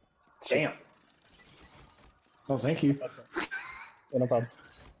 Damn. Oh, thank you. Yeah, no problem.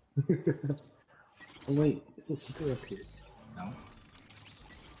 Oh wait, is the secret up here? No.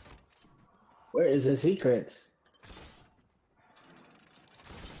 Where is the secret?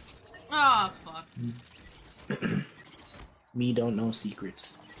 Ah, fuck. Me don't know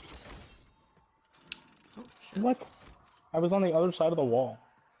secrets. Oh, shit. What? I was on the other side of the wall.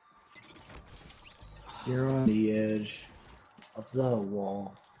 You're on the edge of the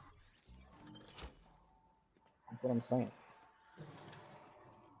wall. That's what I'm saying.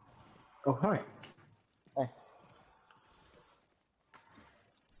 Oh, hi. Hey.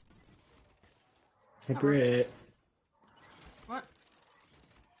 Hey, Britt. What?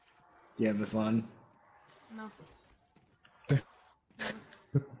 You having fun? No.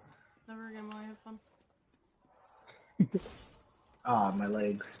 Never again will I have fun. Ah, my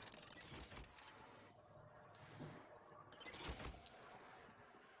legs.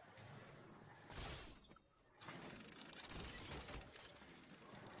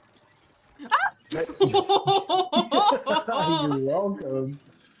 You're welcome.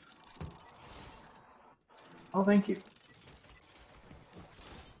 Oh, thank you.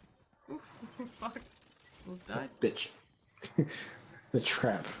 Fuck. Almost died. Bitch. The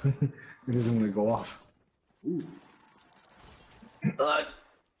trap. It isn't gonna go off. Ooh.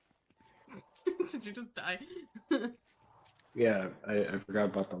 Did you just die? Yeah, I forgot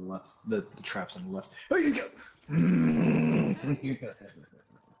about the left. The traps on the left. Oh, you go!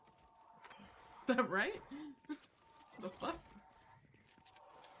 Is that right? The fuck?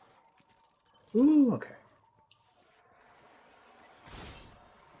 Ooh, okay.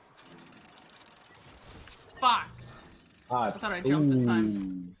 Fuck! Ah, I thought I jumped in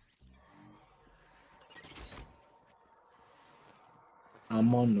time.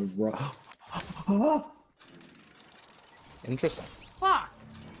 I'm on the rock. Interesting. Fuck!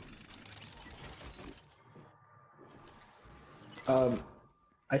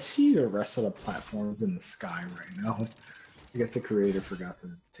 I see the rest of the platforms in the sky right now. I guess the creator forgot to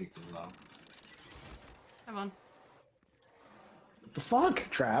take those off. Come on. What the fuck,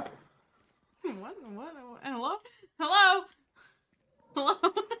 trap? What? Hello? Hello? Hello?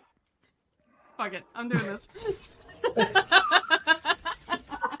 Fuck it. I'm doing this.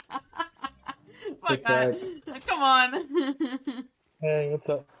 Fuck that. Come on. Hey, what's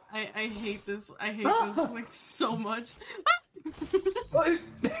up? I hate this. I hate this like so much. What?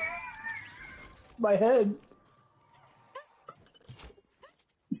 My head.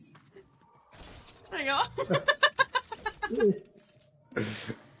 There you go.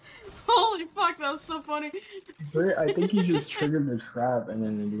 Holy fuck, that was so funny. Brit, I think you just triggered the trap and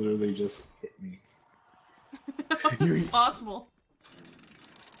then it literally just hit me. It's possible.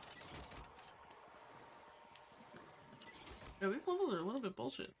 Yeah, these levels are a little bit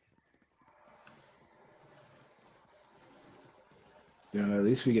bullshit. You know, at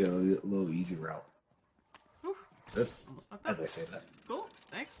least we get a little easy route. Whew. Good. Almost fucked up. As I say that. Cool,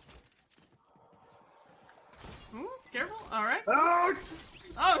 thanks. Ooh, careful, alright. Oh!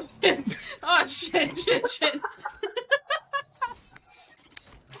 Oh shit! Oh shit, shit.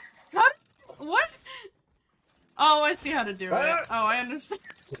 How? What? Oh, I see how to do it. Oh, I understand.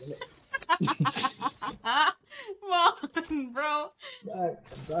 Come on, bro. I'm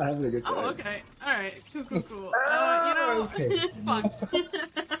not having a good time. Oh, okay. Alright. Cool, cool, cool. You Ah, know, okay. fuck.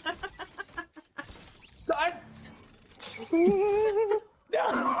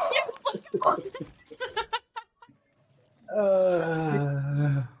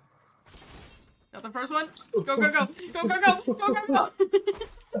 Got the first one? Go, go, go! Go, go, go! Go, go, go!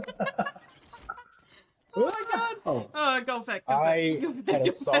 Oh my god! Oh. Go back, go back. I Go back, had a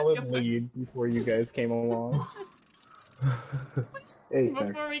go solid back, go back. lead before you guys came along. Hey, Zach.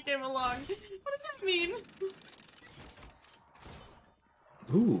 Before we came along. What does that mean?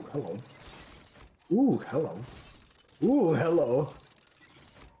 Ooh, hello. Ooh, hello. Ooh, hello.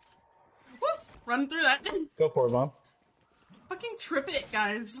 Woo! Run through that. Go for it, Mom. Fucking trip it,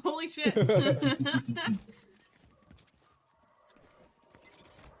 guys. Holy shit.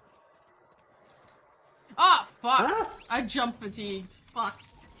 Ah, fuck. Ah! I jump fatigued. Fuck.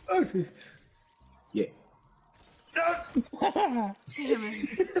 Oh, yeah. Damn it.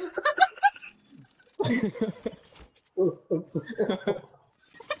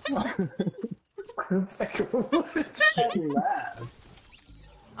 Shit, laugh.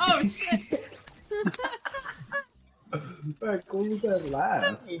 Oh, shit. What was that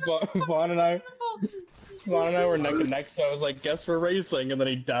laugh? Vaughn and I were neck and neck, so I was like, guess we're racing, and then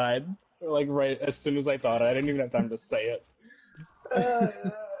he died. Like, right as soon as I thought it. I didn't even have time to say it. Oh,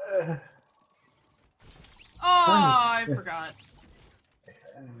 I forgot.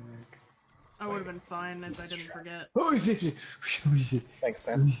 I would have been fine if I didn't forget. Oh, shit. Thanks,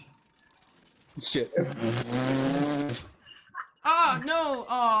 man. Shit. Ah, no!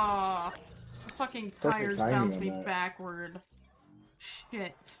 Ah, the fucking Perfect tires timing bounced on me that. backward.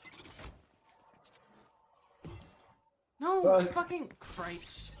 Shit. No, fucking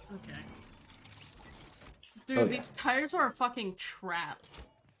Christ. Okay. Dude, Oh, yeah. these tires are a fucking trap.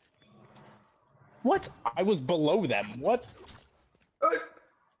 What? I was below them. What?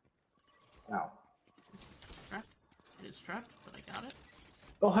 Ow. Trapped? It is trapped, but I got it.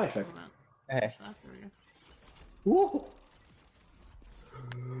 Oh, hi, Fick. Hold on. Hey. There we go. Woo!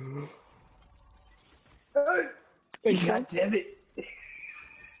 God damn it!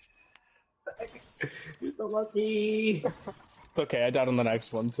 You're so lucky! It's okay, I died on the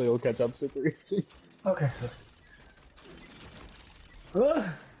next one, so you'll catch up super easy. Okay.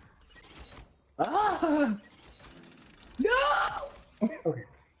 Ah! No! Okay.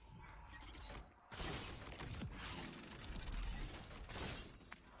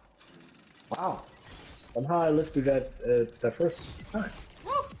 Wow. Somehow I lived through that the first time.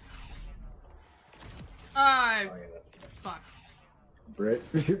 Woo! Oh, yeah, that's Fuck. Brit.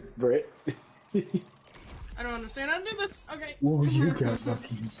 Brit. I don't understand how to do this. Okay. Whoa, you got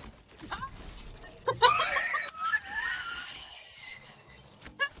lucky.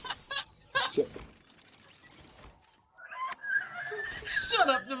 Shit. Shut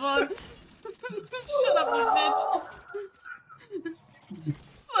up, Devon. Shut up, you bitch.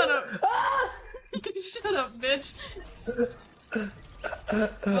 Shut up. Shut up, bitch.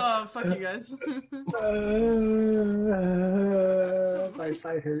 Oh, fuck you guys. My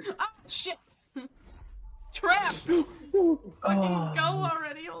side hurts. Ah, shit. Trap. Fucking go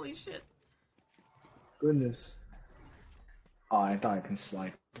already. Holy shit. Goodness. Oh, I thought I can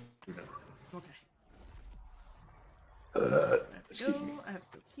slide through that. Okay. Excuse me. I have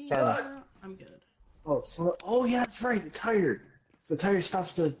to go here. Turn. I'm good. Oh yeah, that's right. The tire. The tire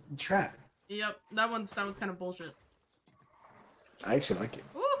stops the trap. Yep, that one's kind of bullshit. I actually like it.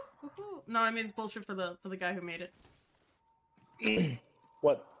 Ooh, woohoo. No, I mean it's bullshit for the guy who made it.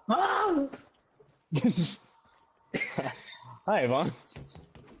 What? Ah! Hi, Yvonne.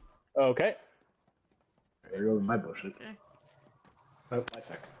 Okay. There goes my bullshit. Okay. Oh, my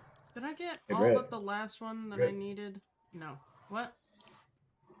fact. Did I get Hey, all Brett. but the last one that I Brett. needed? No. What?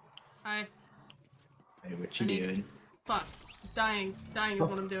 Hi. Hey, what I you need- doing? Fuck. Dying. Dying is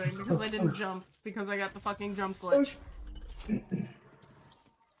what I'm doing because I didn't jump because I got the fucking jump glitch.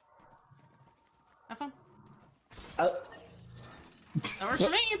 Have fun. That works for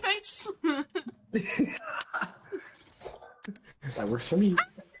me, thanks! That works for me.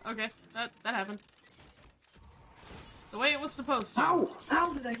 Okay, that happened. The way it was supposed to.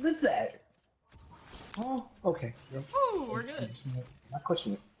 How did I live that? Oh, okay. Yep. Ooh, we're good. Not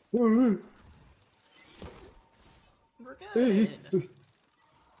question it. We're good. Hey,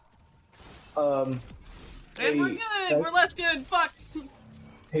 We're good. We're less good. Fuck.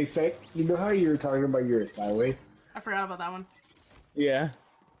 Hey, Feck, you know how you were talking about you're sideways? I forgot about that one. Yeah.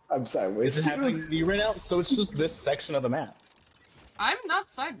 I'm sideways. Is it happening? You ran out, so it's just this section of the map. I'm not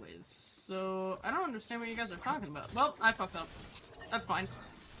sideways, so I don't understand what you guys are talking about. Well, I fucked up. That's fine.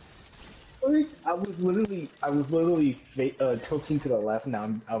 I was literally tilting to the left. Now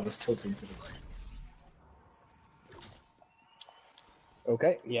I was tilting to the right.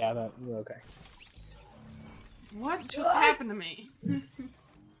 Okay, yeah, okay. What just happened to me?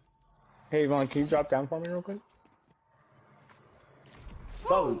 Hey, Vaughn, can you drop down for me real quick?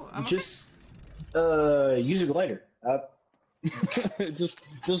 Woo, I'm okay. Just use a glider. just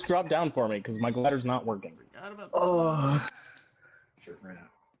drop down for me, because my glider's not working. Forgot about this. Oh, sure, right now.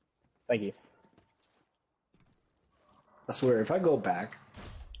 Thank you. I swear, if I go back.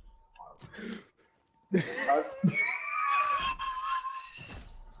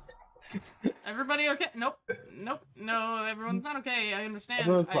 Everybody okay? Nope. No, everyone's not okay. I understand.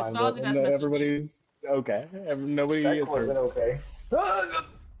 Everyone's I fine, saw but the death message. everybody's okay. Nobody That is wasn't hurt. okay.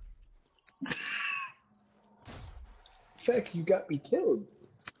 Feck, you got me killed.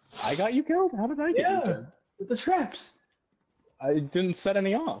 I got you killed? How did I get you killed? With the traps. I didn't set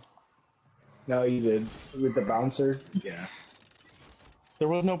any off. No, you did. With the bouncer? Yeah. There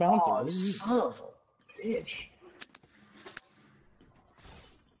was no bouncer. Oh, What do you mean? son of a bitch.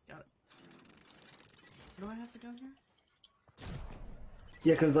 Got it. What do I have to do here?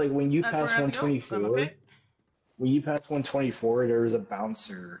 Yeah, because like when you That's pass where I have to go. 124, I'm okay. when you pass 124, there is a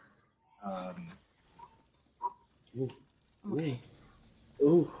bouncer. Ooh, I'm okay.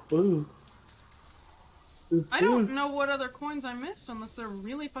 ooh. I don't know what other coins I missed unless they're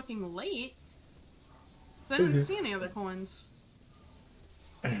really fucking late. I didn't see any other coins.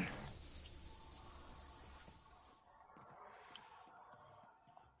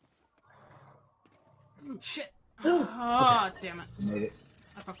 Shit. Oh, damn it. Made it.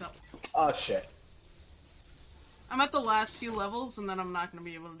 I fucked up. Oh shit. I'm at the last few levels, and then I'm not going to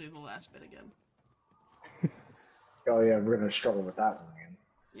be able to do the last bit again. Oh yeah, we're gonna struggle with that one again.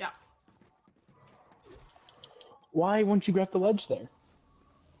 Yeah. Why won't you grab the ledge there?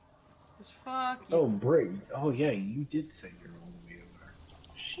 Cause fuck you. Oh, Brig. Oh yeah, you did say you're all the way over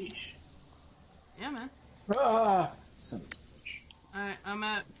there. Sheesh. Yeah, man. Ah! Son of a bitch. Alright, I'm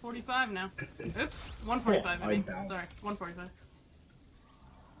at 45 now. Oops. 145, I mean. bounced. Sorry, 145.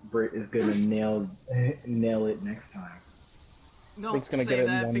 Brit is gonna nail it next time. Don't Nick's gonna say get it in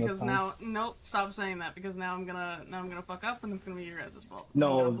that one this because time. now, nope, stop saying that because now I'm gonna fuck up and it's gonna be your guys' fault.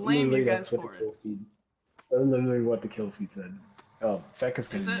 No, I'm gonna blame literally you guys that's what for the it. kill feed. That's literally what the kill feed said. Oh, Fekka's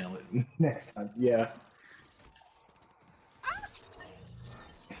gonna Is it? nail it next time. Yeah.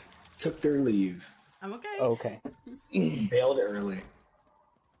 Took their leave. I'm okay. Okay. Bailed early.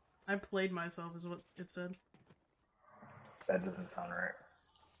 I played myself is what it said. That doesn't sound right.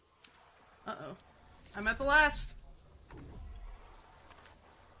 Uh-oh. I'm at the last.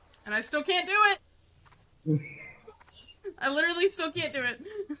 And I still can't do it! I literally still can't do it.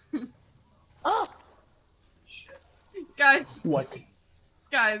 Oh! Shit. Guys, What?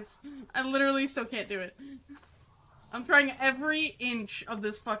 guys, I literally still can't do it. I'm trying every inch of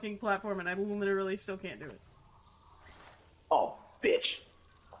this fucking platform and I literally still can't do it. Oh, bitch.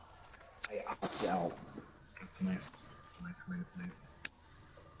 I opted out. That's nice. That's a nice way to say it.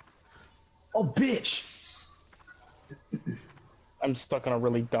 Oh, bitch! I'm stuck on a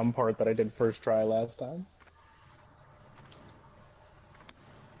really dumb part that I did first try last time.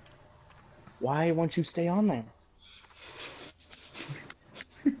 Why won't you stay on there?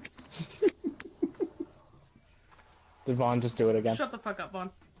 Did Vaughn just do it again? Shut the fuck up, Vaughn.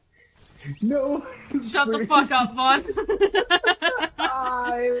 No! Shut the fuck up, Vaughn.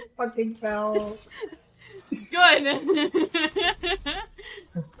 I fucking fell. Good.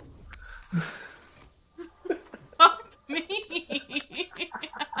 Fuck me.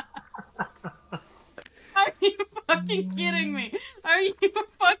 Are you fucking kidding me? Are you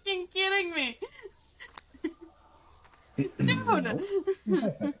fucking kidding me? Dude.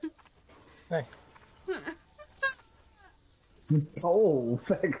 Hey. Oh,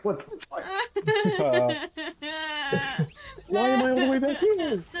 Feck, what the fuck? Why am I all the way back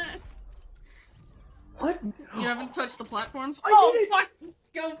here? What? You haven't touched the platforms? I Oh, did it! fuck!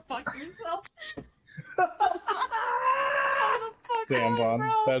 Go fuck yourself! How the fuck Damn, on, Vaughn.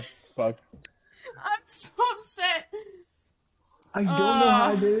 bro? That's fucked. I'm so upset! I don't know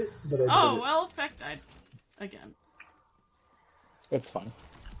how I did it, but I did Oh, it. well, Feck died. Again. It's fine.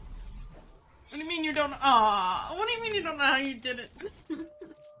 What do you mean you don't... Aw, what do you mean you don't know how you did it?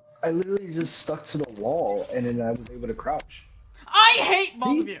 I literally just stuck to the wall, and then I was able to crouch. I hate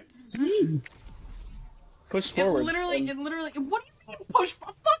both See? of you! See? Push It forward. literally, what do you mean push...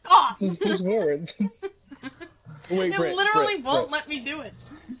 Fuck off! Just push forward. Wait, It Britt, literally Britt, won't Britt. let me do it.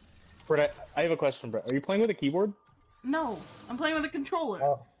 Britt, I have a question, Britt. Are you playing with a keyboard? No, I'm playing with a controller.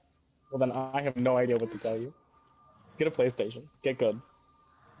 Oh. Well, then I have no idea what to tell you. Get a PlayStation. Get good.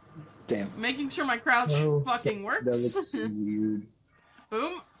 Damn. Making sure my crouch Oh, fucking works. That looks so weird.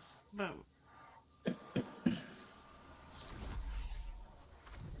 Boom. Boom.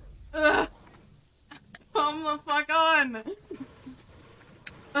 Ugh. Come the fuck on!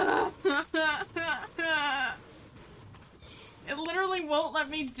 It literally won't let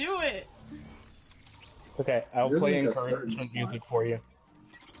me do it! It's okay. I'll There's play like a certain encouragement spot. music for you.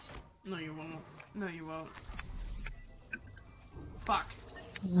 No, you won't. No, you won't. Fuck.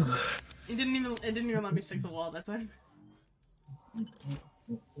 It didn't even let me stick to the wall that time.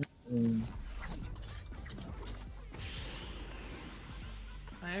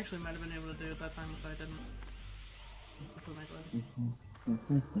 I actually might have been able to do it that time if I didn't. If I did.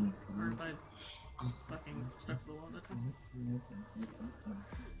 Or if I fucking stuck to the wall that time.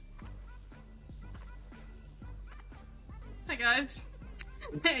 Hi guys!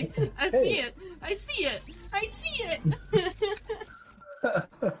 Hey, I see it! I see it! I see it!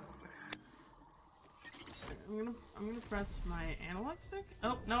 I'm gonna press my analog stick.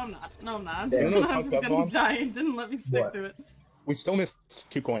 Oh, no I'm not. No I'm not. I'm just, You know I'm what's just fucked up, gonna Vaughn? die. It didn't let me stick What? to it. We still missed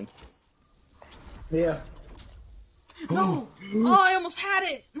 2 coins. Yeah. No! Oh, I almost had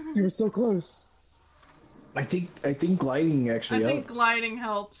it! You were so close. I think gliding actually I think helps. gliding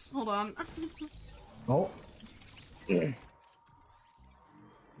helps. Hold on. Oh.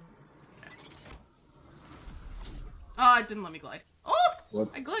 Oh, it didn't let me glide. Oh! What?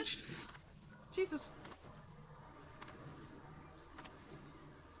 I glitched. Jesus.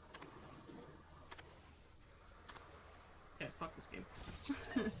 Okay, fuck this game.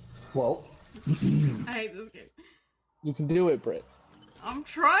 Well. I hate this game. You can do it, Britt. I'm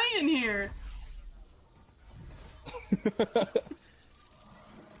trying here.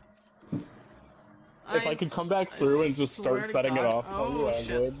 If I could come back through and just swear start to setting it God. off, Oh, I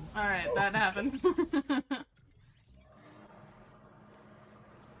shit. would. Alright, that happened.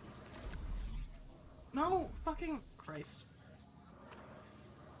 No, fucking Christ.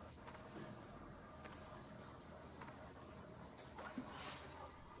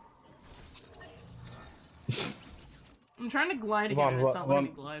 I'm trying to glide again and it's not letting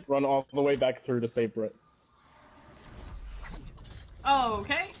me glide. Run all the way back through to save Britt. Oh,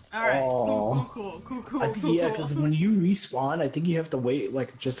 okay. Alright. Oh. Cool. I think, yeah, because when you respawn, I think you have to wait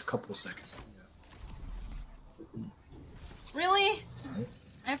like just a couple seconds. Really?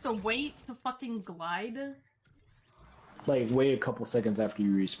 I have to wait to fucking glide? Like wait a couple seconds after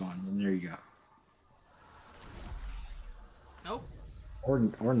you respawn, and there you go. Nope. Or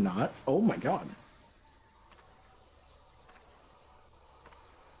not. Oh my god.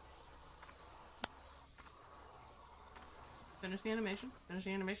 Finish the animation. Finish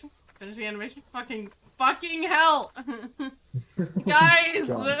the animation. Finish the animation. Fucking hell! Guys!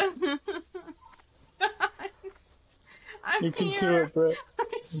 God. I'm You can here. do it, Britt. I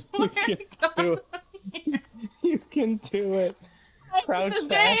swear You to can God, do it. I'm here. You can do it. I hate Crouch this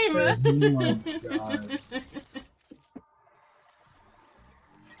faster. game! Oh my god.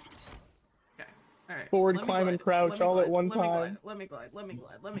 Okay, alright. Forward Let me climb and glide. crouch Let me all glide. at one Let me time. glide. Let me glide. Let me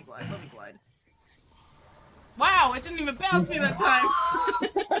glide. Let me glide. Let me glide. Wow, it didn't even bounce me that time!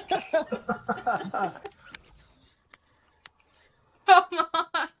 Come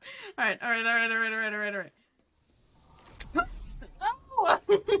on! Alright.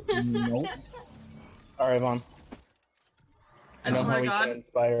 Nope. Alright, Vaughn. I I know swear how to we God. can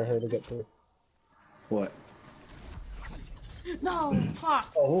inspire her to get through. What? No,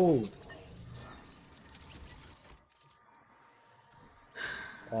 fuck. Oh.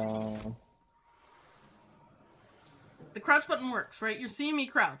 The crouch button works, right? You're seeing me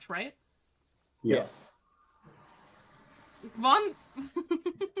crouch, right? Yes. Vaughn?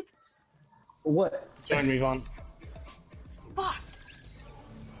 What? Join me, Vaughn. Fuck!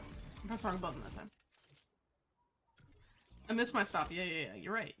 Press the wrong button that time. I missed my stop. Yeah.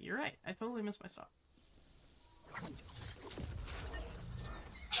 You're right. I totally missed my stop.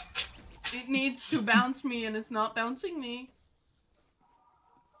 It needs to bounce me and it's not bouncing me.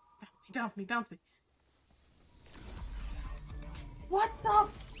 Bounce me. What the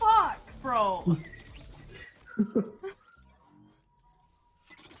fuck, bro?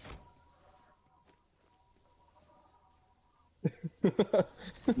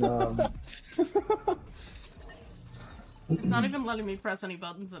 It's not even letting me press any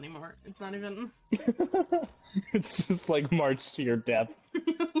buttons anymore. It's not even... It's just like march to your death.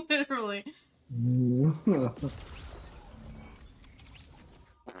 Literally.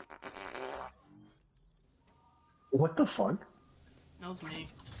 What the fuck? That was me.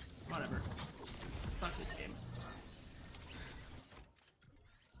 Whatever. Fuck this game.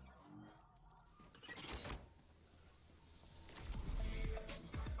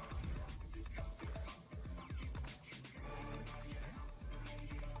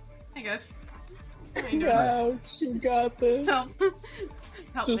 Hey guys. How you doing? Crouch, you got this. Help.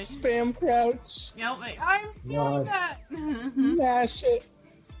 Help me. Just spam crouch. Help me. I'm doing that! Mash it.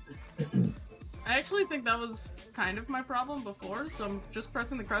 I actually think that was kind of my problem before, so I'm just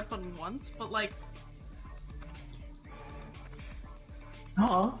pressing the crouch button once, but like...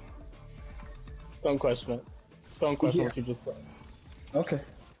 Huh? Don't question it. Don't question Yeah. what you just said. Okay.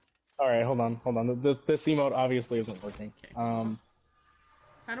 Alright, hold on. This emote obviously isn't working. Okay.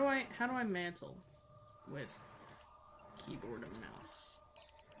 How do I mantle with keyboard and mouse?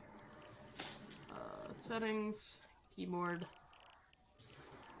 Settings, keyboard,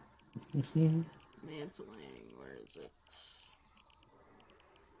 mantling, where is it?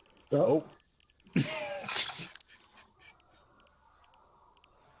 Oh.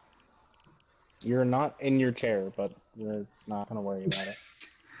 You're not in your chair, but you're not gonna worry about it.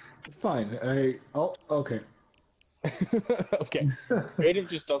 Fine. Oh, okay. Okay. Creative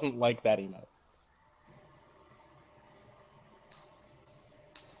just doesn't like that emote.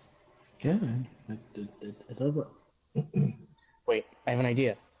 Yeah, it doesn't. Wait, I have an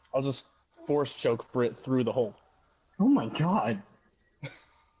idea. I'll just force choke Brit through the hole. Oh my god.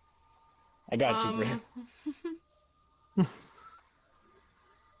 I got you, Brit.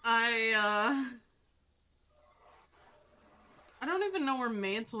 I don't even know where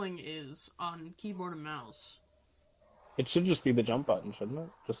mantling is on keyboard and mouse. It should just be the jump button, shouldn't it?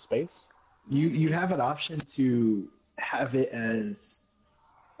 Just space? You have an option to have it as.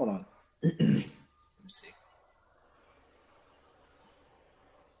 Hold on. Let me see.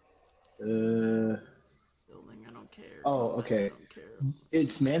 Building, I don't care. Oh, Building, okay. I don't care.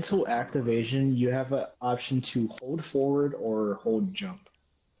 It's mantle activation. You have an option to hold forward or hold jump.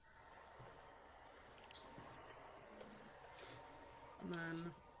 And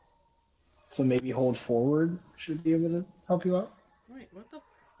then... So maybe hold forward should be able to help you out. Wait, what the...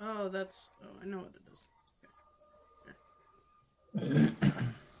 Oh, that's... Oh, I know what it is.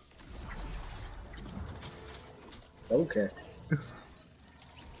 Okay.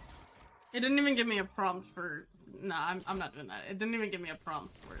 It didn't even give me a prompt for... Nah, I'm not doing that. It didn't even give me a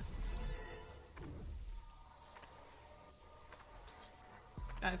prompt for it.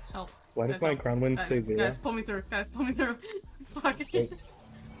 Guys, help. Why does my ground wind say zero? Guys, pull me through. Guys, pull me through. Fuck. Wait.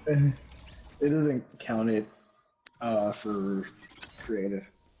 It doesn't count it for creative.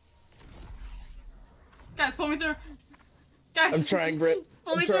 Guys, pull me through. Guys. I'm trying, Brit.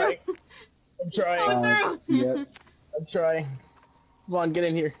 Pull I'm me trying. through. I'm trying. Pull me through. Yeah. I'm trying. Come on, get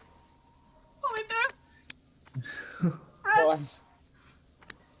in here. Pull me through. Come on. Friends.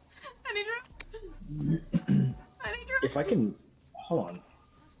 I need you. I need you. If I can, hold on.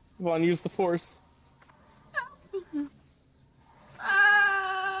 Come on, use the force.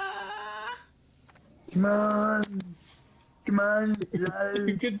 Ah. Come on,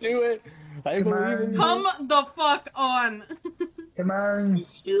 You could do it. I Come believe on. in you. Come the fuck on. come on. The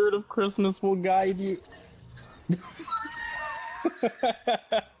spirit of Christmas will guide you.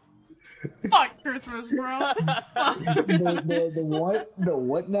 Fuck Christmas, bro. Fuck Christmas. The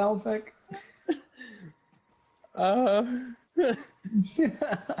what now, Beck?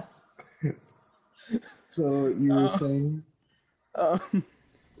 So you were saying? Don't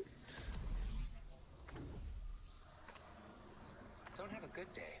have a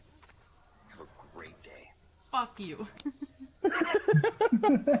good day. Have a great day. Fuck you.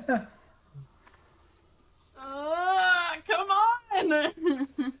 Come on!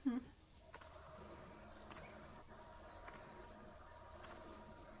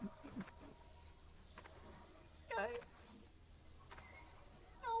 Guys.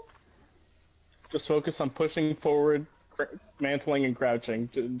 Help. Just focus on pushing forward, mantling, and crouching.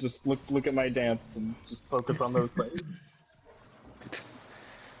 Just look at my dance and just focus on those things.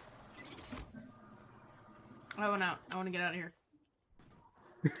 I want out. I want to get out of here.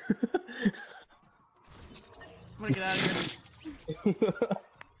 I want to get out of here.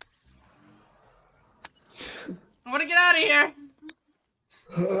 I want to get out of here!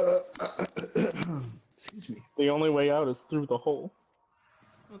 Excuse me. The only way out is through the hole.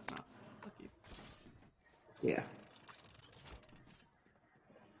 No, it's not. Fuck you. Yeah.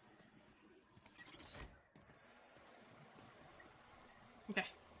 Okay.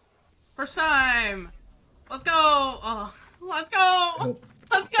 First time! Let's go! Oh, let's go!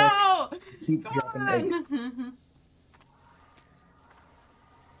 Let's go! Keep Come dropping egg. on!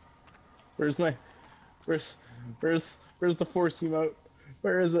 Where's the force emote?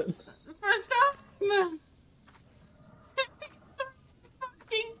 Where is it? First time!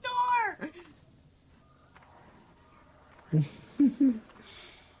 Fucking door!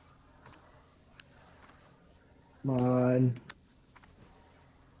 Come on.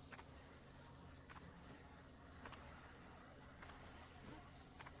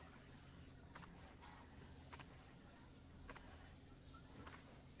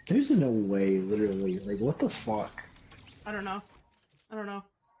 There's no way, literally. Like, what the fuck? I don't know. I don't know.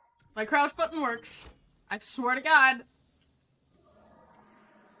 My crouch button works. I swear to God.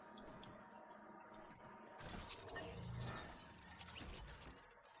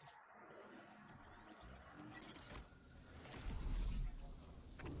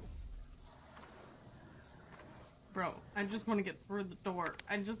 Bro, I just want to get through the door.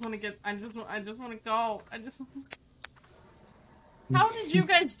 I just want to go. How did you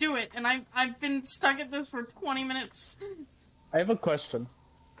guys do it? And I've been stuck at this for 20 minutes. I have a question.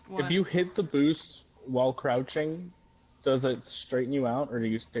 What? If you hit the boost while crouching, does it straighten you out, or do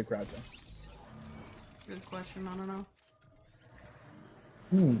you stay crouching? Good question, I don't know.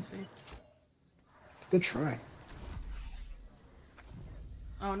 Hmm. Let's see. Good try.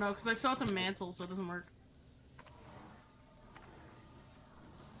 Oh no, because I still have to mantle, so it doesn't work.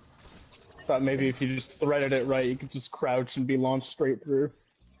 Thought maybe if you just threaded it right, you could just crouch and be launched straight through.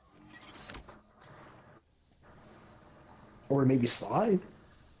 Or maybe slide.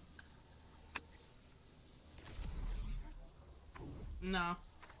 No.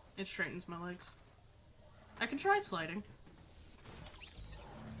 It straightens my legs. I can try sliding.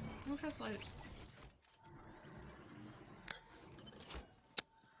 I'll try sliding.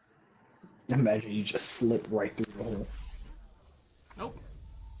 Imagine you just slip right through the hole. Nope.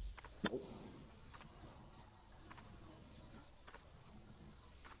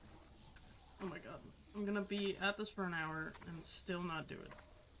 Oh my god. I'm gonna be at this for an hour and still not do it.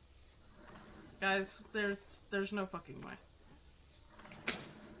 Guys, there's no fucking way.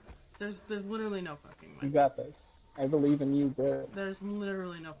 There's literally no fucking way. You got this. I believe in you, bro. There's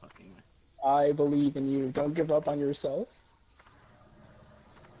literally no fucking way. I believe in you. Don't give up on yourself.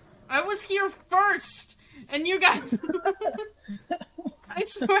 I was here first! And you guys... I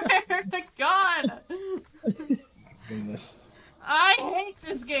swear to God! Goodness. I hate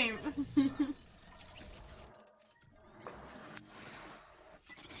this game!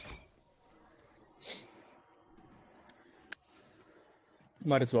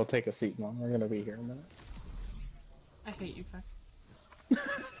 Might as well take a seat, Mom. We're gonna be here in a minute. I hate you, fuck.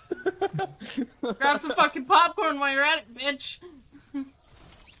 Grab some fucking popcorn while you're at it, bitch!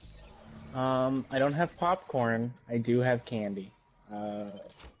 I don't have popcorn. I do have candy. I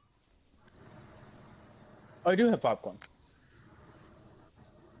do have popcorn.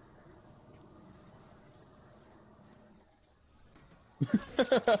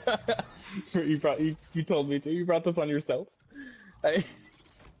 You told me to. You brought this on yourself.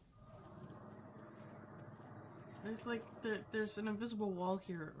 There's like, there's an invisible wall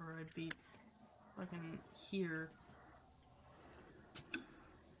here, or I'd be fucking here.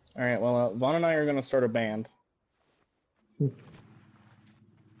 Alright, well, Vaughn and I are gonna start a band.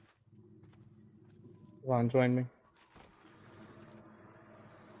 Vaughn, join me.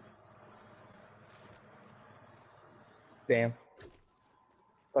 Damn.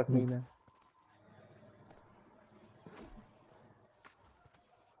 Fuck me, man.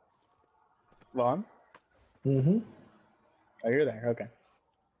 Vaughn? Mm-hmm. Oh, you're there. Okay.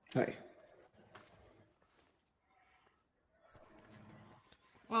 Hi.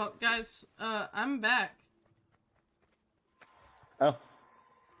 Well, guys, I'm back. Oh.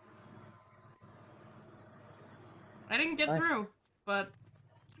 I didn't get Hi. through, but...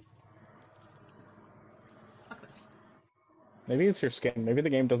 Fuck this. Maybe it's your skin. Maybe the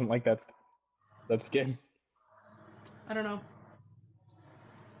game doesn't like that skin. I don't know.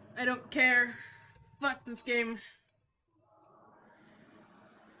 I don't care. Fuck this game.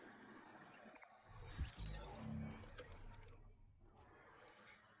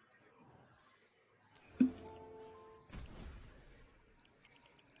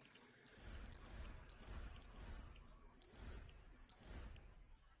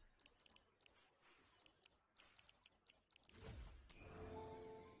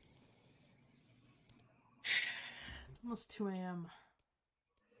 It's almost 2 a.m.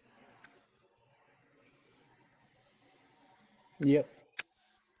 Yep.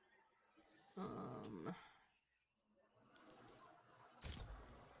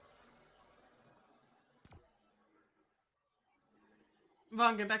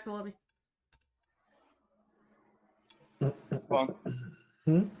 Vaughn, get back to the lobby. Vaughn,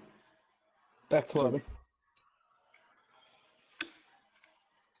 Hmm? back to lobby.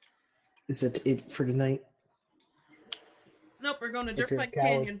 Is that it for tonight? Nope, we're going to If you're a Dirtbag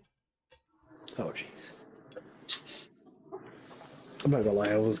coward. Canyon. Oh, jeez. I'm not gonna lie,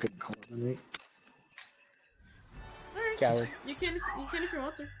 I was gonna call it tonight. Alright. Coward. You can if you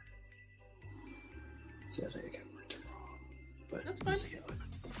want to. See, I think I got work tomorrow. But That's we'll fine. see how it.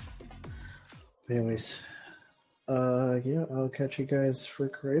 Anyways, Yeah, I'll catch you guys for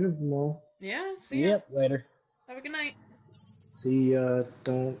creative tomorrow. Yeah, see ya. Yep, later. Have a good night. See ya.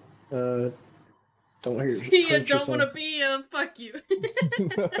 Don't See ya, hurt don't want yourself. to be ya. Fuck you.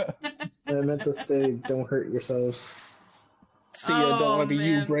 I meant to say, don't hurt yourselves. See ya, don't Oh, want to be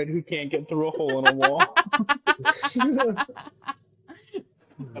you, man. Brett, who can't get through a hole in a wall.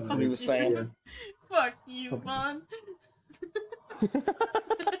 That's what he was saying. Yeah. Fuck you, Vaughn.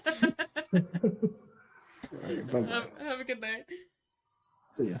 Alright, bye-bye. Have a good night.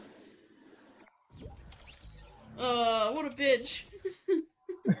 See ya. What a bitch.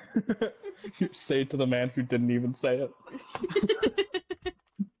 You say it to the man who didn't even say it.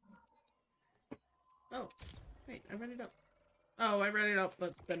 Oh, wait, I read it up. Oh, I read it up,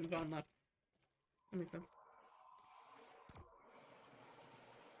 but then Vaughn left. That makes sense.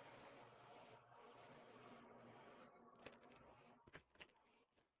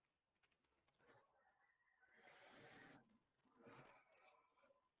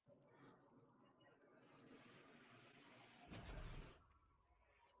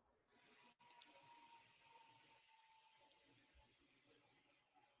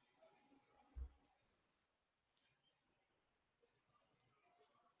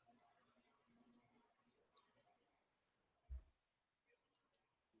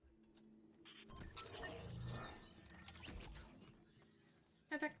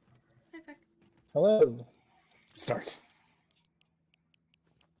 Hi, Feck. Hi, Feck. Hello. Start.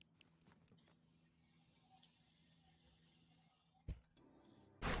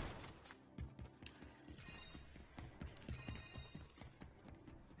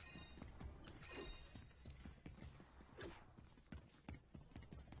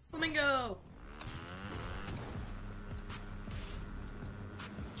 Flamingo!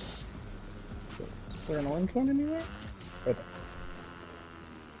 Is there an orange one anywhere? Right there.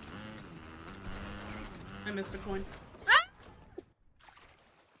 I missed a coin. Ah!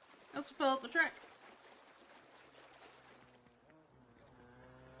 I also fell off the track.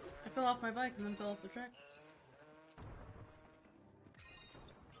 I fell off my bike and then fell off the track.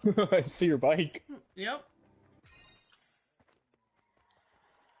 I see your bike. Yep.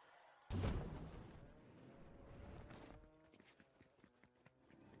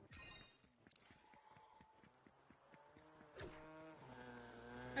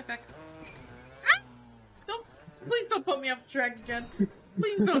 Hi, Feck. Ah! Please don't put me off the track again.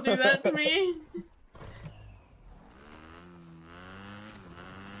 Please don't do that to me.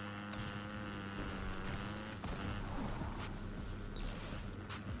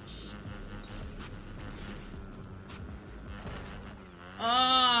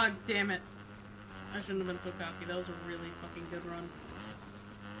 Ah, damn it. I shouldn't have been so cocky. That was a really fucking good run.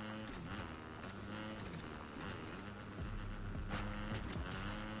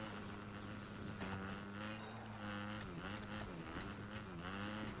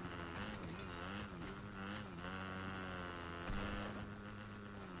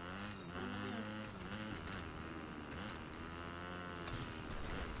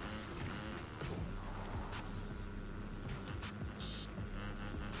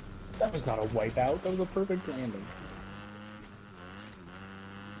 That was not a wipeout. That was a perfect landing.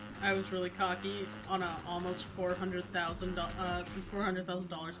 I was really cocky on a almost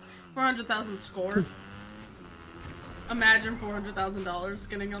 $400,000 score. Imagine $400,000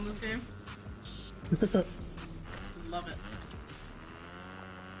 getting on this game. Love it.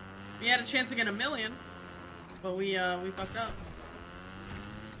 We had a chance to get $1 million, but we fucked up.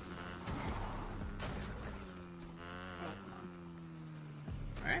 Oh, come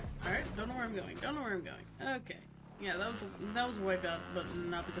on. Alright, don't know where I'm going. Don't know where I'm going. Okay. Yeah, that was a wipeout, but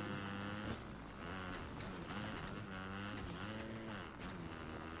not because of me.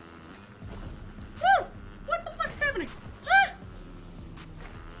 Woo! What the fuck's happening? Ah!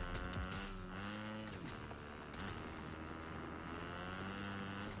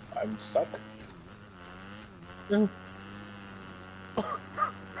 I'm stuck. No. What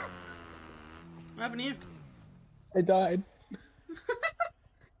happened to you? I died.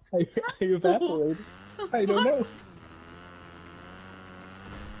 I evaporated. I don't know.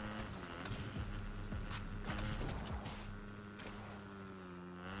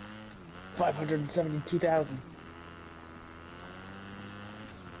 $572,000.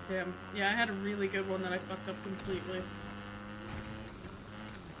 Damn. Yeah, I had a really good one that I fucked up completely.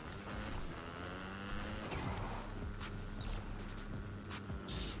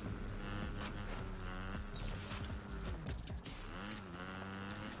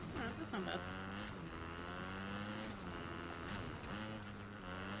 Alright, that's not bad.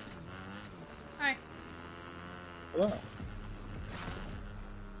 Hi. Hello.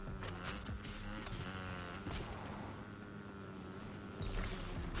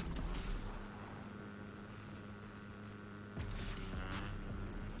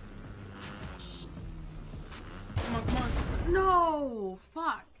 No!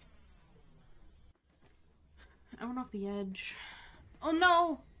 Fuck. I went off the edge. Oh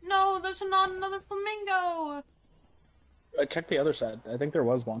no! No, there's not another flamingo! Check the other side. I think there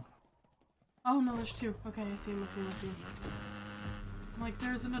was one. Oh no, there's two. Okay, I see him, I see him, I see him. I'm like,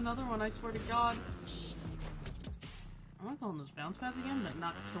 there isn't another one, I swear to God. I'm not calling those bounce pads again, but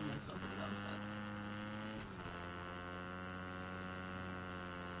not kill myself with bounce pads.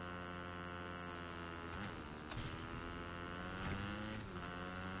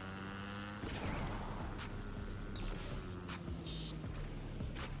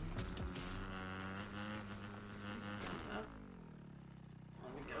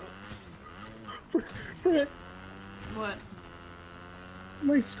 Frick, What?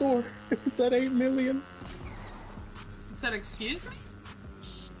 my score is at 8 million. Is that excuse me?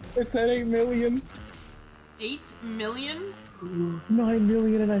 It's at 8 million. 8 million? 9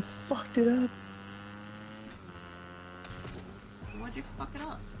 million and I fucked it up. Why'd you fuck it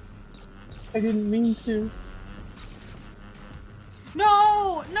up? I didn't mean to.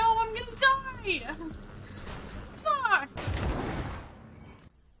 No! No, I'm gonna die! Fuck!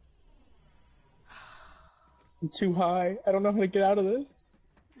 I'm too high. I don't know how to get out of this.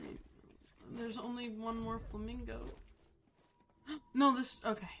 There's only one more flamingo. No, this...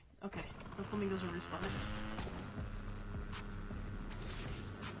 Okay, okay. The flamingos are respawning.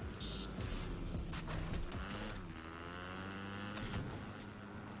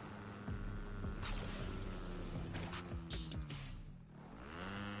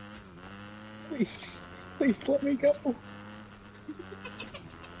 Please. Please let me go.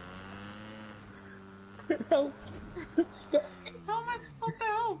 Help. I'm stuck. How am I supposed to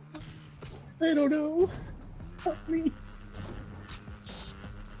help? I don't know. Help me.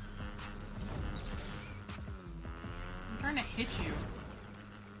 I'm trying to hit you.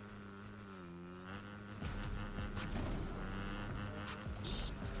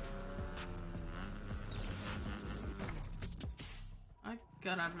 I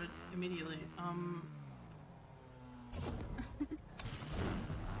got out of it immediately. Oh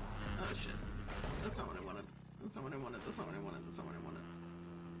shit. That's not what I wanted. That's not what I wanted. That's not what I wanted. That's not what I wanted.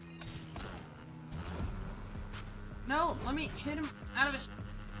 No, let me hit him out of it.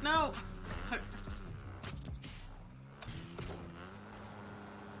 No.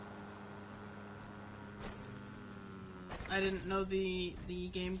 I didn't know the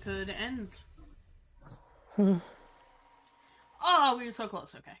game could end. Oh, we were so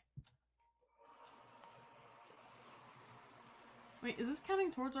close. Okay. Wait, is this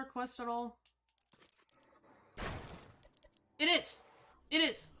counting towards our quest at all? It is! It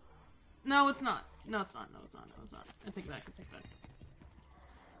is! No, it's not. No, it's not. No, it's not. No, it's not. I take it back. I take it back.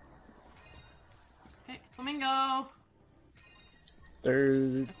 Okay, flamingo!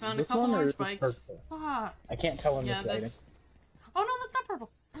 There's I found a this couple one or orange is this spikes. purple? Fuck. I can't tell in Yeah, this lighting. that's... Oh no, that's not purple!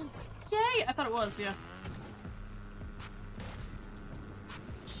 Yay! I thought it was, yeah.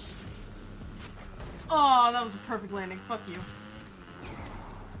 Oh, that was a perfect landing. Fuck you.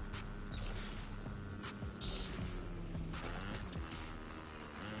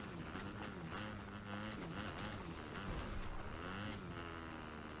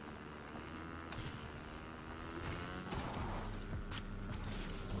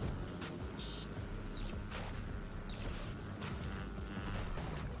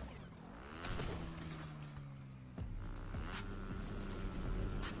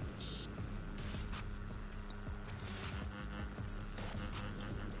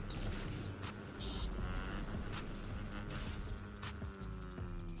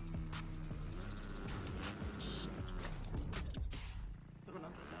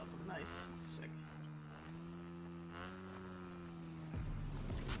 Nice. Sick.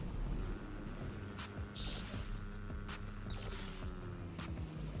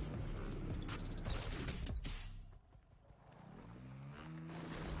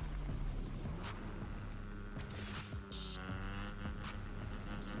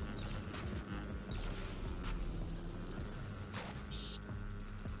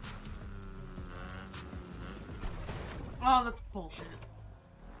 Oh, that's bullshit.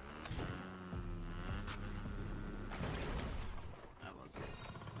 That was...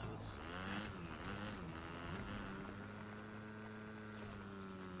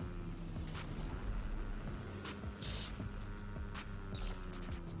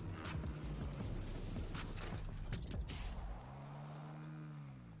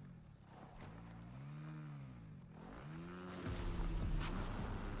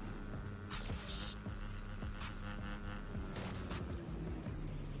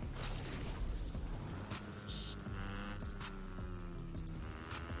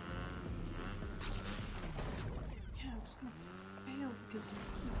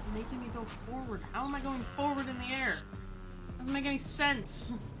 making me go forward. How am I going forward in the air? Doesn't make any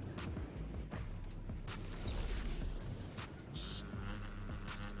sense.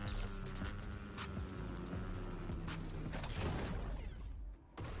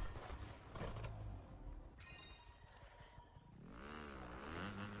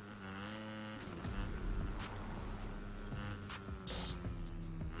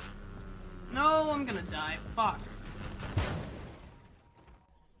 No, I'm gonna die. Fuck.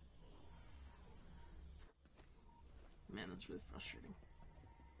 Man, that's really frustrating.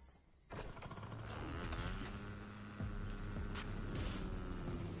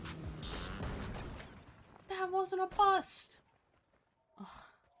 That wasn't a bust! Ugh.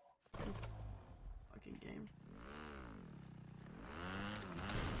 This fucking game.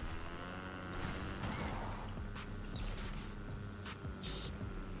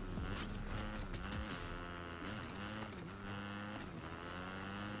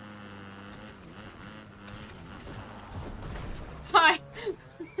 Hi!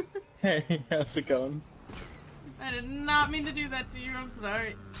 Hey, how's it going? I did not mean to do that to you, I'm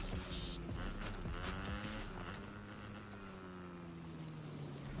sorry.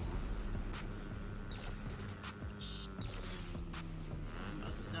 I'm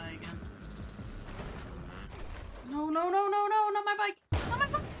about to die again. No, no, no, no, no, not my bike! Not my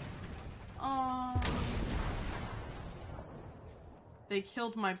bike! Oh. They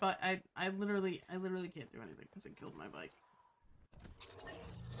killed my bike. I literally can't do anything because it killed my bike.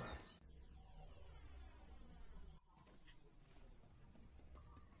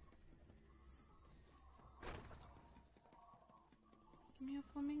 Give me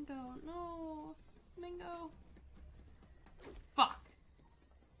a flamingo. No! Flamingo! Fuck!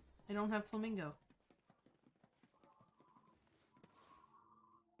 I don't have flamingo.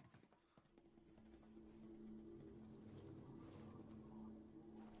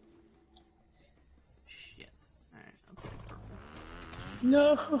 Shit. Alright, I'll take purple.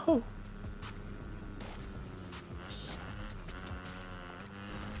 No!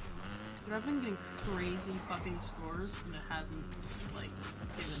 But I've been getting crazy fucking scores, and it hasn't, like,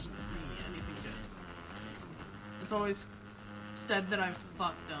 given me anything good. It's always said that I've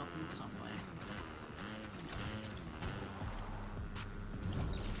fucked up in some way.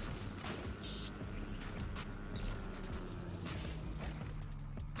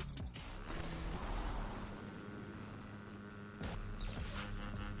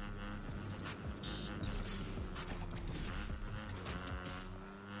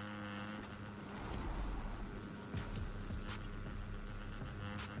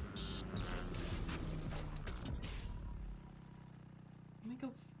 Let me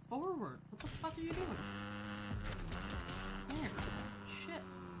go forward. What the fuck are you doing? There. Shit.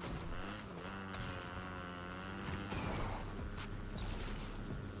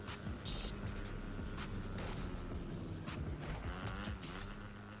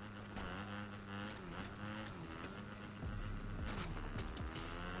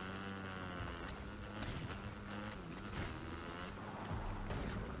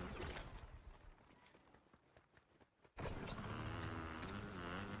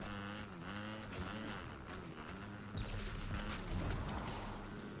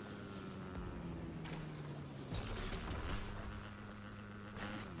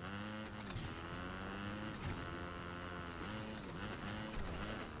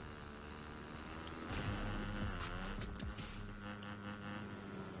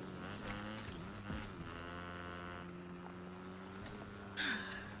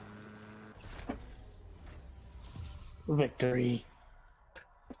 Victory.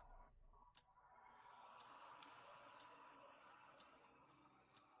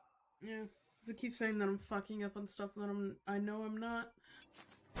 Yeah. Because I keep saying that I'm fucking up on stuff that I know I'm not.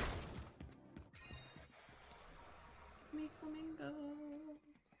 Me flamingo.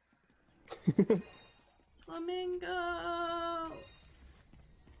 Flamingo!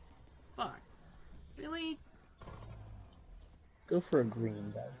 Fuck. Really? Let's go for a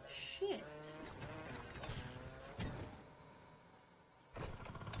green then. Shit.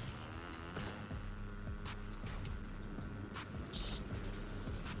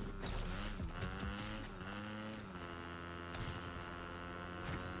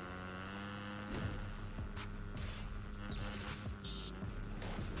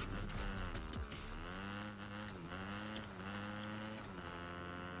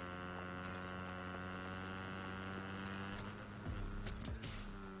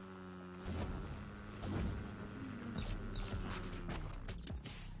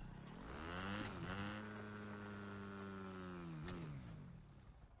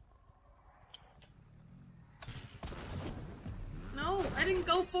 I didn't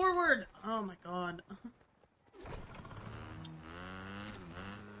go forward! Oh my god.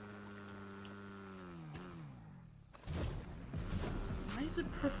 Why is it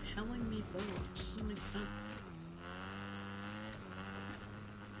propelling me forward? Doesn't make sense.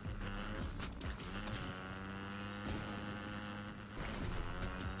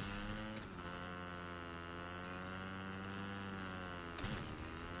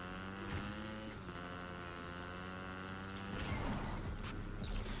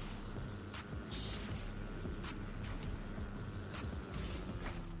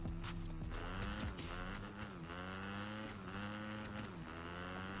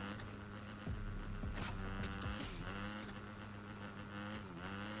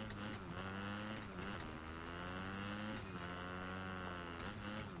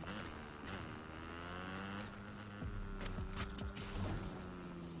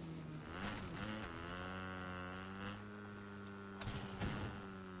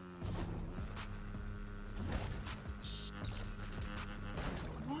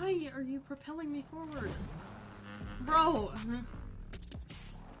 Why are you propelling me forward? Bro!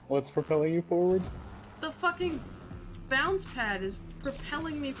 What's propelling you forward? The fucking bounce pad is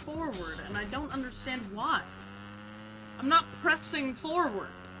propelling me forward, and I don't understand why. I'm not pressing forward.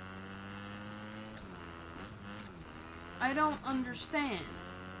 I don't understand.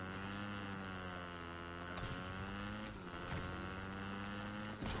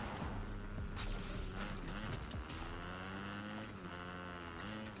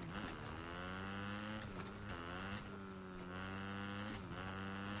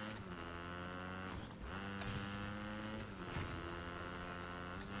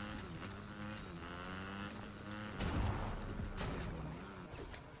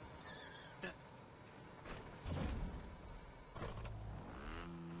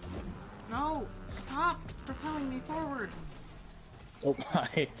 No, stop propelling me forward. Oh,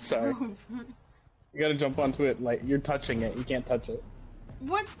 hi. Sorry. Move. You gotta jump onto it like you're touching it. You can't touch it.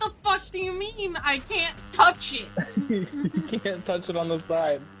 What the fuck do you mean I can't touch it? You can't touch it on the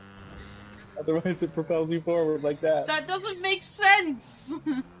side. Otherwise it propels you forward like that. That doesn't make sense.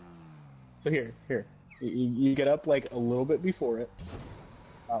 So here. You get up like a little bit before it.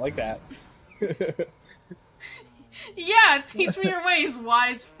 Not like that. Yeah, teach me your ways,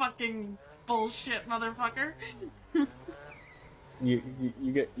 wise fucking bullshit motherfucker. you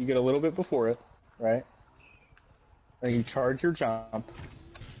get a little bit before it, right? Then you charge your jump,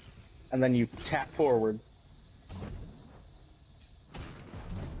 and then you tap forward.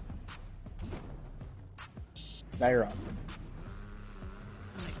 Now you're on.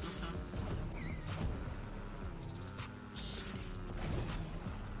 That makes no sense.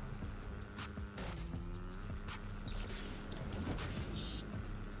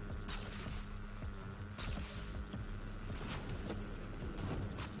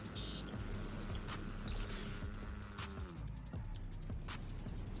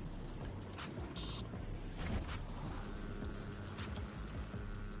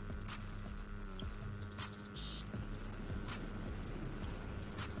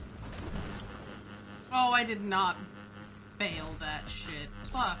 Oh, I did not fail that shit.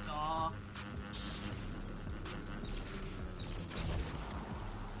 Fuck off.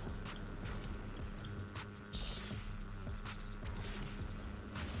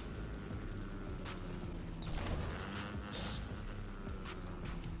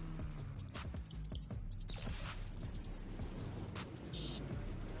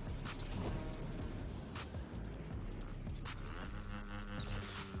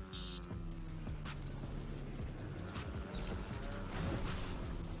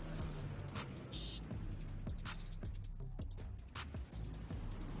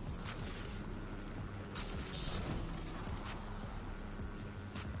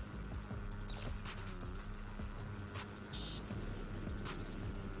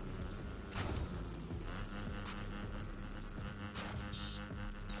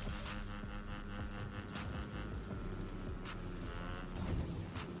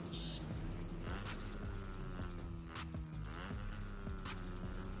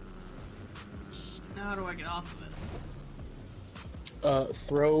 Now how do I get off of it?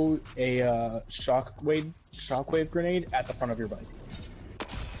 Throw a shockwave grenade at the front of your bike.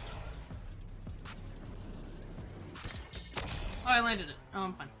 Oh, I landed it. Oh,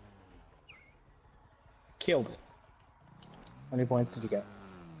 I'm fine. Killed it. How many points did you get?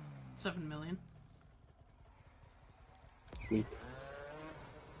 7 million. Weak.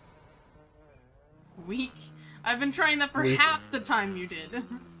 Weak? I've been trying that for Weak. half the time you did.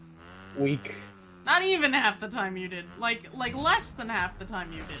 Weak. Not even half the time you did. Like less than half the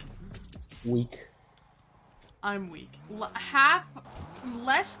time you did. Weak. I'm weak. Half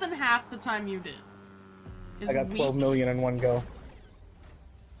less than half the time you did. I got 12 million in one go.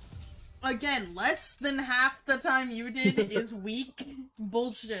 Again, less than half the time you did is weak.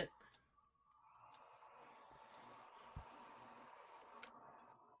 Bullshit.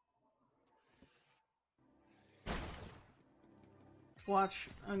 Watch,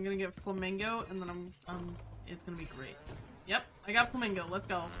 I'm gonna get Flamingo, and then it's gonna be great. Yep, I got Flamingo, let's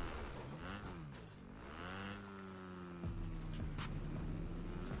go.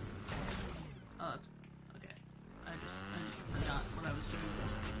 Oh, that's... okay. I just forgot what I was doing.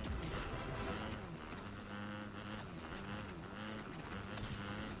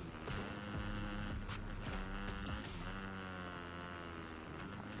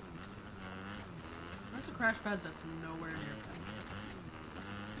 There's a crash pad that's nowhere near me.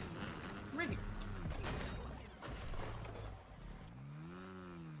 Right here.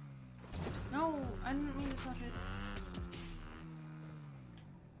 No, I didn't mean to touch it.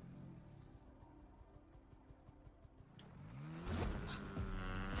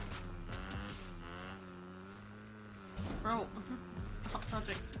 Bro, stop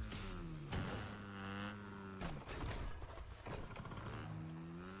touching.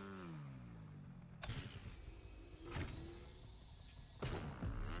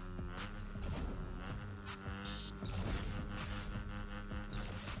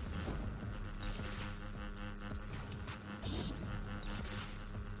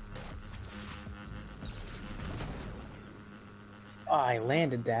 I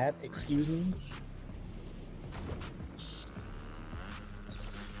landed that, excuse me.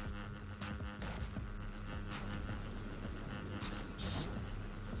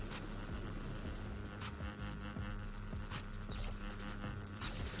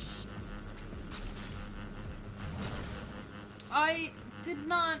 I did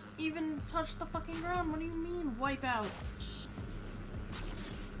not even touch the fucking ground. What do you mean, wipe out?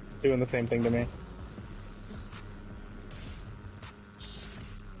 Doing the same thing to me.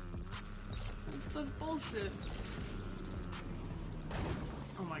 It's such bullshit.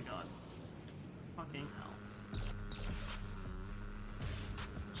 Oh my god. Fucking hell.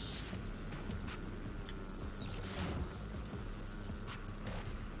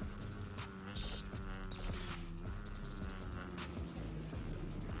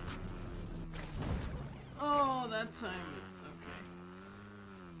 Oh, that time. Okay.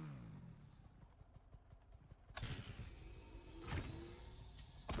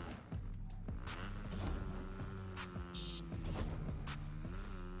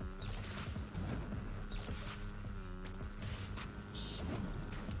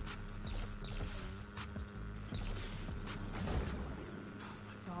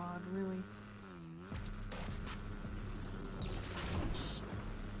 Oh my god, really?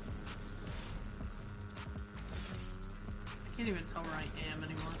 I can't even tell where I am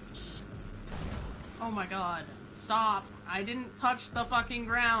anymore. Oh my god. Stop! I didn't touch the fucking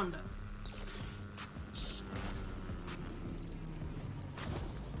ground!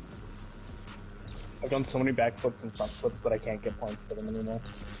 I've done so many backflips and front flips that I can't get points for them anymore.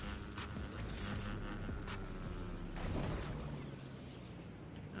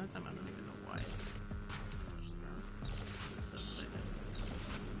 That time I don't even know why.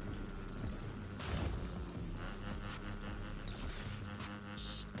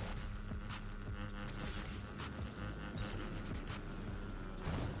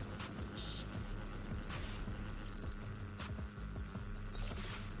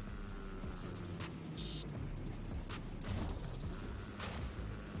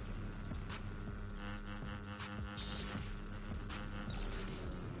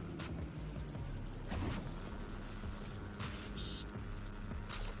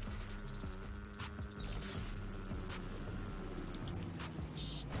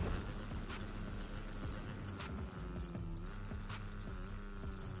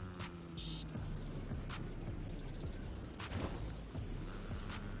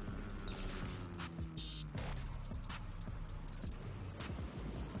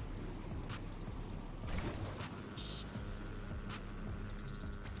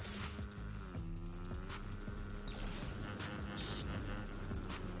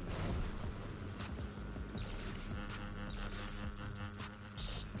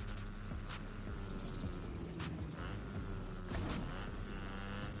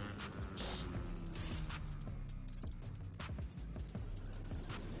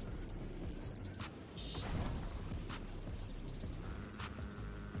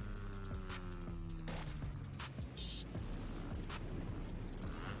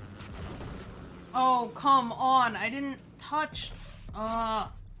 Oh, come on! I didn't touch... I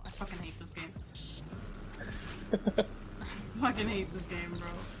fucking hate this game. fucking hate this game, bro.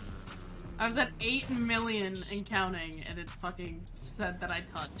 I was at 8 million and counting, and it fucking said that I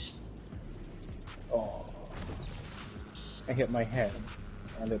touched. Oh. I hit my head,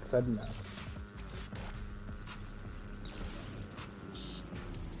 and it said no.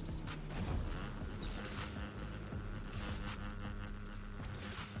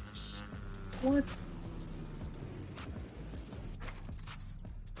 What?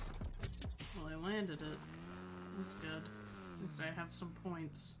 Well, I landed it. That's good. At least I have some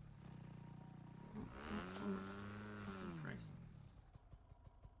points. Oh, Christ.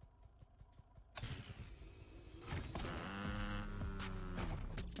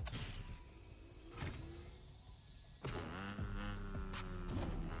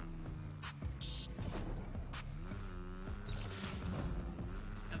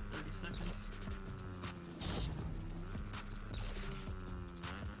 Got 30 seconds.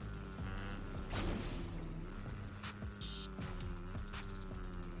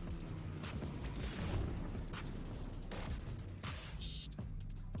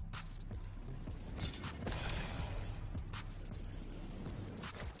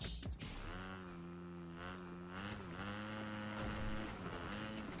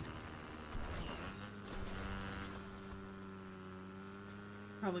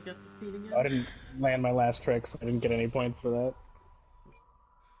 Probably got the feet again. I didn't land my last trick, so I didn't get any points for that.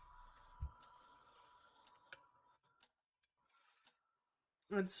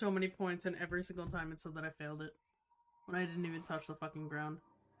 I had so many points, and every single time it said that I failed it. When I didn't even touch the fucking ground.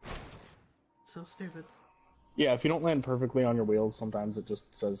 It's so stupid. Yeah, if you don't land perfectly on your wheels, sometimes it just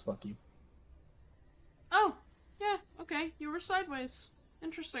says fuck you. Oh! Yeah, okay. You were sideways.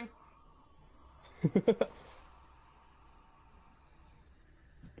 Interesting.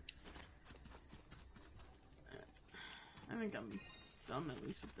 I think I'm done at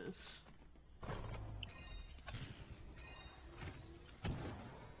least with this.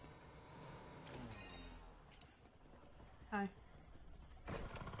 Hi.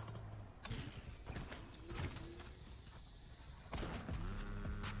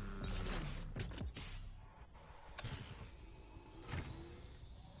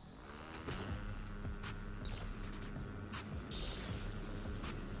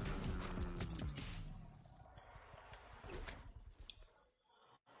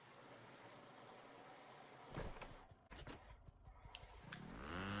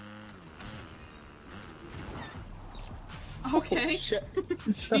 Okay. Shit.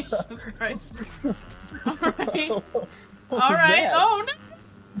 Jesus Christ. Alright. What was Alright. that? Oh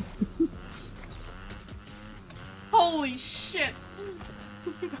no! Holy shit!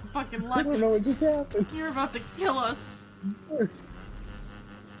 You got fucking I lucky. don't know what just happened. You're about to kill us. You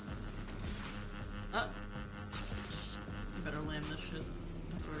better land this shit.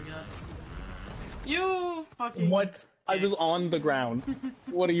 I swear to God. You fucking. What? I was on the ground.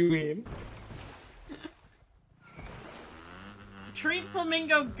 What do you mean? Treat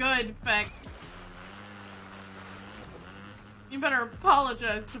Flamingo good, Feck. You better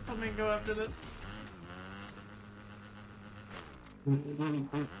apologize to Flamingo after this.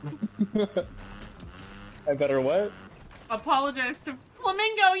 I better what? Apologize to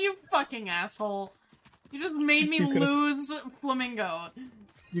Flamingo, you fucking asshole. You just made me lose Flamingo.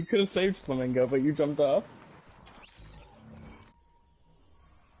 You could have saved Flamingo, but you jumped off.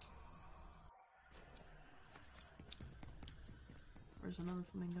 Where's another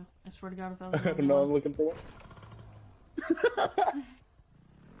Flamingo? I swear to God, if that I was don't another know, one. I'm looking for one.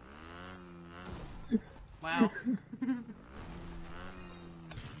 Wow.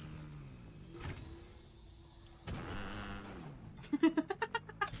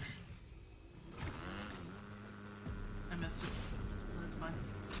 I missed it. That's fine.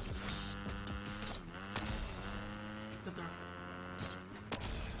 Good throw.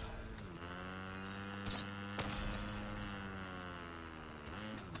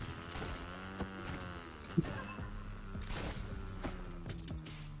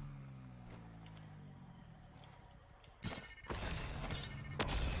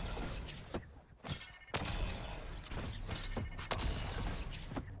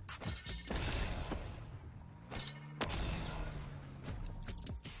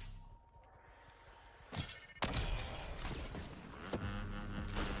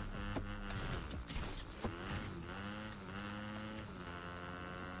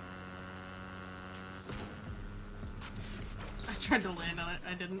 I tried to land on it,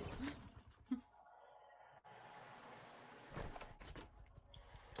 I didn't.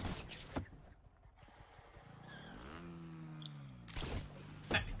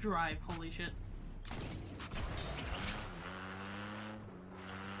 Back drive, holy shit.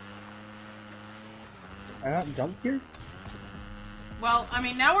 I not jump here? Well, I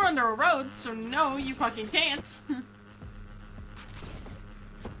mean, now we're under a road, so no, you fucking can't.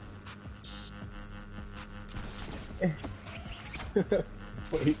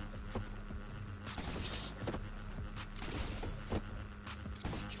 Wait.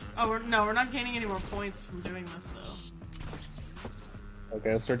 Oh, we're not gaining any more points from doing this, though.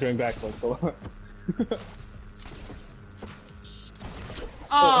 Okay, I'll start doing backflips. Hold on.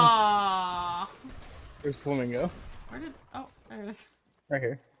 Aww. Where's Flamingo? Where did... Oh, there it is. Right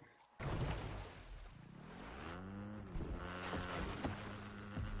here.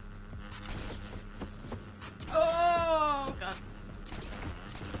 Oh, God.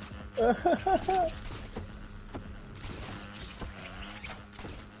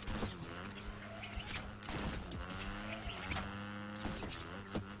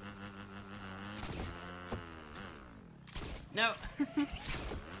 No.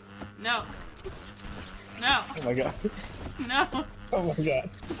 No. No. Oh my god. No. Oh my god.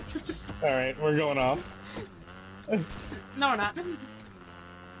 Alright, we're going off. No, we're not.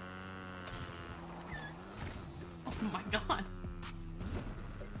 Oh my god.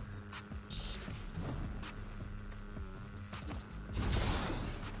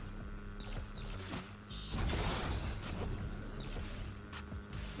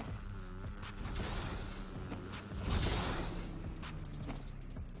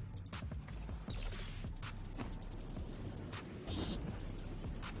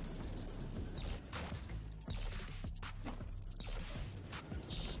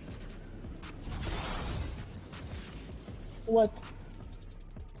 What?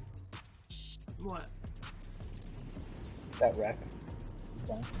 What? That wreck.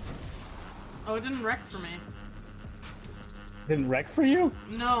 So. Oh, it didn't wreck for me. Didn't wreck for you?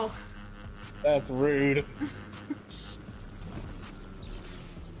 No. That's rude.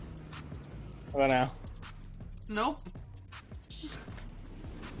 How about now? Nope.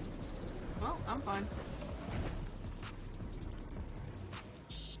 Well, I'm fine.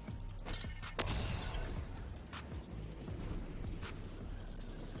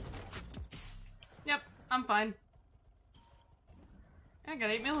 Yep, I'm fine. I got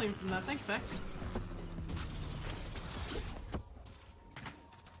 8 million from that. Thanks, Beck.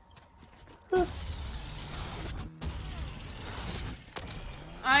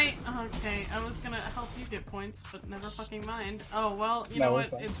 Okay, I was gonna help you get points, but never fucking mind. Oh, well, you know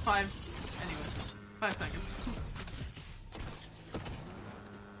what? It's 5. Anyways, 5 seconds.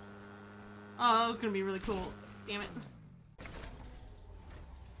 Oh, that was gonna be really cool. Damn it.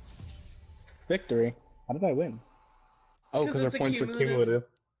 Victory. How did I win? Oh, because our it's points are cumulative. cumulative.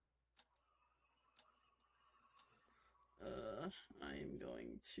 I'm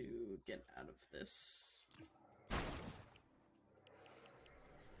going to get out of this.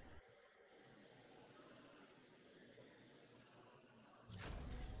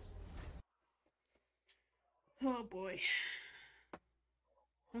 Oh boy.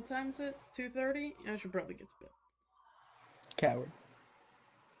 What time is it? 2:30? I should probably get to bed. Coward.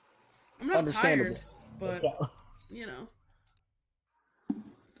 I'm not Understandable. tired, but, Yeah. you know.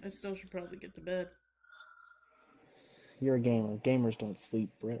 I still should probably get to bed. You're a gamer. Gamers don't sleep,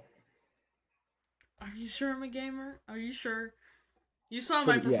 Britt. Are you sure I'm a gamer? Are you sure? You saw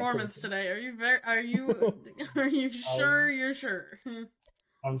my Pretty- yeah, performance pretty- today. Are you sure you're sure?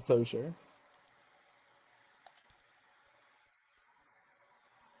 I'm so sure.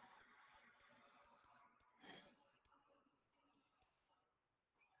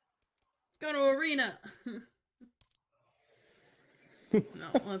 Let's go to arena. No,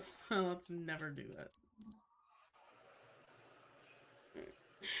 let's never do that.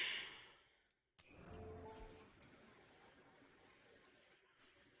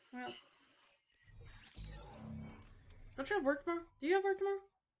 Well, don't you have work tomorrow? Do you have work tomorrow?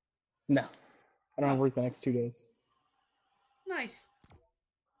 No. I don't have Oh. work the next 2 days. Nice.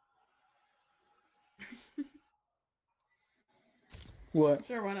 What?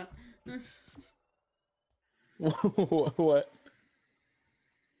 Sure, why not? What?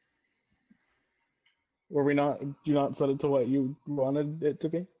 Were we not? Did you not set it to what you wanted it to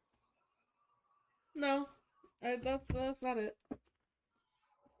be? No, that's not it.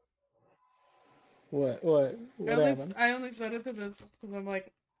 What happened? I only said it to this because I'm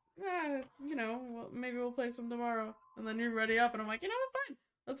like, you know, well, maybe we'll play some tomorrow. And then you're ready up, and I'm like, you know what, fine,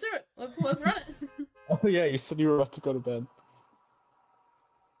 let's do it. Let's run it. Oh yeah, you said you were about to go to bed.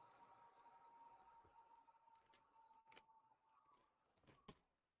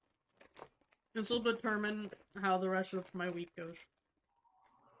 This will determine how the rest of my week goes,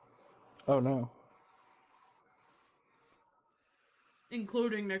 Oh no.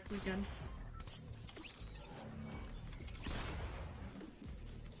 including next weekend.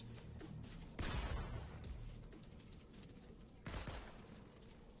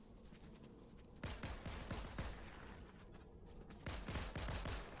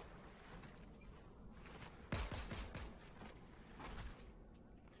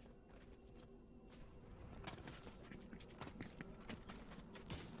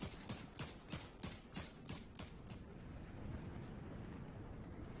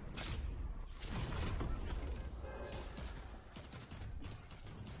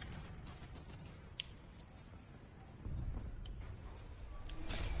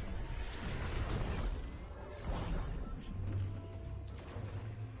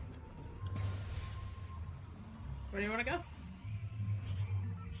 Where do you want to go?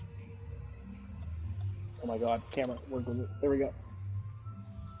 Oh my god, camera. There we go.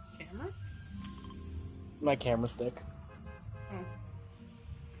 Camera? My camera stick. Oh.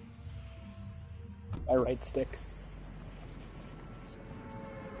 My right stick.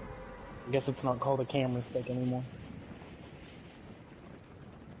 I guess it's not called a camera stick anymore.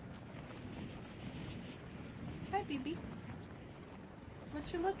 Hi, BB.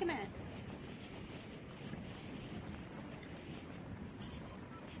 What you looking at?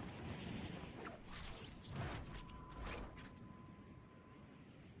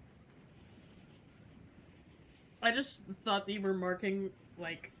 I just thought that you were marking,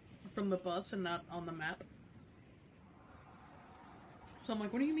 like, from the bus and not on the map. So I'm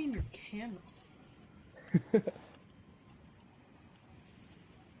like, what do you mean your camera?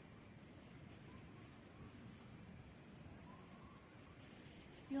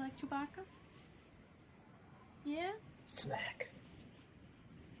 You like Chewbacca? Yeah? Smack.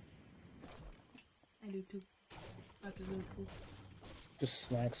 I do too. That's really cool. Just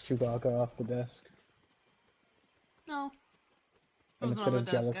smacks Chewbacca off the desk. No. It In a wasn't fit on the of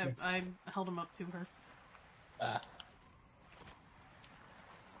desk. jealousy. I held him up to her. Ah.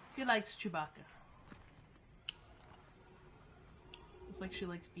 She likes Chewbacca. It's like she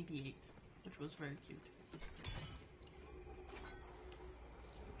likes BB-8, which was very cute.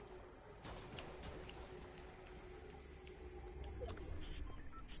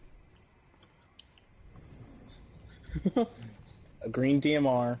 A green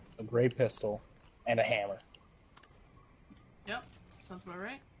DMR, a gray pistol, and a hammer. Yep, sounds about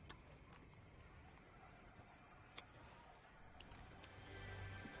right.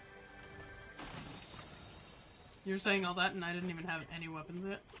 You're saying all that and I didn't even have any weapons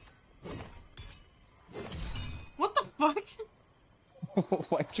yet? What the fuck?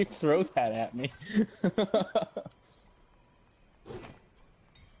 Why'd you throw that at me?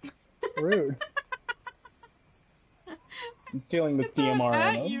 Rude. I'm stealing this Get that DMR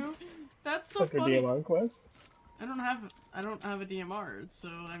at ammo. you. That's so Fuck your funny. DMR quest. I don't have a DMR, so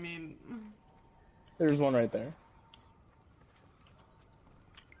I mean, There's one right there.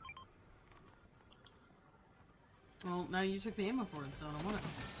 well, now you took the ammo for it, so I don't want it.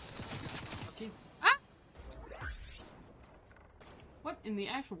 Okay. Ah! What in the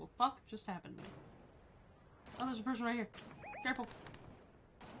actual fuck just happened to me? Oh, there's a person right here. Careful.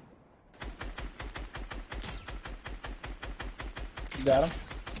 You got him?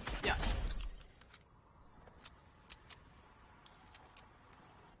 Yeah.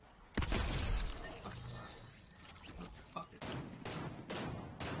 Fuck it.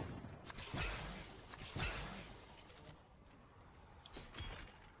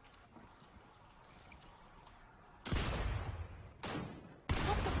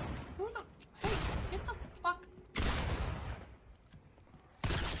 Who the? Hey, get the fuck.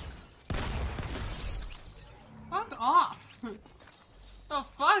 Fuck off. The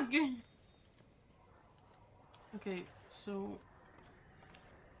fuck? Okay, so.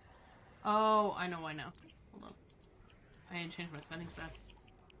 Oh, I know why now. Hold on. I need to change my settings back.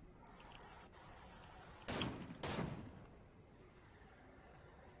 Let's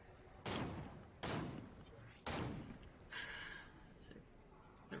see.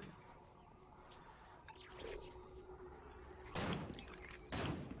 There we go.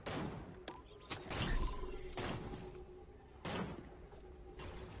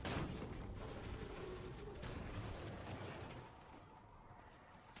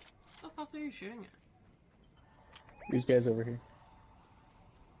 What the fuck are you shooting at? These guys over here.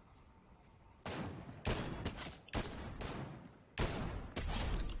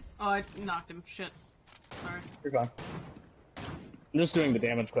 Oh, I knocked him. Shit. Sorry. You're gone. I'm just doing the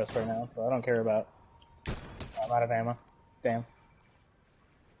damage quest right now, so I don't care about... I'm out of ammo. Damn.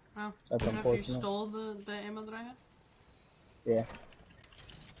 Well, That's even if you unfortunate. stole the ammo that I had? Yeah.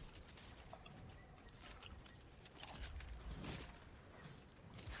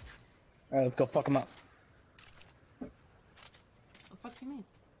 Alright, let's go fuck him up. The fuck do you mean?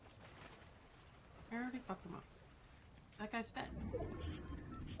 I already fucked him up. That guy's dead.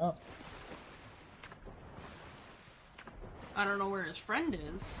 Oh. I don't know where his friend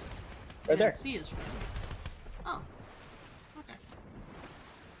is. I Right there. didn't see his friend. Oh. Okay.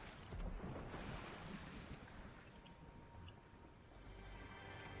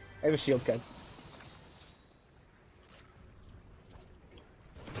 I have a shield keg.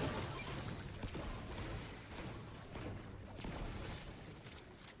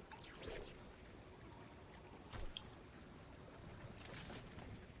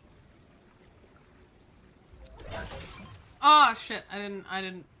 Oh shit, I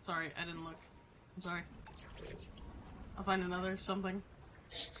didn't, sorry, I didn't look. I'm sorry. I'll find another something.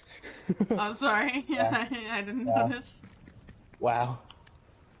 Oh, sorry. Yeah. I didn't Wow. notice. Wow.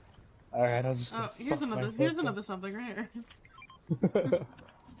 Alright, I'll just go Oh, here's fuck another. myself Here's another something right here. up.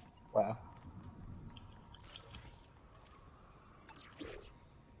 Wow.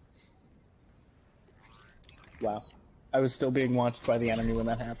 Wow. I was still being watched by the enemy when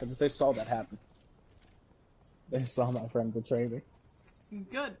that happened. They saw that happen. They saw my friend betray me.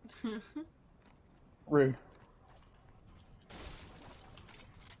 Good. Rude.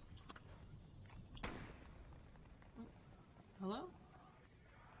 Hello?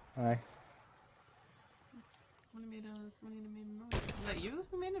 Hi. Somebody made a noise. Is that you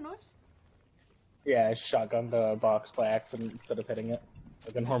who made a noise? Yeah, I shotgunned a box by accident instead of hitting it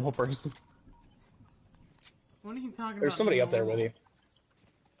like a normal person. What are you talking about? There's somebody up there with normal? you.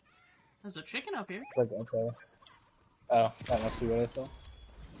 There's a chicken up here. It's like, okay. Oh, that must be what I saw.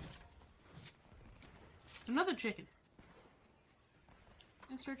 Another chicken.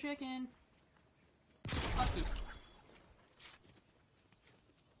 Mr. Chicken. Fuck you.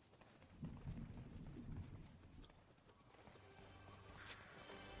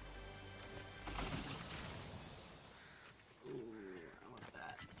 Ooh, I want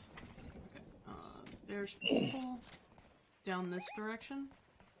that. Okay. There's people down this direction.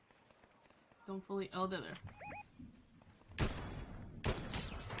 Don't fully. Oh, they're there.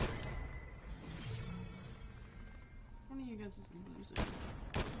 One of you guys is losing.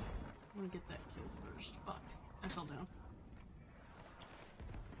 I want to get that kill first. Fuck. I fell down.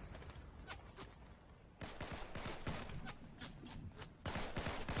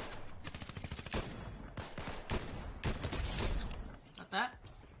 Got that?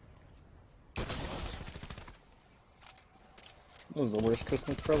 It was the worst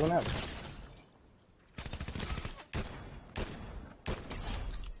Christmas present ever.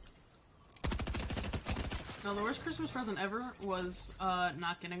 No, the worst Christmas present ever was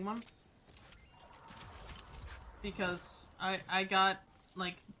not getting one. Because I got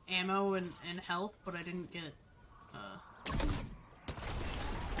like ammo and health, but I didn't get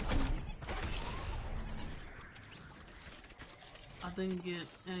I didn't get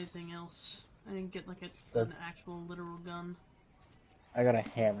anything else. I didn't get like an actual literal gun. I got a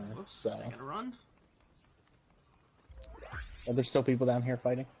hammer, Whoops, so... I gotta run. Are there still people down here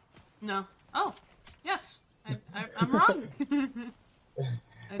fighting? No. Oh, yes. I'm wrong. I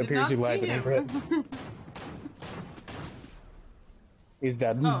did Appears not you see lagged an him. input. He's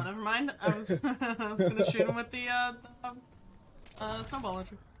dead. Oh, never mind. I was I was gonna shoot him with the snowball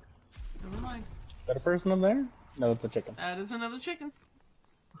launcher. Never mind. Is that a person up there? No, it's a chicken. That is another chicken.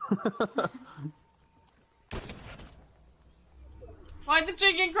 Why'd the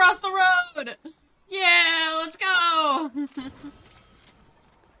chicken cross the road? Yeah, let's go!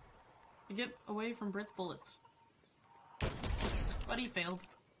 Get away from Brit's bullets. But he failed.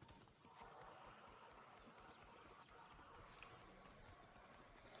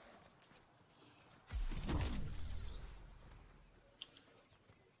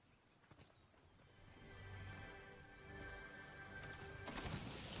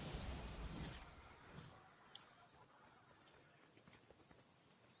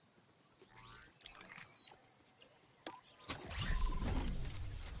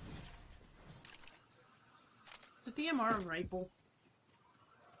 Is the DMR a rifle?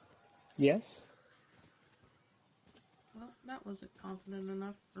 Yes? Well, that wasn't confident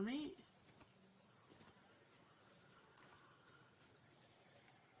enough for me.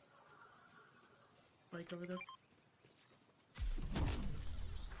 Bike over there.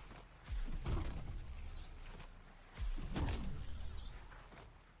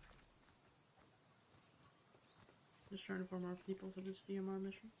 Just trying to form more people for this DMR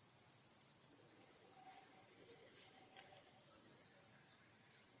mission.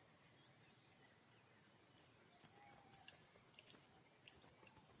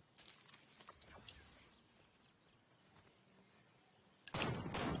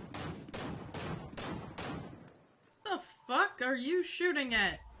 The fuck are you shooting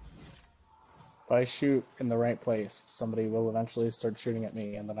at? If I shoot in the right place, somebody will eventually start shooting at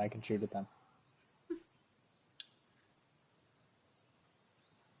me, and then I can shoot at them. I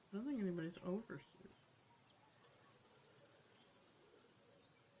don't think anybody's over here.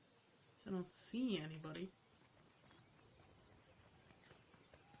 I don't see anybody.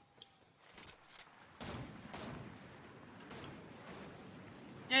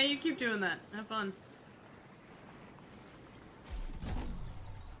 Yeah, you keep doing that. Have fun.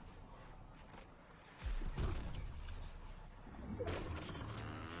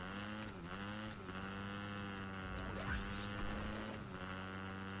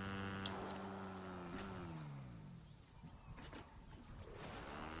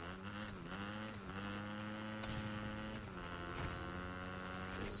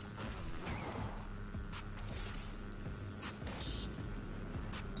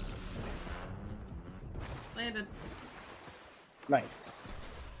 Landed. Nice.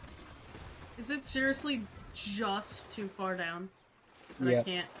 Is it seriously just too far down? That Yeah. I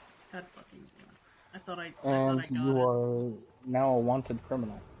can't. God fucking damn it. I thought I And got you it. are now a wanted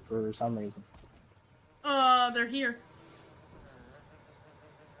criminal for some reason. They're here.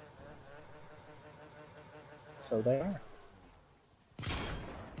 So they are.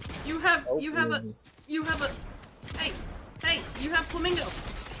 You have Oh, a hey, you have flamingo.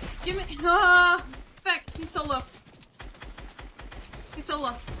 Give me Feck, he's so low. He's so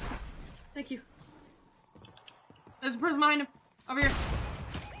low. Thank you. There's a person behind him. Over here.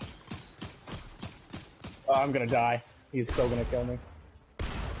 Oh, I'm gonna die. He's so gonna kill me.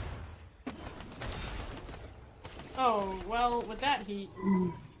 Oh, well, with that he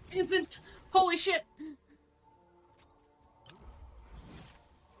isn't. Holy shit.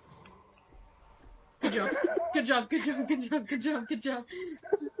 Good job. Good job, good job, good job, good job, good job.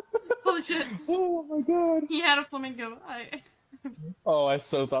 Holy shit. Oh my god. He had a flamingo. Oh, I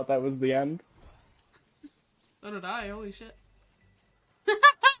so thought that was the end. So did I, holy shit.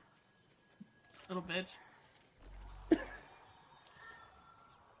 Little bitch.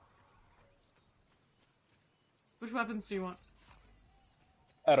 Which weapons do you want?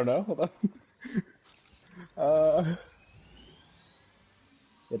 I don't know. Hold on.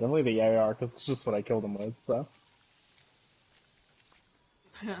 Yeah, definitely the AR, because it's just what I killed him with, so.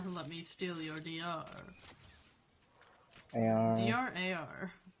 Let me steal your DR. AR. DR,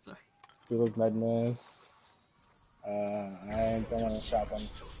 AR. Sorry. Steal his med mist. I don't want to shotgun.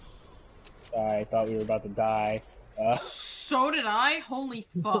 I thought we were about to die. So did I? Holy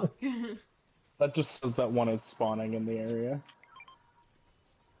fuck. That just says that one is spawning in the area.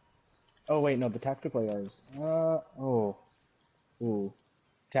 Oh wait, no, the tactical ARs. Oh. Ooh.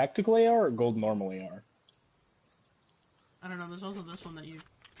 Tactical AR or gold normal AR? I don't know, there's also this one that you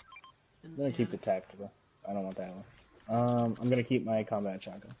I'm didn't gonna see. keep the tactical. I don't want that one. I'm gonna keep my combat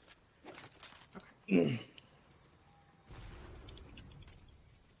shotgun. Okay.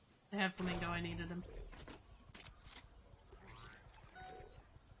 I had flamingo, I needed him.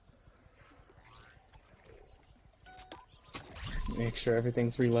 Make sure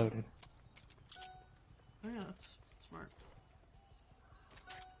everything's reloaded. Oh yeah, that's smart.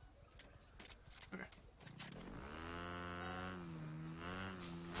 Okay.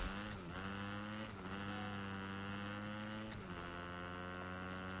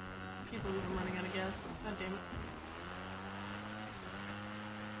 I can't believe I'm running out of gas. God damn it.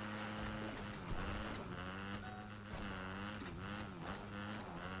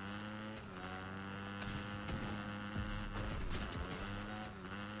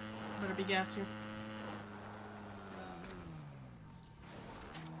 Better be gas here.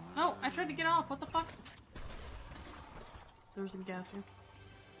 No, I tried to get off. What the fuck? There was some gas here.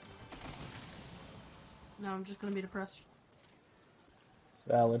 No, I'm just gonna be depressed.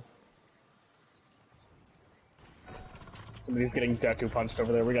 Valid. Somebody's getting Deku punched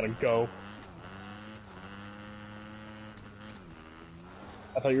over there. We gotta go.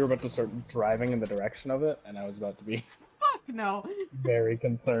 I thought you were about to start driving in the direction of it, and I was about to be Fuck no. very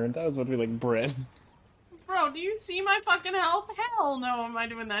concerned. I was about to be like, Brit. Bro, do you see my fucking health? Hell no, am I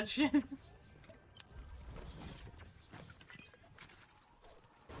doing that shit?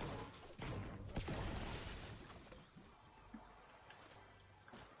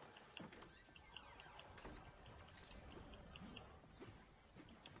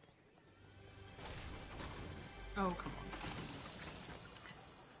 Oh, come on.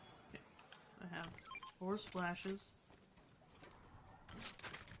 Okay. I have 4 splashes.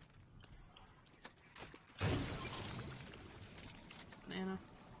 Banana.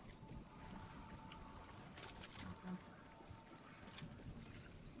 Okay.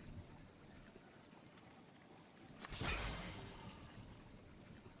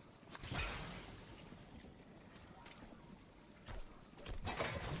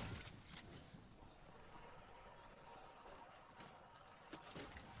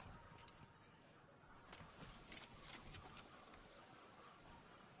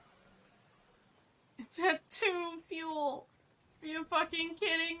 It's at 2 fuel. Are you fucking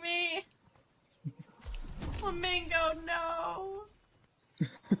kidding me? Flamingo, no!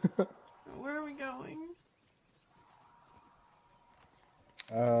 Where are we going?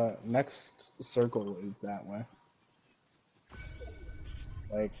 Next circle is that way.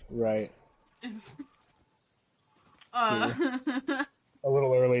 Like, right. It's... A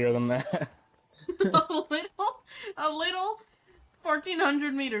little earlier than that. a little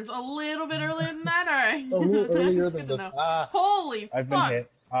 1,400 meters. A little bit earlier than that? Alright. A little earlier That's than good to this. know. Ah, Holy I've fuck! been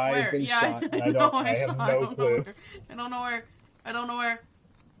hit. I've Where? been Yeah, shot, and I know, I have saw. no I don't know clue. where. I don't know where. I don't know where.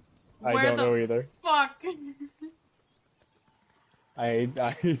 I Where don't the know either. fuck? I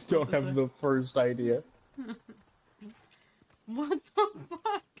don't this way. have the first idea. What the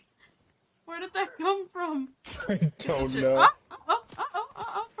fuck? Where did that come from? I This don't shit- know.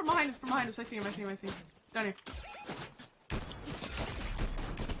 Oh, from behind us, I see him. Down here.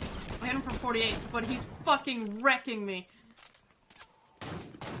 I hit him from 48, but he's fucking wrecking me.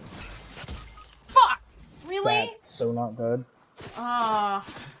 Fuck! Really? That's so not good.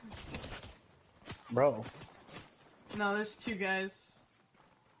 Bro. No, there's two guys.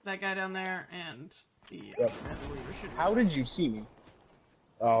 That guy down there and the Yep. leadership. How did you see me?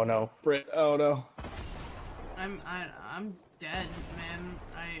 Oh no. Britt, oh no. I'm dead, man.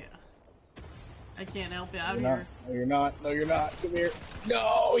 I can't help you out You're not. here. No, you're not. No, you're not. Come here.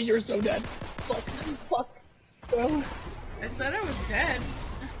 No, you're so dead. Fuck. Fuck. No. I said I was dead.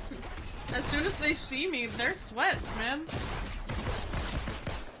 As soon as they see me, they're sweats, man.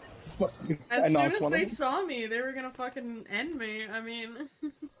 Fuck. As I soon knocked as one of they them. saw me, they were gonna fucking end me. I mean,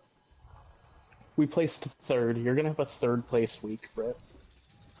 We placed third. You're gonna have a third place week, Britt.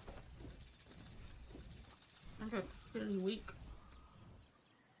 I'm a pretty weak.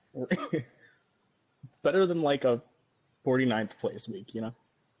 It's better than like a 49th place week, you know?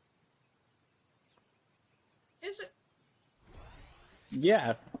 Is it?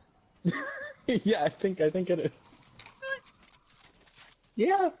 Yeah. Yeah, I think it is. Really?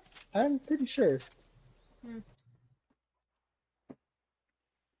 Yeah, I'm pretty sure.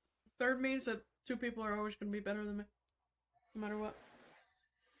 Third means that two people are always gonna be better than me, no matter what.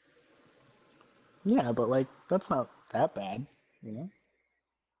 Yeah, but like that's not that bad, you know?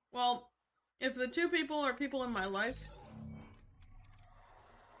 Well, if the two people are people in my life,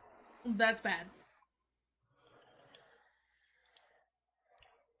 that's bad.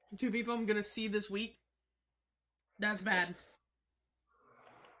 Two people I'm gonna see this week, that's bad.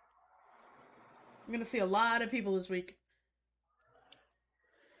 I'm gonna see a lot of people this week.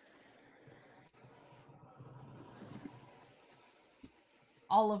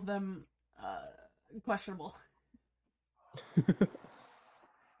 All of them, questionable.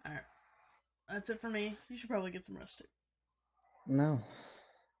 Alright. That's it for me. You should probably get some rest too. No.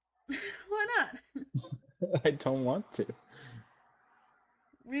 Why not? I don't want to.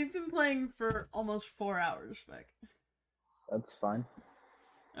 We've been playing for almost 4 hours, Beck. That's fine.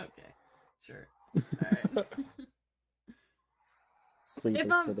 Okay. Sure. Alright. Sleep If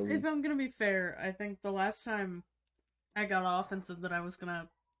is for the weak. I'm gonna be fair, I think the last time I got off and said that I was gonna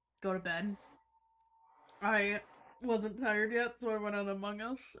go to bed, I wasn't tired yet, so I went on Among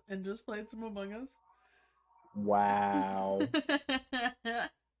Us and just played some Among Us. Wow.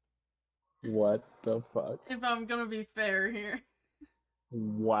 What the fuck? If I'm gonna be fair here.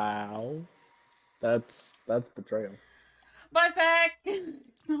 Wow. That's betrayal. Bye, Feck!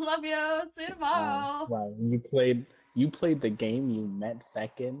 Love you! See you tomorrow! Wow. You played the game you met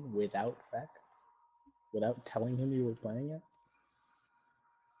Feck in without Feck? Without telling him you were playing it?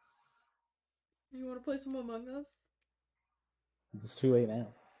 You wanna play some Among Us? It's too late now.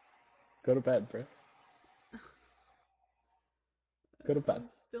 Go to bed, bro. Go to bed. I'm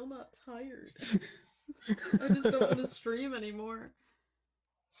still not tired. I just don't want to stream anymore.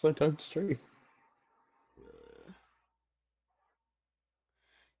 So don't stream.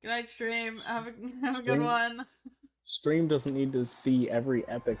 Good night, stream. Have a good Stream- one. Stream doesn't need to see every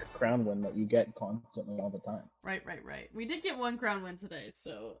epic crown win that you get constantly all the time. Right. We did get one crown win today,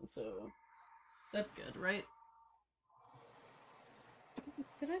 so that's good, right?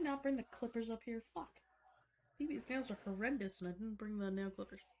 Did I not bring the clippers up here? Fuck. Phoebe's nails are horrendous, and I didn't bring the nail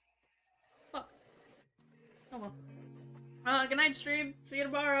clippers. Fuck. Oh well. Good night, stream. See you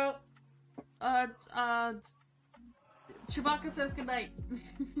tomorrow. Chewbacca says good night.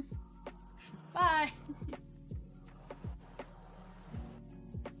 Bye.